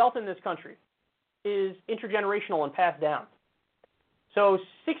 60% of wealth in this country is intergenerational and passed down. So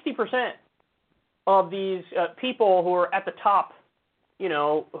 60% of these people who are at the top,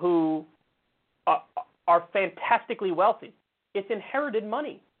 who are fantastically wealthy, it's inherited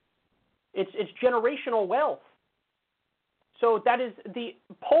money. It's generational wealth. So that is the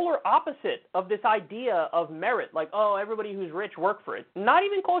polar opposite of this idea of merit, like, everybody who's rich worked for it. Not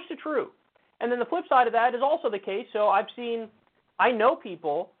even close to true. And then the flip side of that is also the case. So I know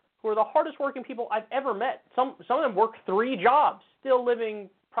people who are the hardest working people I've ever met. Some of them work 3 jobs, still living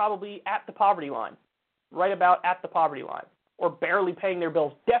probably at the poverty line, right about at the poverty line, or barely paying their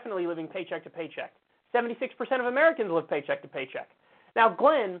bills, definitely living paycheck to paycheck. 76% of Americans live paycheck to paycheck. Now,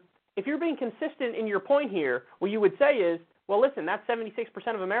 Glenn, if you're being consistent in your point here, what you would say is, well, listen, that's 76%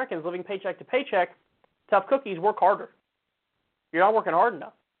 of Americans living paycheck to paycheck. Tough cookies, work harder. You're not working hard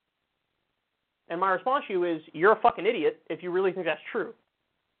enough. And my response to you is, you're a fucking idiot if you really think that's true.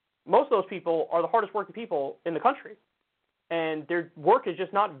 Most of those people are the hardest working people in the country, and their work is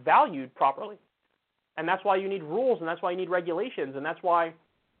just not valued properly. And that's why you need rules, and that's why you need regulations, and that's why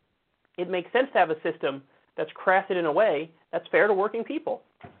it makes sense to have a system that's crafted in a way that's fair to working people.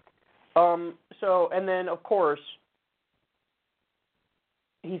 And then, of course,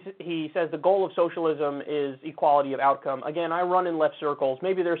 he says the goal of socialism is equality of outcome. Again, I run in left circles.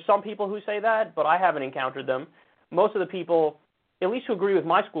 Maybe there's some people who say that, but I haven't encountered them. Most of the people, at least who agree with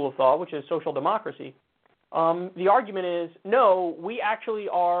my school of thought, which is social democracy, the argument is, no, we actually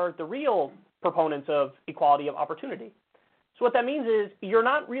are the real proponents of equality of opportunity. So what that means is you're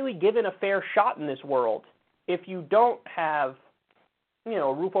not really given a fair shot in this world if you don't have,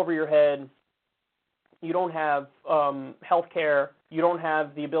 a roof over your head, you don't have health care, you don't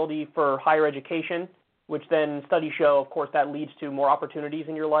have the ability for higher education, which then studies show, of course, that leads to more opportunities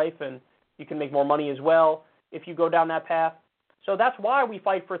in your life, and you can make more money as well if you go down that path. So that's why we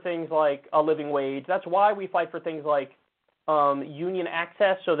fight for things like a living wage. That's why we fight for things like union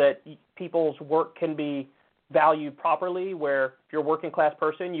access so that people's work can be valued properly, where if you're a working class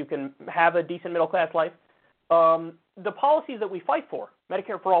person, you can have a decent middle class life. The policies that we fight for,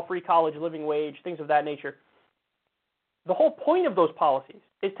 Medicare for all, free college, living wage, things of that nature, the whole point of those policies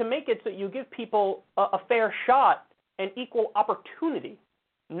is to make it so you give people a fair shot and equal opportunity,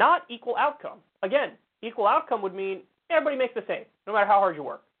 not equal outcome. Again, equal outcome would mean everybody makes the same, no matter how hard you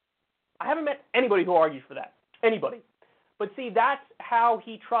work. I haven't met anybody who argues for that. Anybody. But see, that's how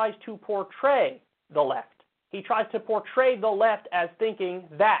he tries to portray the left. He tries to portray the left as thinking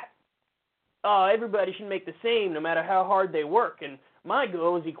that everybody should make the same no matter how hard they work, and my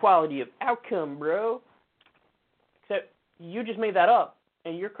goal is equality of outcome, bro. Except you just made that up,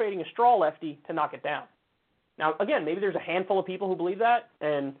 and you're creating a straw lefty to knock it down. Now, again, maybe there's a handful of people who believe that,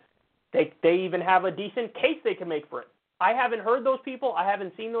 and they even have a decent case they can make for it. I haven't heard those people. I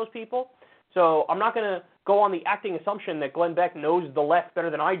haven't seen those people. So I'm not going to go on the acting assumption that Glenn Beck knows the left better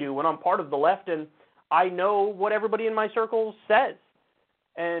than I do when I'm part of the left, and I know what everybody in my circles says.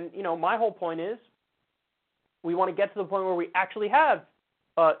 And, my whole point is we want to get to the point where we actually have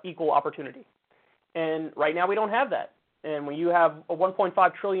equal opportunity. And right now we don't have that. And when you have a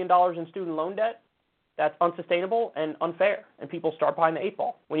 $1.5 trillion in student loan debt, that's unsustainable and unfair, and people start behind the eight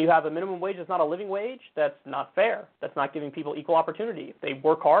ball. When you have a minimum wage that's not a living wage, that's not fair. That's not giving people equal opportunity. If they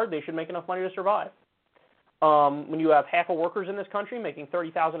work hard, they should make enough money to survive. When you have half of workers in this country making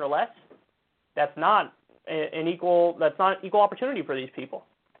 $30,000 or less, that's not equal opportunity for these people.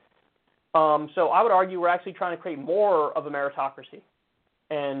 So I would argue we're actually trying to create more of a meritocracy.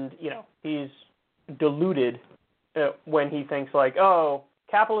 And, he's deluded when he thinks like, oh,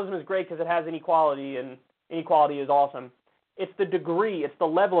 capitalism is great because it has inequality, and inequality is awesome. It's the degree, it's the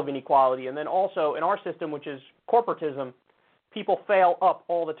level of inequality. And then also in our system, which is corporatism, people fail up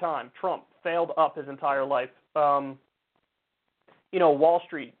all the time. Trump failed up his entire life. Wall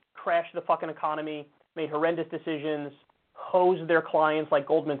Street crashed the fucking economy, made horrendous decisions, hosed their clients like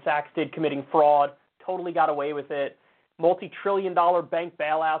Goldman Sachs did, committing fraud, totally got away with it. Multi-trillion-dollar bank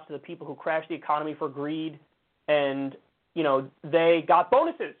bailouts to the people who crashed the economy for greed. And they got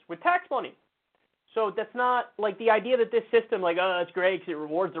bonuses with tax money. So that's not like the idea that this system, like, oh, that's great because it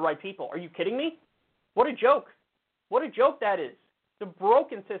rewards the right people. Are you kidding me? What a joke. What a joke that is. It's a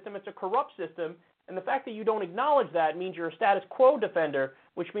broken system. It's a corrupt system. And the fact that you don't acknowledge that means you're a status quo defender,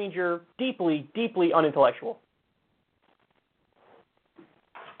 which means you're deeply, deeply unintellectual.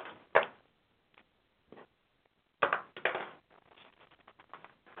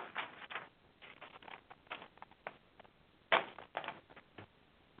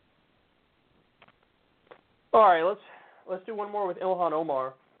 All right, let's do one more with Ilhan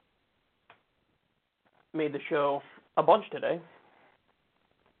Omar. Made the show a bunch today.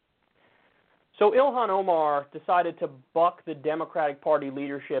 So Ilhan Omar decided to buck the Democratic Party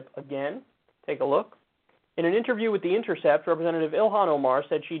leadership again. Take a look. In an interview with The Intercept, Representative Ilhan Omar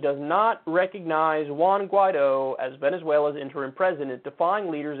said she does not recognize Juan Guaido as Venezuela's interim president,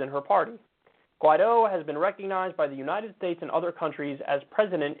 defying leaders in her party. Guaido has been recognized by the United States and other countries as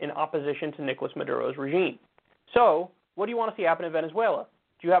president in opposition to Nicolas Maduro's regime. So, what do you want to see happen in Venezuela?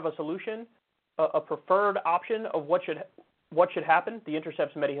 Do you have a solution, a preferred option of what should happen? The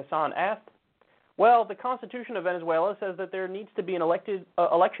Intercept's Mehdi Hassan asked. Well, the Constitution of Venezuela says that there needs to be an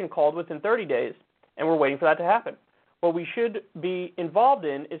election called within 30 days, and we're waiting for that to happen. What we should be involved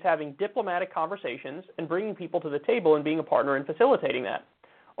in is having diplomatic conversations and bringing people to the table and being a partner in facilitating that,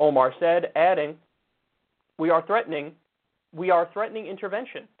 Omar said, adding, we are threatening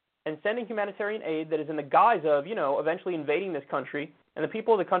intervention and sending humanitarian aid that is in the guise of, eventually invading this country, and the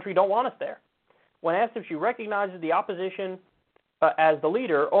people of the country don't want us there. When asked if she recognizes the opposition as the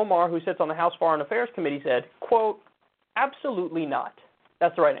leader, Omar, who sits on the House Foreign Affairs Committee, said, quote, absolutely not.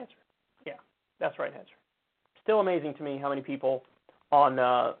 That's the right answer. Yeah, that's the right answer. Still amazing to me how many people on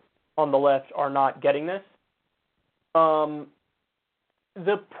the left are not getting this. The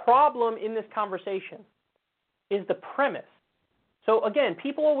problem in this conversation is the premise. So, again,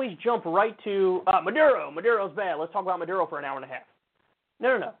 people always jump right to Maduro's bad. Let's talk about Maduro for an hour and a half.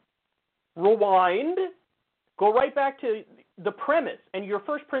 No. Rewind. Go right back to the premise and your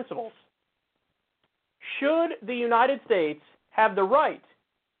first principles. Should the United States have the right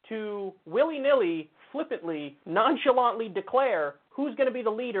to willy-nilly, flippantly, nonchalantly declare who's going to be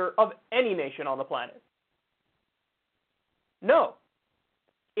the leader of any nation on the planet? No.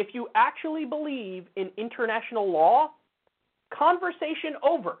 If you actually believe in international law, conversation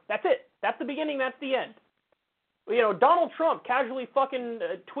over. That's it. That's the beginning. That's the end. Donald Trump casually fucking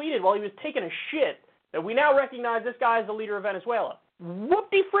tweeted while he was taking a shit that we now recognize this guy as the leader of Venezuela.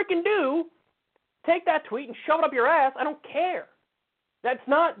 Whoop-de-frickin-do. Take that tweet and shove it up your ass. I don't care. That's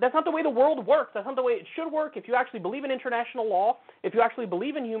not the way the world works. That's not the way it should work. If you actually believe in international law, if you actually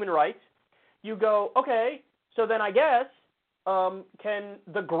believe in human rights, you go, okay, so then I guess can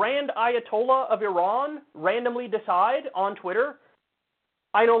the Grand Ayatollah of Iran randomly decide on Twitter,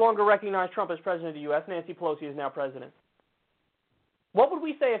 I no longer recognize Trump as president of the U.S., Nancy Pelosi is now president? What would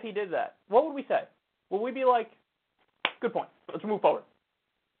we say if he did that? What would we say? Would we be like, good point, let's move forward?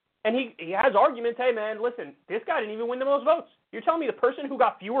 And he has arguments, hey, man, listen, this guy didn't even win the most votes. You're telling me the person who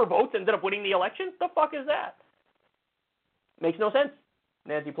got fewer votes ended up winning the election? The fuck is that? Makes no sense.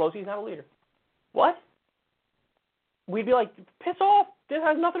 Nancy Pelosi's not a leader. What? We'd be like, piss off. This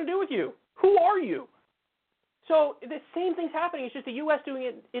has nothing to do with you. Who are you? So the same thing's happening. It's just the U.S. doing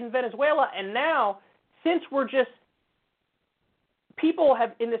it in Venezuela. And now, since people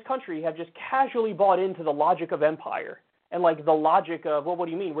in this country have just casually bought into the logic of empire and like the logic of, well, what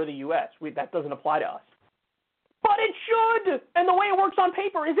do you mean? We're the U.S. That doesn't apply to us. But it should. And the way it works on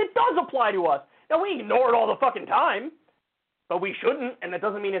paper is it does apply to us. Now, we ignore it all the fucking time, but we shouldn't. And that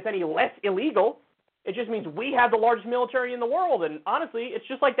doesn't mean it's any less illegal. It just means we have the largest military in the world. And honestly, it's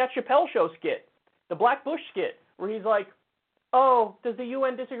just like that Chappelle Show skit, the Black Bush skit, where he's like, oh, does the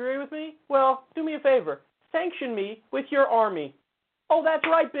UN disagree with me? Well, do me a favor. Sanction me with your army. Oh, that's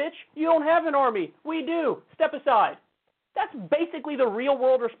right, bitch. You don't have an army. We do. Step aside. That's basically the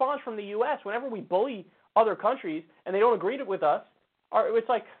real-world response from the U.S. Whenever we bully other countries and they don't agree with us, it's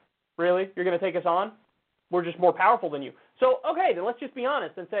like, really? You're going to take us on? We're just more powerful than you. So, okay, then let's just be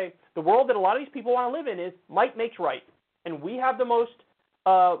honest and say the world that a lot of these people want to live in is might makes right. And we have the most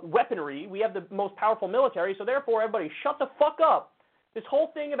weaponry. We have the most powerful military. So, therefore, everybody shut the fuck up. This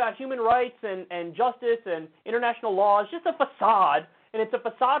whole thing about human rights and justice and international law is just a facade. And it's a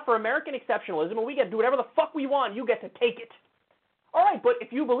facade for American exceptionalism, and we get to do whatever the fuck we want, and you get to take it. All right, but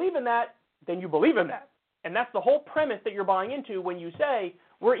if you believe in that, then you believe in that. And that's the whole premise that you're buying into when you say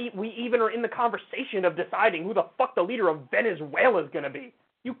we even are in the conversation of deciding who the fuck the leader of Venezuela is going to be.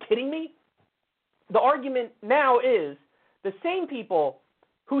 You kidding me? The argument now is the same people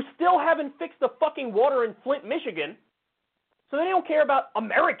who still haven't fixed the fucking water in Flint, Michigan, so they don't care about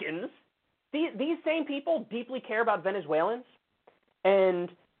Americans. These same people deeply care about Venezuelans and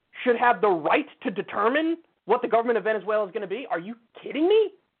should have the right to determine what the government of Venezuela is going to be. Are you kidding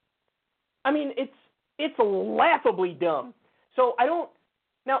me? I mean, it's laughably dumb. So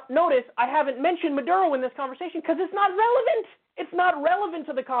now notice I haven't mentioned Maduro in this conversation because it's not relevant. It's not relevant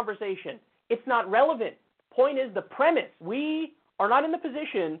to the conversation. It's not relevant. Point is the premise. We are not in the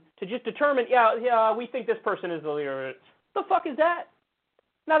position to just determine, yeah, we think this person is the leader of it. The fuck is that?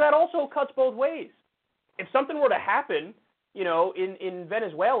 Now that also cuts both ways. If something were to happen, in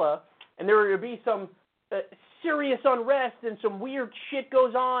Venezuela, and there would be some serious unrest and some weird shit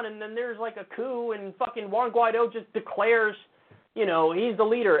goes on, and then there's like a coup, and fucking Juan Guaido just declares, he's the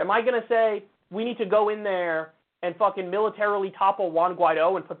leader. Am I going to say we need to go in there and fucking militarily topple Juan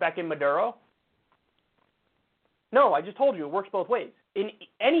Guaido and put back in Maduro? No, I just told you it works both ways. In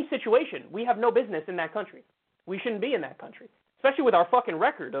any situation, we have no business in that country. We shouldn't be in that country, especially with our fucking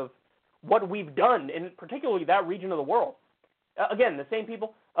record of what we've done in particularly that region of the world. Again, the same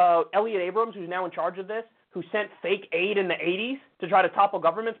people, Elliot Abrams, who's now in charge of this, who sent fake aid in the 80s to try to topple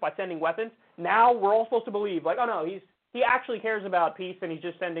governments by sending weapons. Now we're all supposed to believe, like, oh no, he actually cares about peace and he's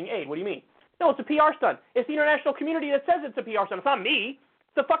just sending aid. What do you mean? No, it's a PR stunt. It's the international community that says it's a PR stunt. It's not me.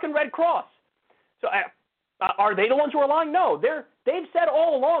 It's the fucking Red Cross. So are they the ones who are lying? No, they've said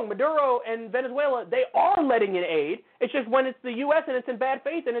all along, Maduro and Venezuela, they are letting in aid. It's just when it's the U.S. and it's in bad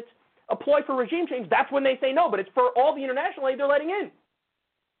faith and it's a ploy for regime change, that's when they say no, but it's for all the international aid they're letting in.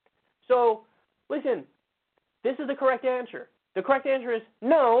 So, listen, this is the correct answer. The correct answer is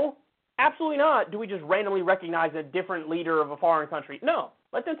no, absolutely not. Do we just randomly recognize a different leader of a foreign country? No.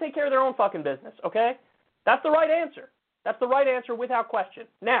 Let them take care of their own fucking business, okay? That's the right answer. That's the right answer without question.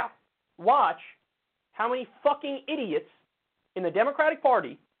 Now, watch how many fucking idiots in the Democratic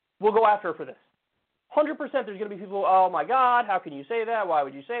Party will go after her for this. 100% there's going to be people, oh my God, how can you say that? Why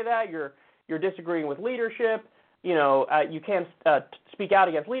would you say that? You're disagreeing with leadership. You can't speak out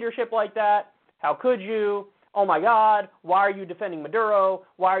against leadership like that. How could you? Oh my God, why are you defending Maduro?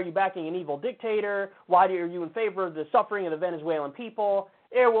 Why are you backing an evil dictator? Why are you in favor of the suffering of the Venezuelan people?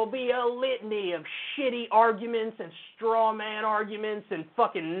 There will be a litany of shitty arguments and straw man arguments and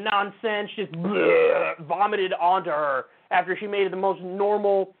fucking nonsense just vomited onto her after she made the most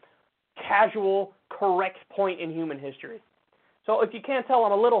normal, casual, correct point in human history. So if you can't tell,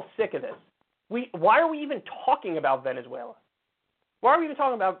 I'm a little sick of this. Why are we even talking about Venezuela? Why are we even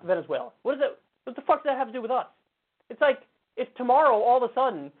talking about Venezuela? What the fuck does that have to do with us? It's like if tomorrow all of a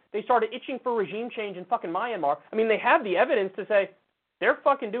sudden they started itching for regime change in fucking Myanmar. I mean, they have the evidence to say they're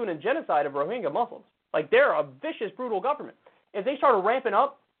fucking doing a genocide of Rohingya Muslims. Like, they're a vicious, brutal government. If they started ramping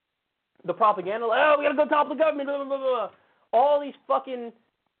up the propaganda, like, oh, we gotta go topple the government, blah, blah, blah, blah, all these fucking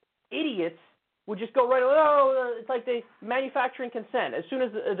idiots would just go right, oh, it's like they manufacturing consent. As soon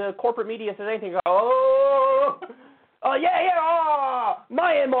as the corporate media says anything, go,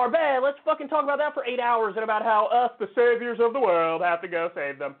 Myanmar, bad. Let's fucking talk about that for 8 hours and about how us, the saviors of the world, have to go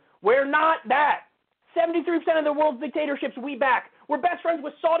save them. We're not that. 73% of the world's dictatorships we back. We're best friends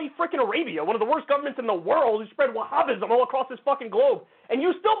with Saudi frickin' Arabia, one of the worst governments in the world who spread Wahhabism all across this fucking globe. And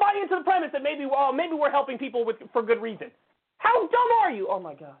you still buy into the premise that maybe we're helping people for good reason. How dumb are you? Oh,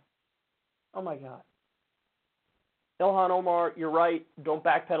 my God. Oh, my God. Ilhan Omar, you're right. Don't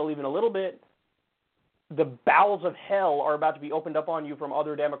backpedal even a little bit. The bowels of hell are about to be opened up on you from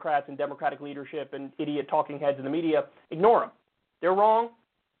other Democrats and Democratic leadership and idiot talking heads in the media. Ignore them. They're wrong.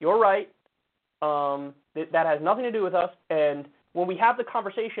 You're right. That has nothing to do with us. And when we have the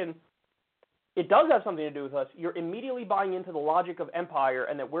conversation, it does have something to do with us. You're immediately buying into the logic of empire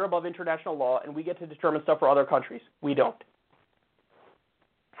and that we're above international law and we get to determine stuff for other countries. We don't.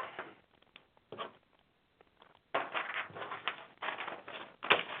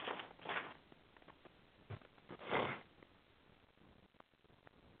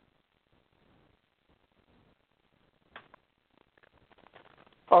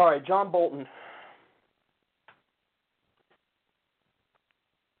 All right, John Bolton.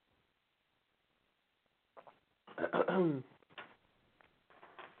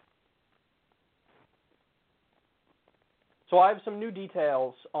 So I have some new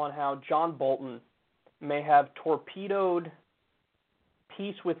details on how John Bolton may have torpedoed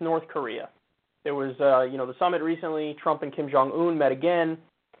peace with North Korea. There was, the summit recently. Trump and Kim Jong-un met again,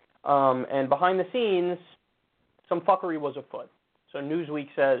 and behind the scenes, some fuckery was afoot. So Newsweek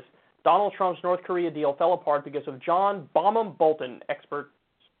says, Donald Trump's North Korea deal fell apart because of John Bombum Bolton, experts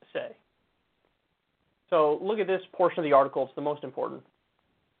say. So look at this portion of the article. It's the most important.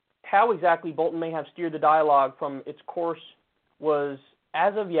 How exactly Bolton may have steered the dialogue from its course was,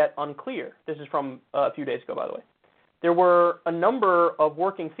 as of yet, unclear. This is from a few days ago, by the way. There were a number of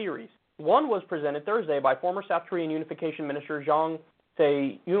working theories. One was presented Thursday by former South Korean Unification Minister Jang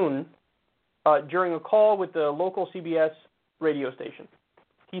Se-yoon during a call with the local CBS radio station.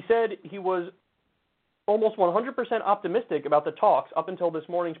 He said he was almost 100% optimistic about the talks up until this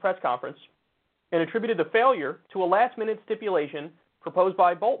morning's press conference and attributed the failure to a last-minute stipulation proposed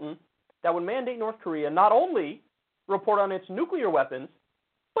by Bolton that would mandate North Korea not only report on its nuclear weapons,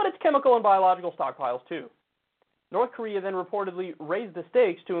 but its chemical and biological stockpiles too. North Korea then reportedly raised the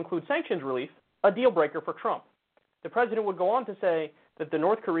stakes to include sanctions relief, a deal breaker for Trump. The president would go on to say that the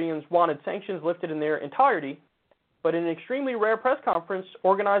North Koreans wanted sanctions lifted in their entirety, but in an extremely rare press conference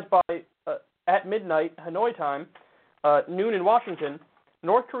organized by, at midnight Hanoi time, noon in Washington,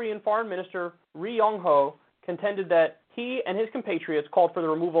 North Korean Foreign Minister Ri Yong-ho contended that he and his compatriots called for the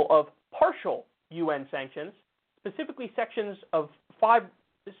removal of partial UN sanctions, specifically sections of five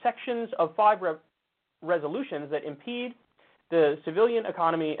resolutions that impede the civilian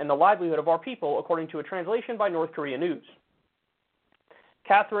economy and the livelihood of our people, according to a translation by North Korea News.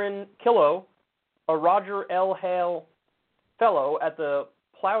 Catherine Killow, a Roger L. Hale fellow at the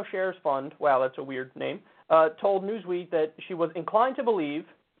Plowshares Fund, wow, that's a weird name, told Newsweek that she was inclined to believe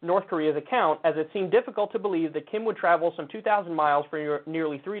North Korea's account, as it seemed difficult to believe that Kim would travel some 2,000 miles for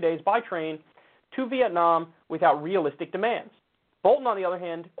nearly 3 days by train to Vietnam without realistic demands. Bolton, on the other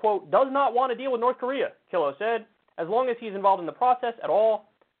hand, quote, does not want to deal with North Korea, Killow said. As long as he's involved in the process at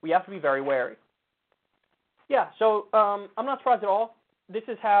all, we have to be very wary. Yeah, so I'm not surprised at all. This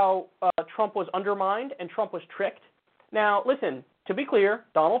is how Trump was undermined and Trump was tricked. Now, listen, to be clear,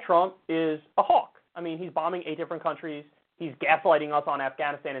 Donald Trump is a hawk. I mean, he's bombing 8 different countries. He's gaslighting us on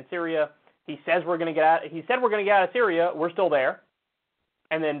Afghanistan and Syria. He says we're going to get out. He said we're going to get out of Syria. We're still there.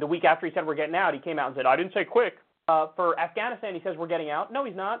 And then the week after he said we're getting out, he came out and said, I didn't say quick. For Afghanistan, he says we're getting out. No,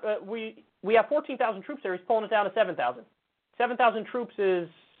 he's not. We have 14,000 troops there. He's pulling it down to 7,000. 7,000 troops is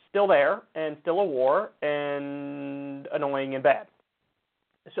still there and still a war and annoying and bad.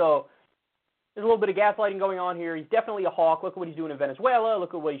 So there's a little bit of gaslighting going on here. He's definitely a hawk. Look at what he's doing in Venezuela.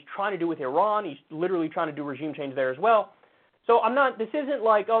 Look at what he's trying to do with Iran. He's literally trying to do regime change there as well. So this isn't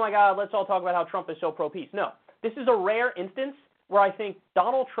like, oh my God, let's all talk about how Trump is so pro-peace. No, this is a rare instance where I think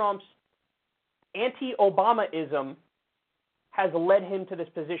Donald Trump's anti-Obamaism has led him to this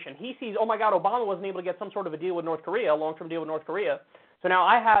position. He sees, oh my God, Obama wasn't able to get some sort of a deal with North Korea, a long-term deal with North Korea. So now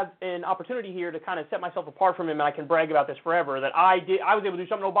I have an opportunity here to kind of set myself apart from him, and I can brag about this forever, that I was able to do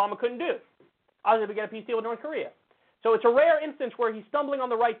something Obama couldn't do. I was able to get a peace deal with North Korea. So it's a rare instance where he's stumbling on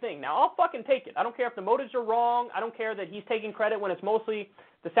the right thing. Now, I'll fucking take it. I don't care if the motives are wrong. I don't care that he's taking credit when it's mostly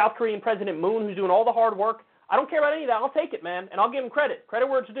the South Korean President Moon who's doing all the hard work. I don't care about any of that. I'll take it, man, and I'll give him credit. Credit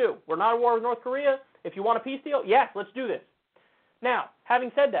where it's due. We're not at war with North Korea. If you want a peace deal, yes, let's do this. Now,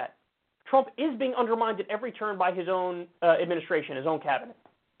 having said that, Trump is being undermined at every turn by his own administration, his own cabinet.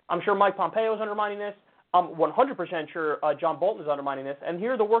 I'm sure Mike Pompeo is undermining this. I'm 100% sure John Bolton is undermining this. And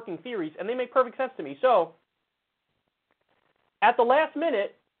here are the working theories, and they make perfect sense to me. So, at the last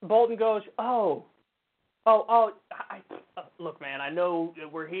minute, Bolton goes, look, man, I know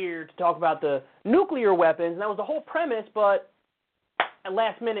that we're here to talk about the nuclear weapons, and that was the whole premise, but at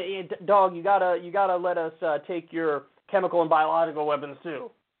last minute, dog, you gotta let us take your chemical and biological weapons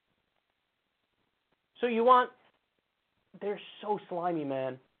too. So they're so slimy,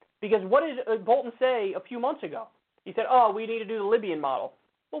 man. Because what did Bolton say a few months ago? He said, we need to do the Libyan model.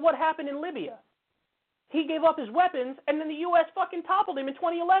 Well, what happened in Libya? He gave up his weapons, and then the U.S. fucking toppled him in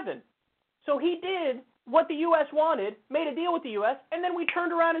 2011. So he did what the U.S. wanted, made a deal with the U.S., and then we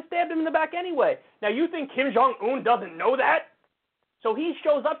turned around and stabbed him in the back anyway. Now, you think Kim Jong-un doesn't know that? So he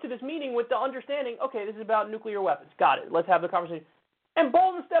shows up to this meeting with the understanding, okay, this is about nuclear weapons. Got it. Let's have the conversation. And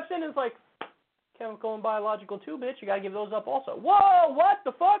Bolton steps in and is like, chemical and biological too, bitch. You got to give those up also. Whoa, what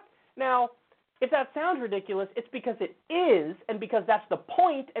the fuck? Now, if that sounds ridiculous, it's because it is, and because that's the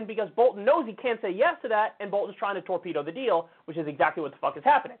point, and because Bolton knows he can't say yes to that, and Bolton's trying to torpedo the deal, which is exactly what the fuck is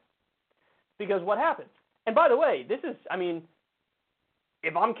happening. Because what happens? And by the way,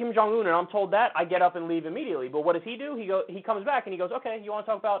 if I'm Kim Jong-un and I'm told that, I get up and leave immediately. But what does he do? He comes back and he goes, okay, you want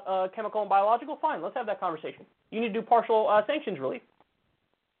to talk about chemical and biological? Fine, let's have that conversation. You need to do partial sanctions relief.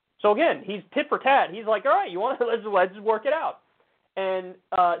 So again, he's tit for tat. He's like, all right, you want to let's work it out. And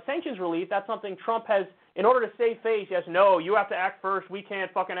sanctions relief, that's something Trump has, in order to save face, yes, no, you have to act first. We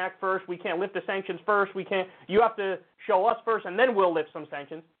can't fucking act first. We can't lift the sanctions first. You have to show us first, and then we'll lift some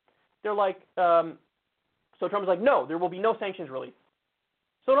sanctions. They're like, so Trump is like, no, there will be no sanctions relief.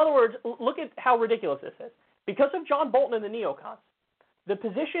 So in other words, look at how ridiculous this is. Because of John Bolton and the neocons, the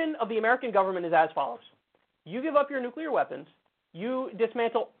position of the American government is as follows. You give up your nuclear weapons. You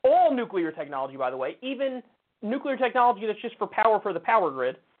dismantle all nuclear technology, by the way, even nuclear technology that's just for the power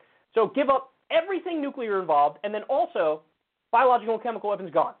grid. So give up everything nuclear involved, and then also biological and chemical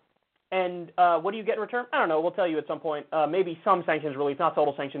weapons gone. And what do you get in return? I don't know. We'll tell you at some point. Maybe some sanctions relief, not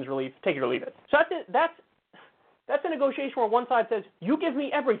total sanctions relief. Take it or leave it. So that's a negotiation where one side says, you give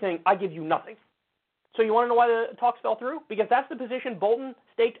me everything, I give you nothing. So you want to know why the talks fell through? Because that's the position Bolton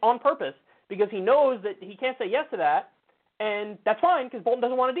staked on purpose, because he knows that he can't say yes to that, and that's fine because Bolton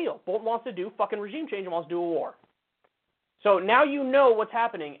doesn't want a deal. Bolton wants to do fucking regime change and wants to do a war. So now you know what's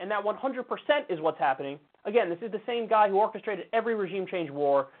happening, and that 100% is what's happening. Again, this is the same guy who orchestrated every regime change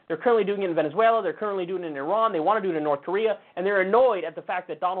war. They're currently doing it in Venezuela. They're currently doing it in Iran. They want to do it in North Korea, and they're annoyed at the fact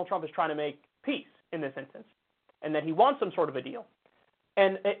that Donald Trump is trying to make peace in this instance, and that he wants some sort of a deal.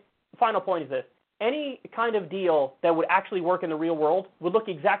 And final point is this. Any kind of deal that would actually work in the real world would look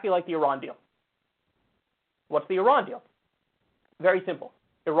exactly like the Iran deal. What's the Iran deal? Very simple.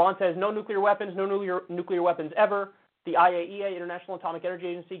 Iran says no nuclear weapons, no nuclear weapons ever. The IAEA, International Atomic Energy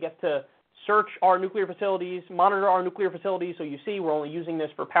Agency, gets to search our nuclear facilities, monitor our nuclear facilities, so you see we're only using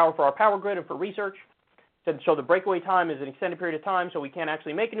this for our power grid and for research. So the breakaway time is an extended period of time, so we can't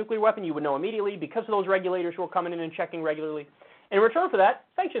actually make a nuclear weapon. You would know immediately because of those regulators who are coming in and checking regularly. In return for that,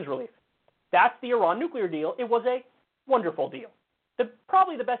 sanctions relief. That's the Iran nuclear deal. It was a wonderful deal.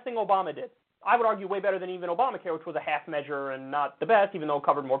 Probably the best thing Obama did. I would argue way better than even Obamacare, which was a half measure and not the best, even though it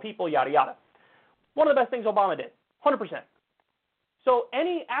covered more people, yada, yada. One of the best things Obama did, 100%. So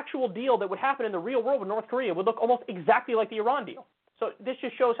any actual deal that would happen in the real world with North Korea would look almost exactly like the Iran deal. So this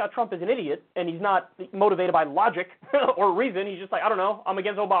just shows how Trump is an idiot, and he's not motivated by logic or reason. He's just like, I don't know, I'm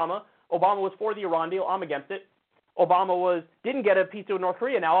against Obama. Obama was for the Iran deal, I'm against it. Obama didn't get a peace deal with North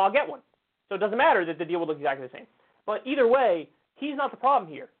Korea, now I'll get one. So it doesn't matter that the deal would look exactly the same. But either way, he's not the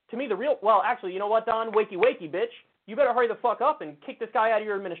problem here. To me, actually, you know what, Don? Wakey, bitch. You better hurry the fuck up and kick this guy out of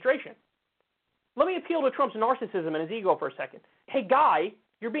your administration. Let me appeal to Trump's narcissism and his ego for a second. Hey, guy,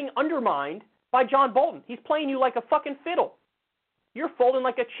 you're being undermined by John Bolton. He's playing you like a fucking fiddle. You're folding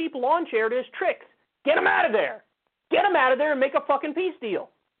like a cheap lawn chair to his tricks. Get him out of there. Get him out of there and make a fucking peace deal.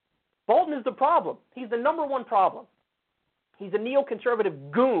 Bolton is the problem. He's the number one problem. He's a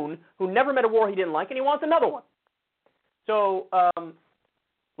neoconservative goon who never met a war he didn't like, and he wants another one. So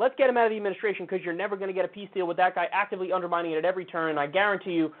let's get him out of the administration, because you're never going to get a peace deal with that guy actively undermining it at every turn. And I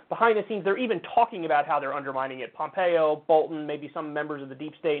guarantee you, behind the scenes, they're even talking about how they're undermining it. Pompeo, Bolton, maybe some members of the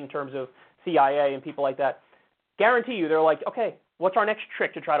deep state in terms of CIA and people like that. Guarantee you, they're like, okay, what's our next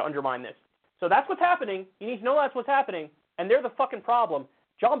trick to try to undermine this? So that's what's happening. You need to know that's what's happening, and they're the fucking problem.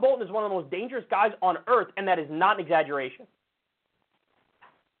 John Bolton is one of the most dangerous guys on earth, and that is not an exaggeration.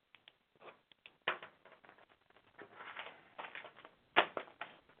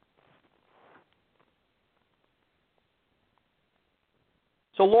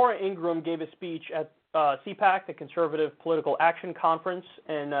 So Laura Ingraham gave a speech at CPAC, the Conservative Political Action Conference,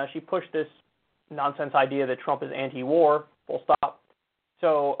 and she pushed this nonsense idea that Trump is anti-war, full stop.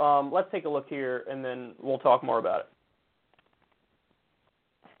 So let's take a look here, and then we'll talk more about it.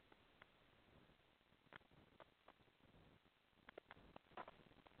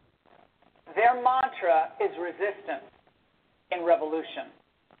 Their mantra is resistance in revolution.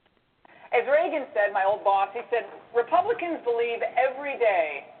 As Reagan said, my old boss, he said, Republicans believe every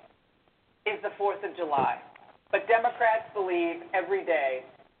day is the 4th of July, but Democrats believe every day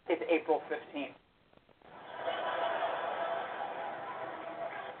is April 15th.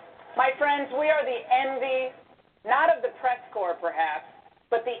 My friends, we are the envy, not of the press corps perhaps,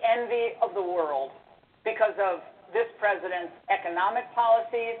 but the envy of the world because of this president's economic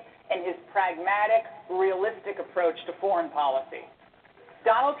policies and his pragmatic, realistic approach to foreign policy.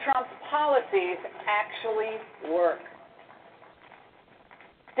 Donald Trump's policies actually work.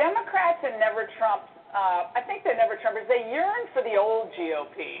 Democrats and never Trump, I think they're never Trumpers, they yearn for the old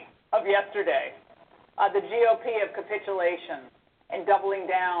GOP of yesterday, the GOP of capitulation and doubling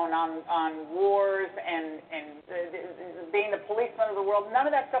down on wars and being the policeman of the world. None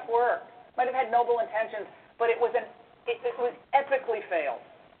of that stuff worked. Might have had noble intentions, but it was epically failed.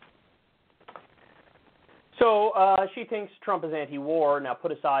 So she thinks Trump is anti-war. Now,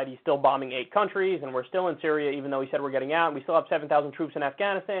 put aside, he's still bombing 8 countries, and we're still in Syria, even though he said we're getting out. And we still have 7,000 troops in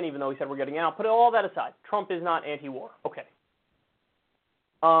Afghanistan, even though he said we're getting out. Put all that aside. Trump is not anti-war. Okay.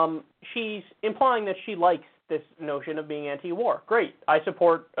 She's implying that she likes this notion of being anti-war. Great. I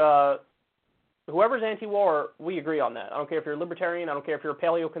support whoever's anti-war. We agree on that. I don't care if you're a libertarian. I don't care if you're a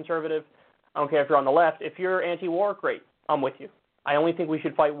paleoconservative. I don't care if you're on the left. If you're anti-war, great. I'm with you. I only think we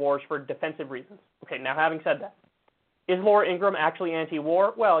should fight wars for defensive reasons. Okay, now having said that, is Laura Ingraham actually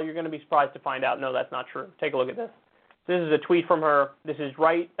anti-war? Well, you're going to be surprised to find out, no, that's not true. Take a look at this. This is a tweet from her. This is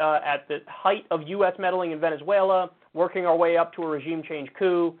right at the height of U.S. meddling in Venezuela, working our way up to a regime change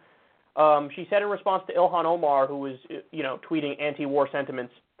coup. She said in response to Ilhan Omar, who was, tweeting anti-war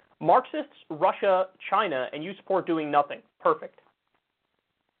sentiments, Marxists, Russia, China, and you support doing nothing. Perfect.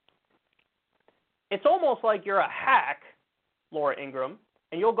 It's almost like you're a hack, Laura Ingraham,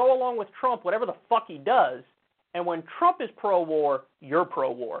 and you'll go along with Trump, whatever the fuck he does, and when Trump is pro-war, you're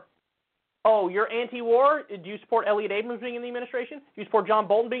pro-war. Oh, you're anti-war? Do you support Elliot Abrams being in the administration? Do you support John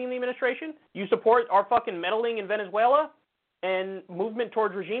Bolton being in the administration? Do you support our fucking meddling in Venezuela and movement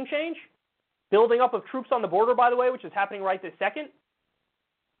towards regime change? Building up of troops on the border, by the way, which is happening right this second?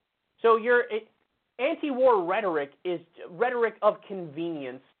 So your anti-war rhetoric is rhetoric of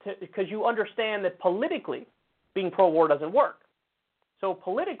convenience because you understand that politically being pro-war doesn't work. So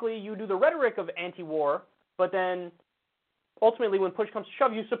politically, you do the rhetoric of anti-war, but then ultimately when push comes to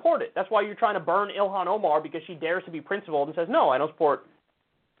shove, you support it. That's why you're trying to burn Ilhan Omar because she dares to be principled and says, no, I don't support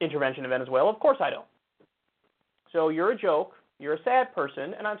intervention in Venezuela. Of course I don't. So you're a joke. You're a sad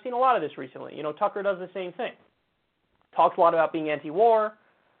person, and I've seen a lot of this recently. Tucker does the same thing. Talks a lot about being anti-war,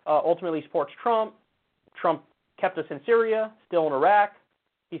 ultimately supports Trump. Trump kept us in Syria, still in Iraq.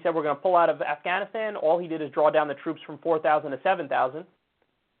 He said we're going to pull out of Afghanistan. All he did is draw down the troops from 4,000 to 7,000.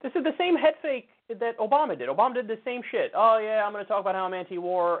 This is the same head fake that Obama did. Obama did the same shit. Oh, yeah, I'm going to talk about how I'm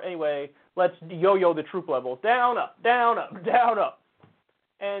anti-war. Anyway, let's yo-yo the troop levels. Down, up, down, up, down, up.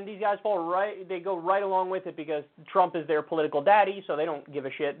 And these guys they go right along with it because Trump is their political daddy, so they don't give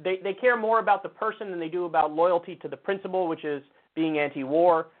a shit. They care more about the person than they do about loyalty to the principle, which is being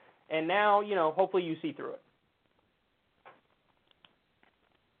anti-war. And now, hopefully you see through it.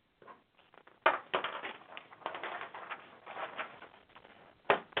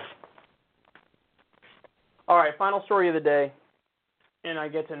 All right, final story of the day, and I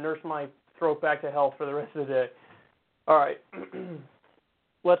get to nurse my throat back to health for the rest of the day. All right,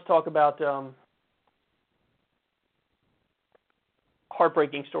 let's talk about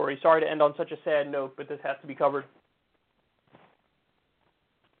heartbreaking story. Sorry to end on such a sad note, but this has to be covered.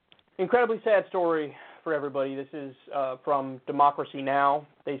 Incredibly sad story for everybody. This is from Democracy Now!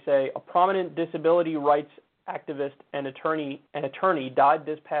 They say, a prominent disability rights activist and attorney died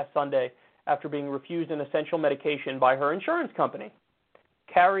this past Sunday after being refused an essential medication by her insurance company.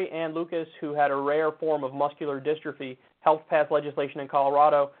 Carrie Ann Lucas, who had a rare form of muscular dystrophy, helped pass legislation in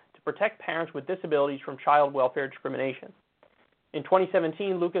Colorado to protect parents with disabilities from child welfare discrimination. In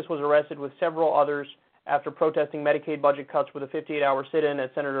 2017, Lucas was arrested with several others after protesting Medicaid budget cuts with a 58-hour sit-in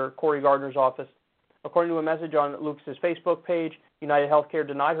at Senator Cory Gardner's office. According to a message on Lucas's Facebook page, UnitedHealthcare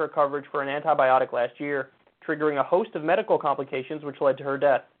denied her coverage for an antibiotic last year, triggering a host of medical complications which led to her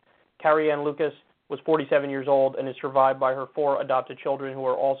death. Carrie Ann Lucas was 47 years old and is survived by her 4 adopted children who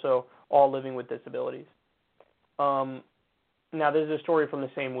are also all living with disabilities. Now, this is a story from the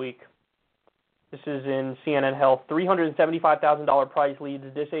same week. This is in CNN Health. $375,000 price leads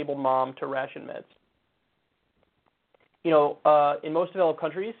disabled mom to ration meds. In most developed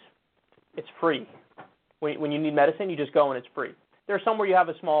countries, it's free. When you need medicine, you just go and it's free. There are some where you have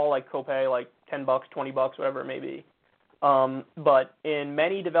a small copay, like $10, $20, whatever it may be. But in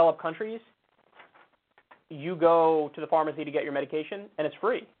many developed countries, you go to the pharmacy to get your medication, and it's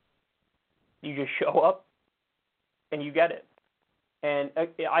free. You just show up, and you get it. And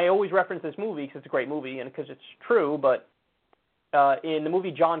I always reference this movie because it's a great movie and because it's true, but in the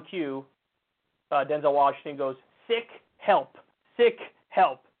movie John Q., Denzel Washington goes, sick help, sick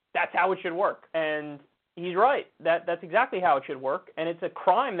help. That's how it should work. And he's right. That's exactly how it should work, and it's a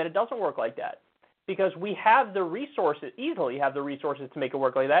crime that it doesn't work like that because we have the resources, easily have the resources to make it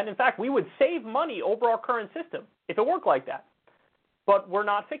work like that. And in fact, we would save money over our current system if it worked like that. But we're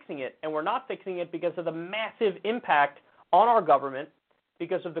not fixing it, and we're not fixing it because of the massive impact on our government,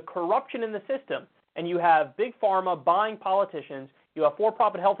 because of the corruption in the system. And you have big pharma buying politicians. You have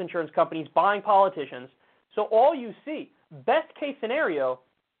for-profit health insurance companies buying politicians. So all you see, best case scenario,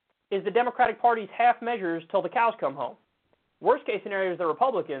 is the Democratic Party's half measures till the cows come home. Worst case scenario is the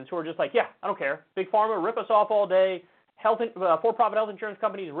Republicans who are just like, yeah, I don't care. Big pharma, rip us off all day. For-profit health insurance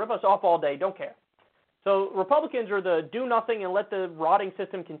companies, rip us off all day. Don't care. So Republicans are the do nothing and let the rotting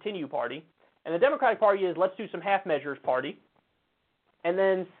system continue party. And the Democratic Party is let's do some half measures party. And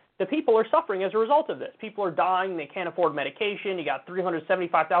then the people are suffering as a result of this. People are dying. They can't afford medication. You got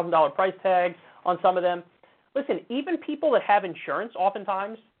 $375,000 price tags on some of them. Listen, even people that have insurance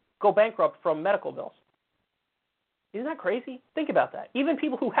oftentimes go bankrupt from medical bills. Isn't that crazy? Think about that. Even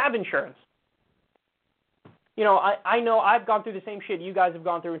people who have insurance. You know, I know I've gone through the same shit you guys have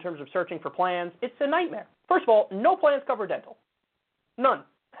gone through in terms of searching for plans. It's a nightmare. First of all, no plans cover dental. None.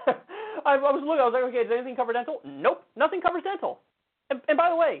 I was looking, I was like, okay, does anything cover dental? Nope, nothing covers dental. And by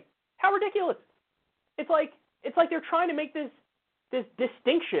the way, how ridiculous. It's like they're trying to make this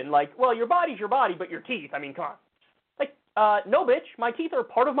distinction, like, well, your body's your body, but your teeth, I mean, come on. Like, no, bitch, my teeth are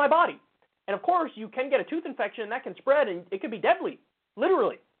part of my body. And of course, you can get a tooth infection, and that can spread, and it could be deadly,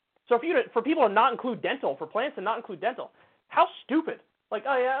 literally. So for people to not include dental, for plans to not include dental, how stupid. Like,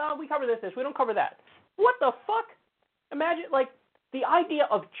 oh, yeah, we cover this, we don't cover that. What the fuck? Imagine, like, the idea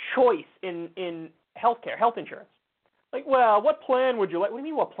of choice in healthcare, health insurance. Like, well, what plan would you like? What do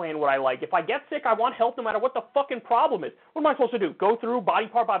you mean, what plan would I like? If I get sick, I want help no matter what the fucking problem is. What am I supposed to do? Go through body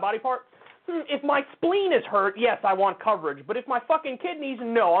part by body part? If my spleen is hurt, yes, I want coverage. But if my fucking kidneys,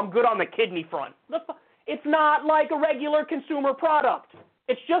 no, I'm good on the kidney front. It's not like a regular consumer product.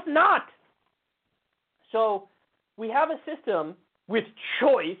 It's just not. So we have a system with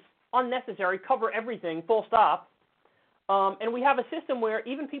choice, unnecessary, cover everything, full stop. And we have a system where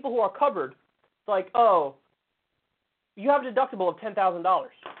even people who are covered, it's like, oh, you have a deductible of $10,000.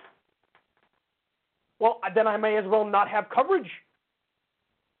 Well, then I may as well not have coverage.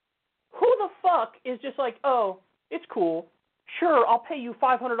 Who the fuck is just like, oh, it's cool. Sure, I'll pay you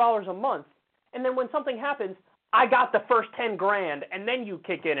 $500 a month. And then when something happens, I got the first 10 grand, and then you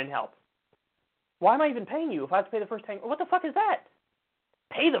kick in and help. Why am I even paying you if I have to pay the first 10? What the fuck is that?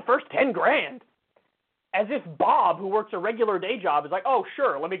 Pay the first 10 grand? As if Bob, who works a regular day job, is like, oh,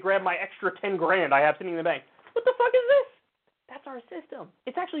 sure, let me grab my extra 10 grand I have sitting in the bank. What the fuck is this? That's our system.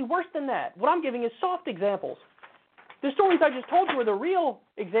 It's actually worse than that. What I'm giving is soft examples. The stories I just told you are the real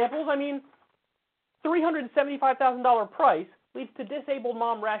examples. I mean, $375,000 price leads to disabled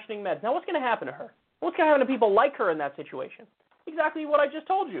mom rationing meds. Now, what's going to happen to her? What's going to happen to people like her in that situation? Exactly what I just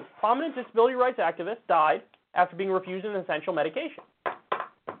told you. Prominent disability rights activist died after being refused an essential medication.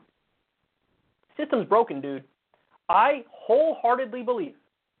 System's broken, dude. I wholeheartedly believe,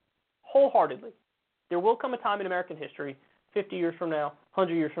 there will come a time in American history, 50 years from now,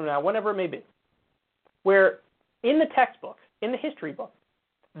 100 years from now, whenever it may be, where in the textbooks, in the history book,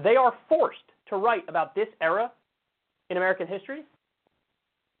 they are forced to write about this era in American history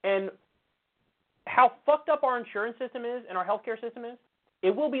and how fucked up our insurance system is and our healthcare system is.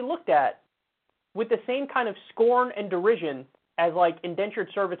 It will be looked at with the same kind of scorn and derision as like indentured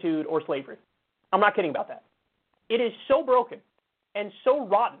servitude or slavery. I'm not kidding about that. It is so broken and so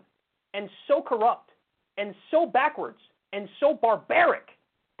rotten and so corrupt and so backwards and so barbaric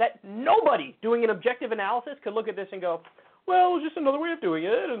that nobody doing an objective analysis could look at this and go, well, it's just another way of doing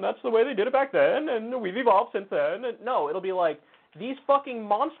it, and that's the way they did it back then, and we've evolved since then. And no, it'll be like these fucking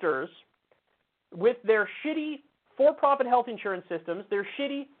monsters with their shitty for-profit health insurance systems, their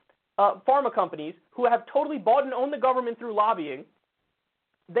shitty pharma companies who have totally bought and owned the government through lobbying.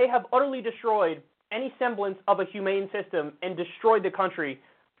 They have utterly destroyed any semblance of a humane system and destroyed the country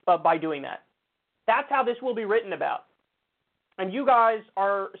by doing that. That's how this will be written about. And you guys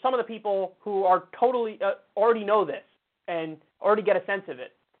are some of the people who are totally already know this and already get a sense of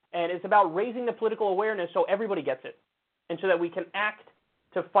it. And it's about raising the political awareness so everybody gets it and so that we can act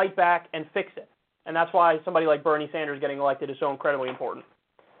to fight back and fix it. And that's why somebody like Bernie Sanders getting elected is so incredibly important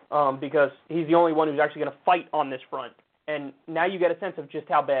because he's the only one who's actually going to fight on this front. And now you get a sense of just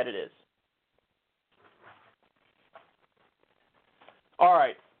how bad it is. All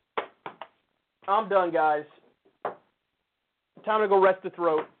right. I'm done, guys. Time to go rest the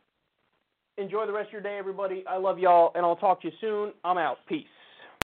throat. Enjoy the rest of your day, everybody. I love y'all, and I'll talk to you soon. I'm out. Peace.